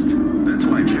best. That's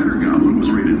why Cheddar Goblin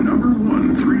was rated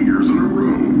 #1 3 years in a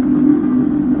row.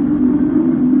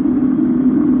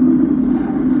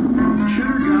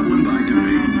 Cheddar Goblin by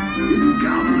Devane. It's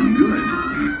goblin good.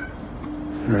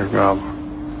 Cheddar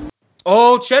Goblin.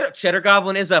 Oh, Cheddar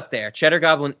Goblin is up there. Cheddar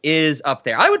Goblin is up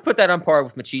there. I would put that on par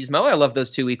with Machismo. I love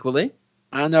those two equally.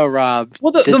 I don't know, Rob.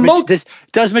 Well, does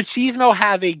machismo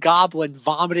have a goblin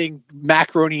vomiting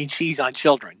macaroni and cheese on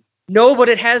children? No, but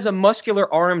it has a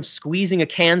muscular arm squeezing a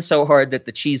can so hard that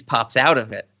the cheese pops out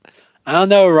of it. I don't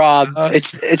know, Rob.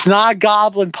 It's not a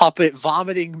goblin puppet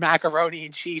vomiting macaroni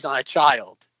and cheese on a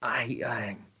child.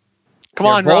 Come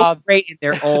on, Rob. Great in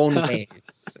their own ways.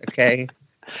 Okay.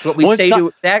 What we say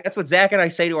to Zach, that's what Zach and I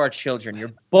say to our children.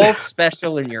 You're both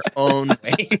special in your own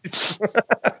ways.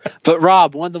 But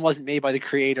Rob, one of them wasn't made by the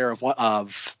creator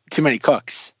of Too Many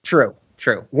Cooks. True.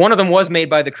 One of them was made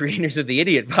by the creators of the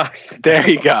Idiot Box. There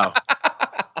you go.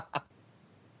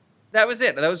 That was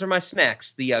it. Those are my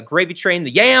snacks. The gravy train,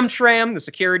 the yam tram, the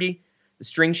security, the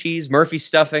string cheese, Murphy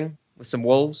stuffing with some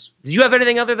wolves. Did you have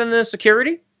anything other than the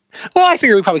security? Well, I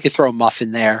figured we probably could throw a Muff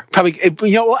in there. Probably,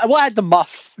 we'll add the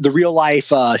Muff, the real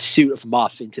life suit of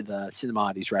Muff into the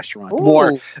Cinemati's restaurant. The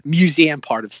more museum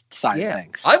part of side of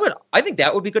things. I think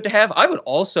that would be good to have. I would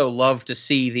also love to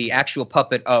see the actual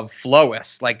puppet of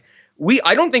Flois. Like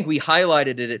I don't think we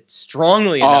highlighted it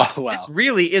strongly enough. Oh, well. This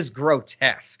really is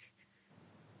grotesque.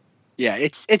 Yeah,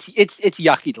 it's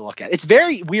yucky to look at. It's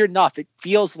very weird enough. It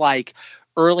feels like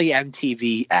early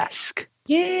MTV-esque.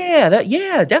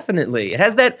 Yeah, definitely. It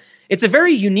has that. It's a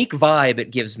very unique vibe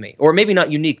it gives me, or maybe not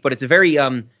unique, but it's a very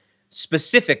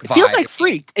specific vibe. It feels like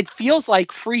Freaked. It feels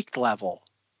like Freaked level.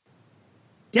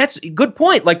 That's a good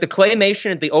point. Like the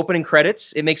claymation at the opening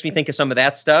credits, it makes me think of some of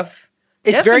that stuff.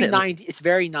 It's Definitely.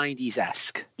 very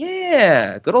 90s-esque.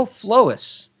 Yeah, good old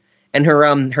Flois, and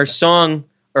her song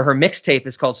or her mixtape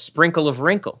is called "Sprinkle of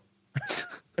Wrinkle."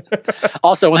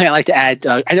 Also, one thing I'd like to add,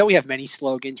 I know we have many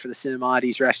slogans for the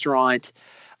Cinemati's restaurant.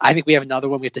 I think we have another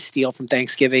one we have to steal from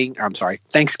Thanksgiving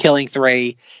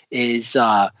 3 is,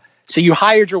 so you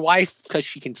hired your wife because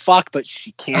she can fuck, but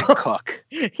she can't cook.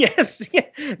 Yes,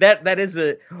 that is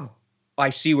I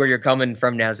see where you're coming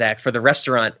from now, Zach, for the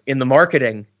restaurant in the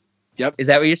marketing. Yep. Is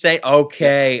that what you're saying?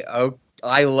 Okay. Oh,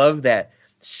 I love that.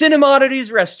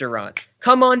 Cinemati's restaurant.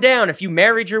 Come on down if you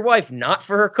married your wife not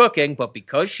for her cooking, but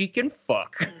because she can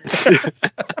fuck.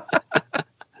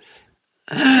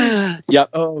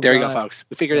 Yep. There you go, folks.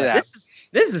 We figured it out.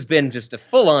 This has been just a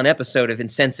full-on episode of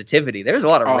insensitivity. There's a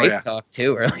lot of rape talk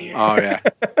too earlier.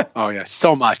 Oh yeah,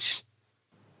 so much.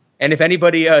 And if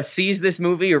anybody sees this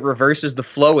movie or reverses the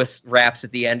Flois raps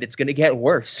at the end, it's going to get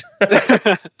worse.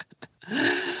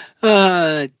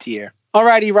 Dear.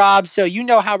 Alrighty, Rob. So you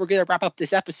know how we're going to wrap up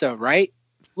this episode, right?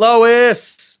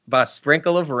 Flois by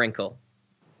Sprinkle of Wrinkle.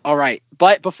 All right.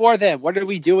 But before then, what are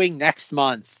we doing next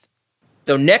month?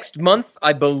 So next month,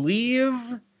 I believe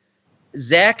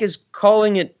Zach is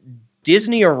calling it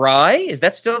Disney Awry. Is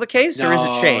that still the case, or is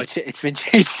it changed? It's been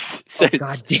changed. Oh,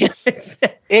 God damn it.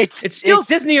 It's still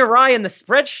Disney Awry in the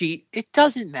spreadsheet. It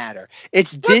doesn't matter.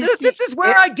 It's Disney. This is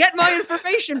where I get my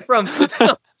information from.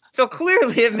 So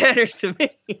clearly it matters to me.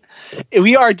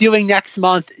 We are doing next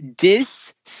month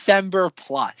December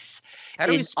Plus. How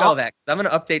do we spell that? I'm going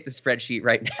to update the spreadsheet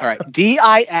right now. All right.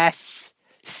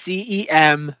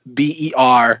 DISCEMBER,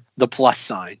 the plus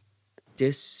sign.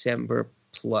 December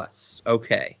Plus.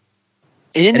 Okay.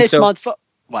 And this month,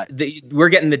 what? We're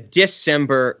getting the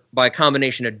December by a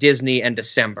combination of Disney and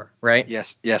December, right?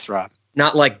 Yes, Rob.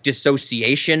 Not like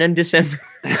dissociation in December.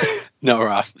 No,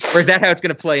 Rob. Or is that how it's going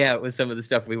to play out with some of the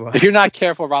stuff we watch? If you're not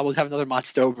careful, Rob, we'll have another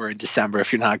Monstober in December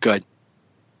if you're not good.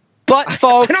 But,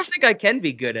 folks... I don't think I can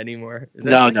be good anymore.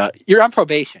 No. You're on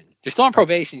probation. You're still on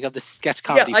probation. You have the sketch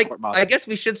comedy sport model. I guess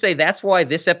we should say that's why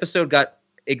this episode got...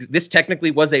 This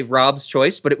technically was a Rob's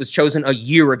choice, but it was chosen a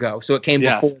year ago, so it came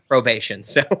before probation.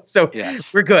 So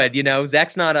we're good, you know.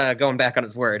 Zach's not going back on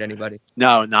his word, anybody.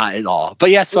 No, not at all. But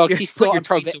yes, folks, he's still on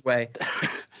probation.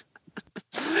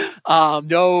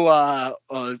 No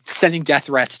sending death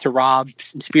threats to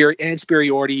Rob's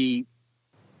inferiority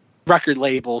record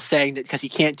label saying that because he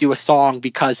can't do a song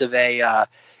because of a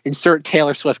insert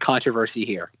Taylor Swift controversy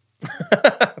here.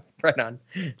 Right on.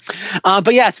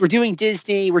 But yes, we're doing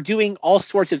Disney. We're doing all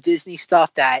sorts of Disney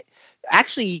stuff that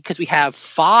actually, because we have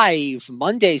 5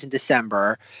 Mondays in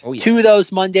December, 2 of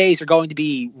those Mondays are going to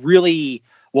be really,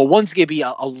 well, one's going to be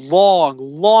a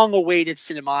long awaited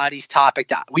Cinemati's topic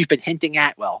that we've been hinting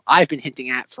at. Well, I've been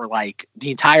hinting at for like the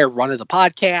entire run of the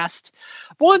podcast.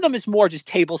 One of them is more just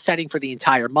table setting for the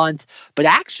entire month. But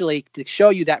actually, to show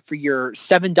you that for your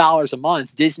 $7 a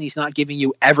month, Disney's not giving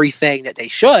you everything that they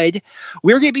should,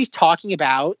 we're going to be talking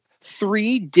about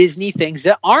 3 Disney things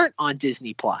that aren't on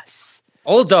Disney Plus.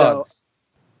 Old Dog.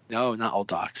 No, not Old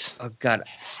Dogs. Oh, God.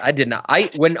 I did not.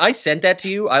 When I sent that to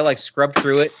you, I like scrubbed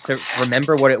through it to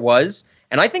remember what it was.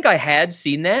 And I think I had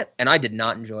seen that, and I did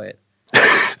not enjoy it.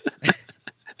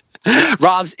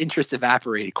 Rob's interest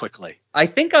evaporated quickly. I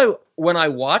think when I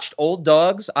watched Old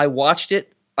Dogs, I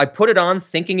put it on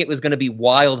thinking it was going to be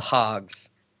Wild Hogs.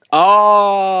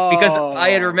 Oh, because I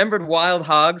had remembered Wild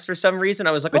Hogs for some reason.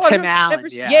 I was like, with oh, Tim Allen,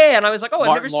 and I was like, oh, Martin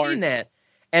I've never Lawrence. seen that.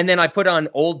 And then I put on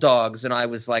Old Dogs, and I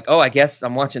was like, oh, I guess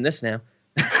I'm watching this now.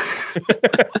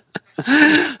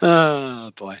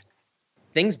 Oh boy,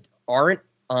 things aren't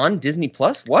on Disney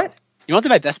Plus. What? You know what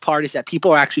the best part is that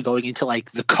people are actually going into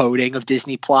like the coding of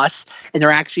Disney Plus, and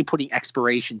they're actually putting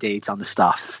expiration dates on the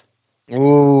stuff.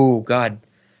 Oh God.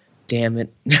 Damn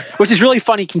it. Which is really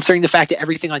funny considering the fact that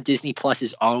everything on Disney Plus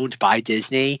is owned by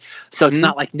Disney. So it's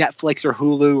not like Netflix or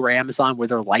Hulu or Amazon where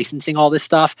they're licensing all this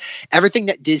stuff. Everything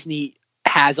that Disney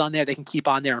has on there, they can keep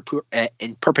on there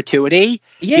in perpetuity.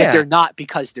 Yeah. Yet they're not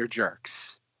because they're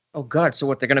jerks. Oh, God. So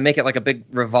what, they're going to make it like a big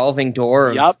revolving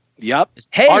door? Yep.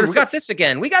 Hey, we got this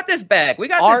again. We got this back. We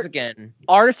got this again.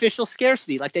 Artificial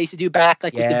scarcity, like they used to do back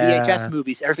with the VHS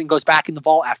movies. Everything goes back in the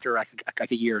vault after like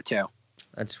a year or two.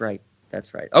 That's right.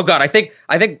 Oh God, I think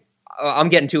I'm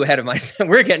getting too ahead of myself.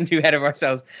 We're getting too ahead of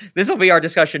ourselves. This will be our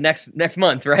discussion next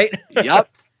month, right? Yep.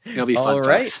 It'll be fun. All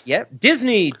right. Folks. Yep.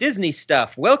 Disney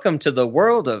stuff. Welcome to the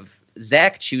world of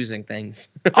Zach choosing things.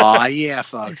 Oh yeah,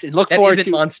 folks. And look forward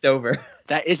to Monstober.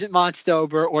 That isn't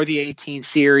Monstober or the 18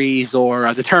 series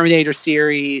or the Terminator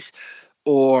series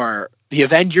or the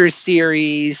Avengers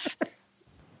series.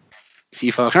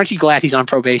 See, folks, aren't you glad he's on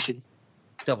probation?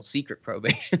 Double secret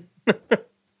probation.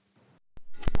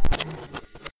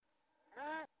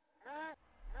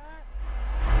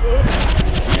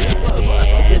 One of my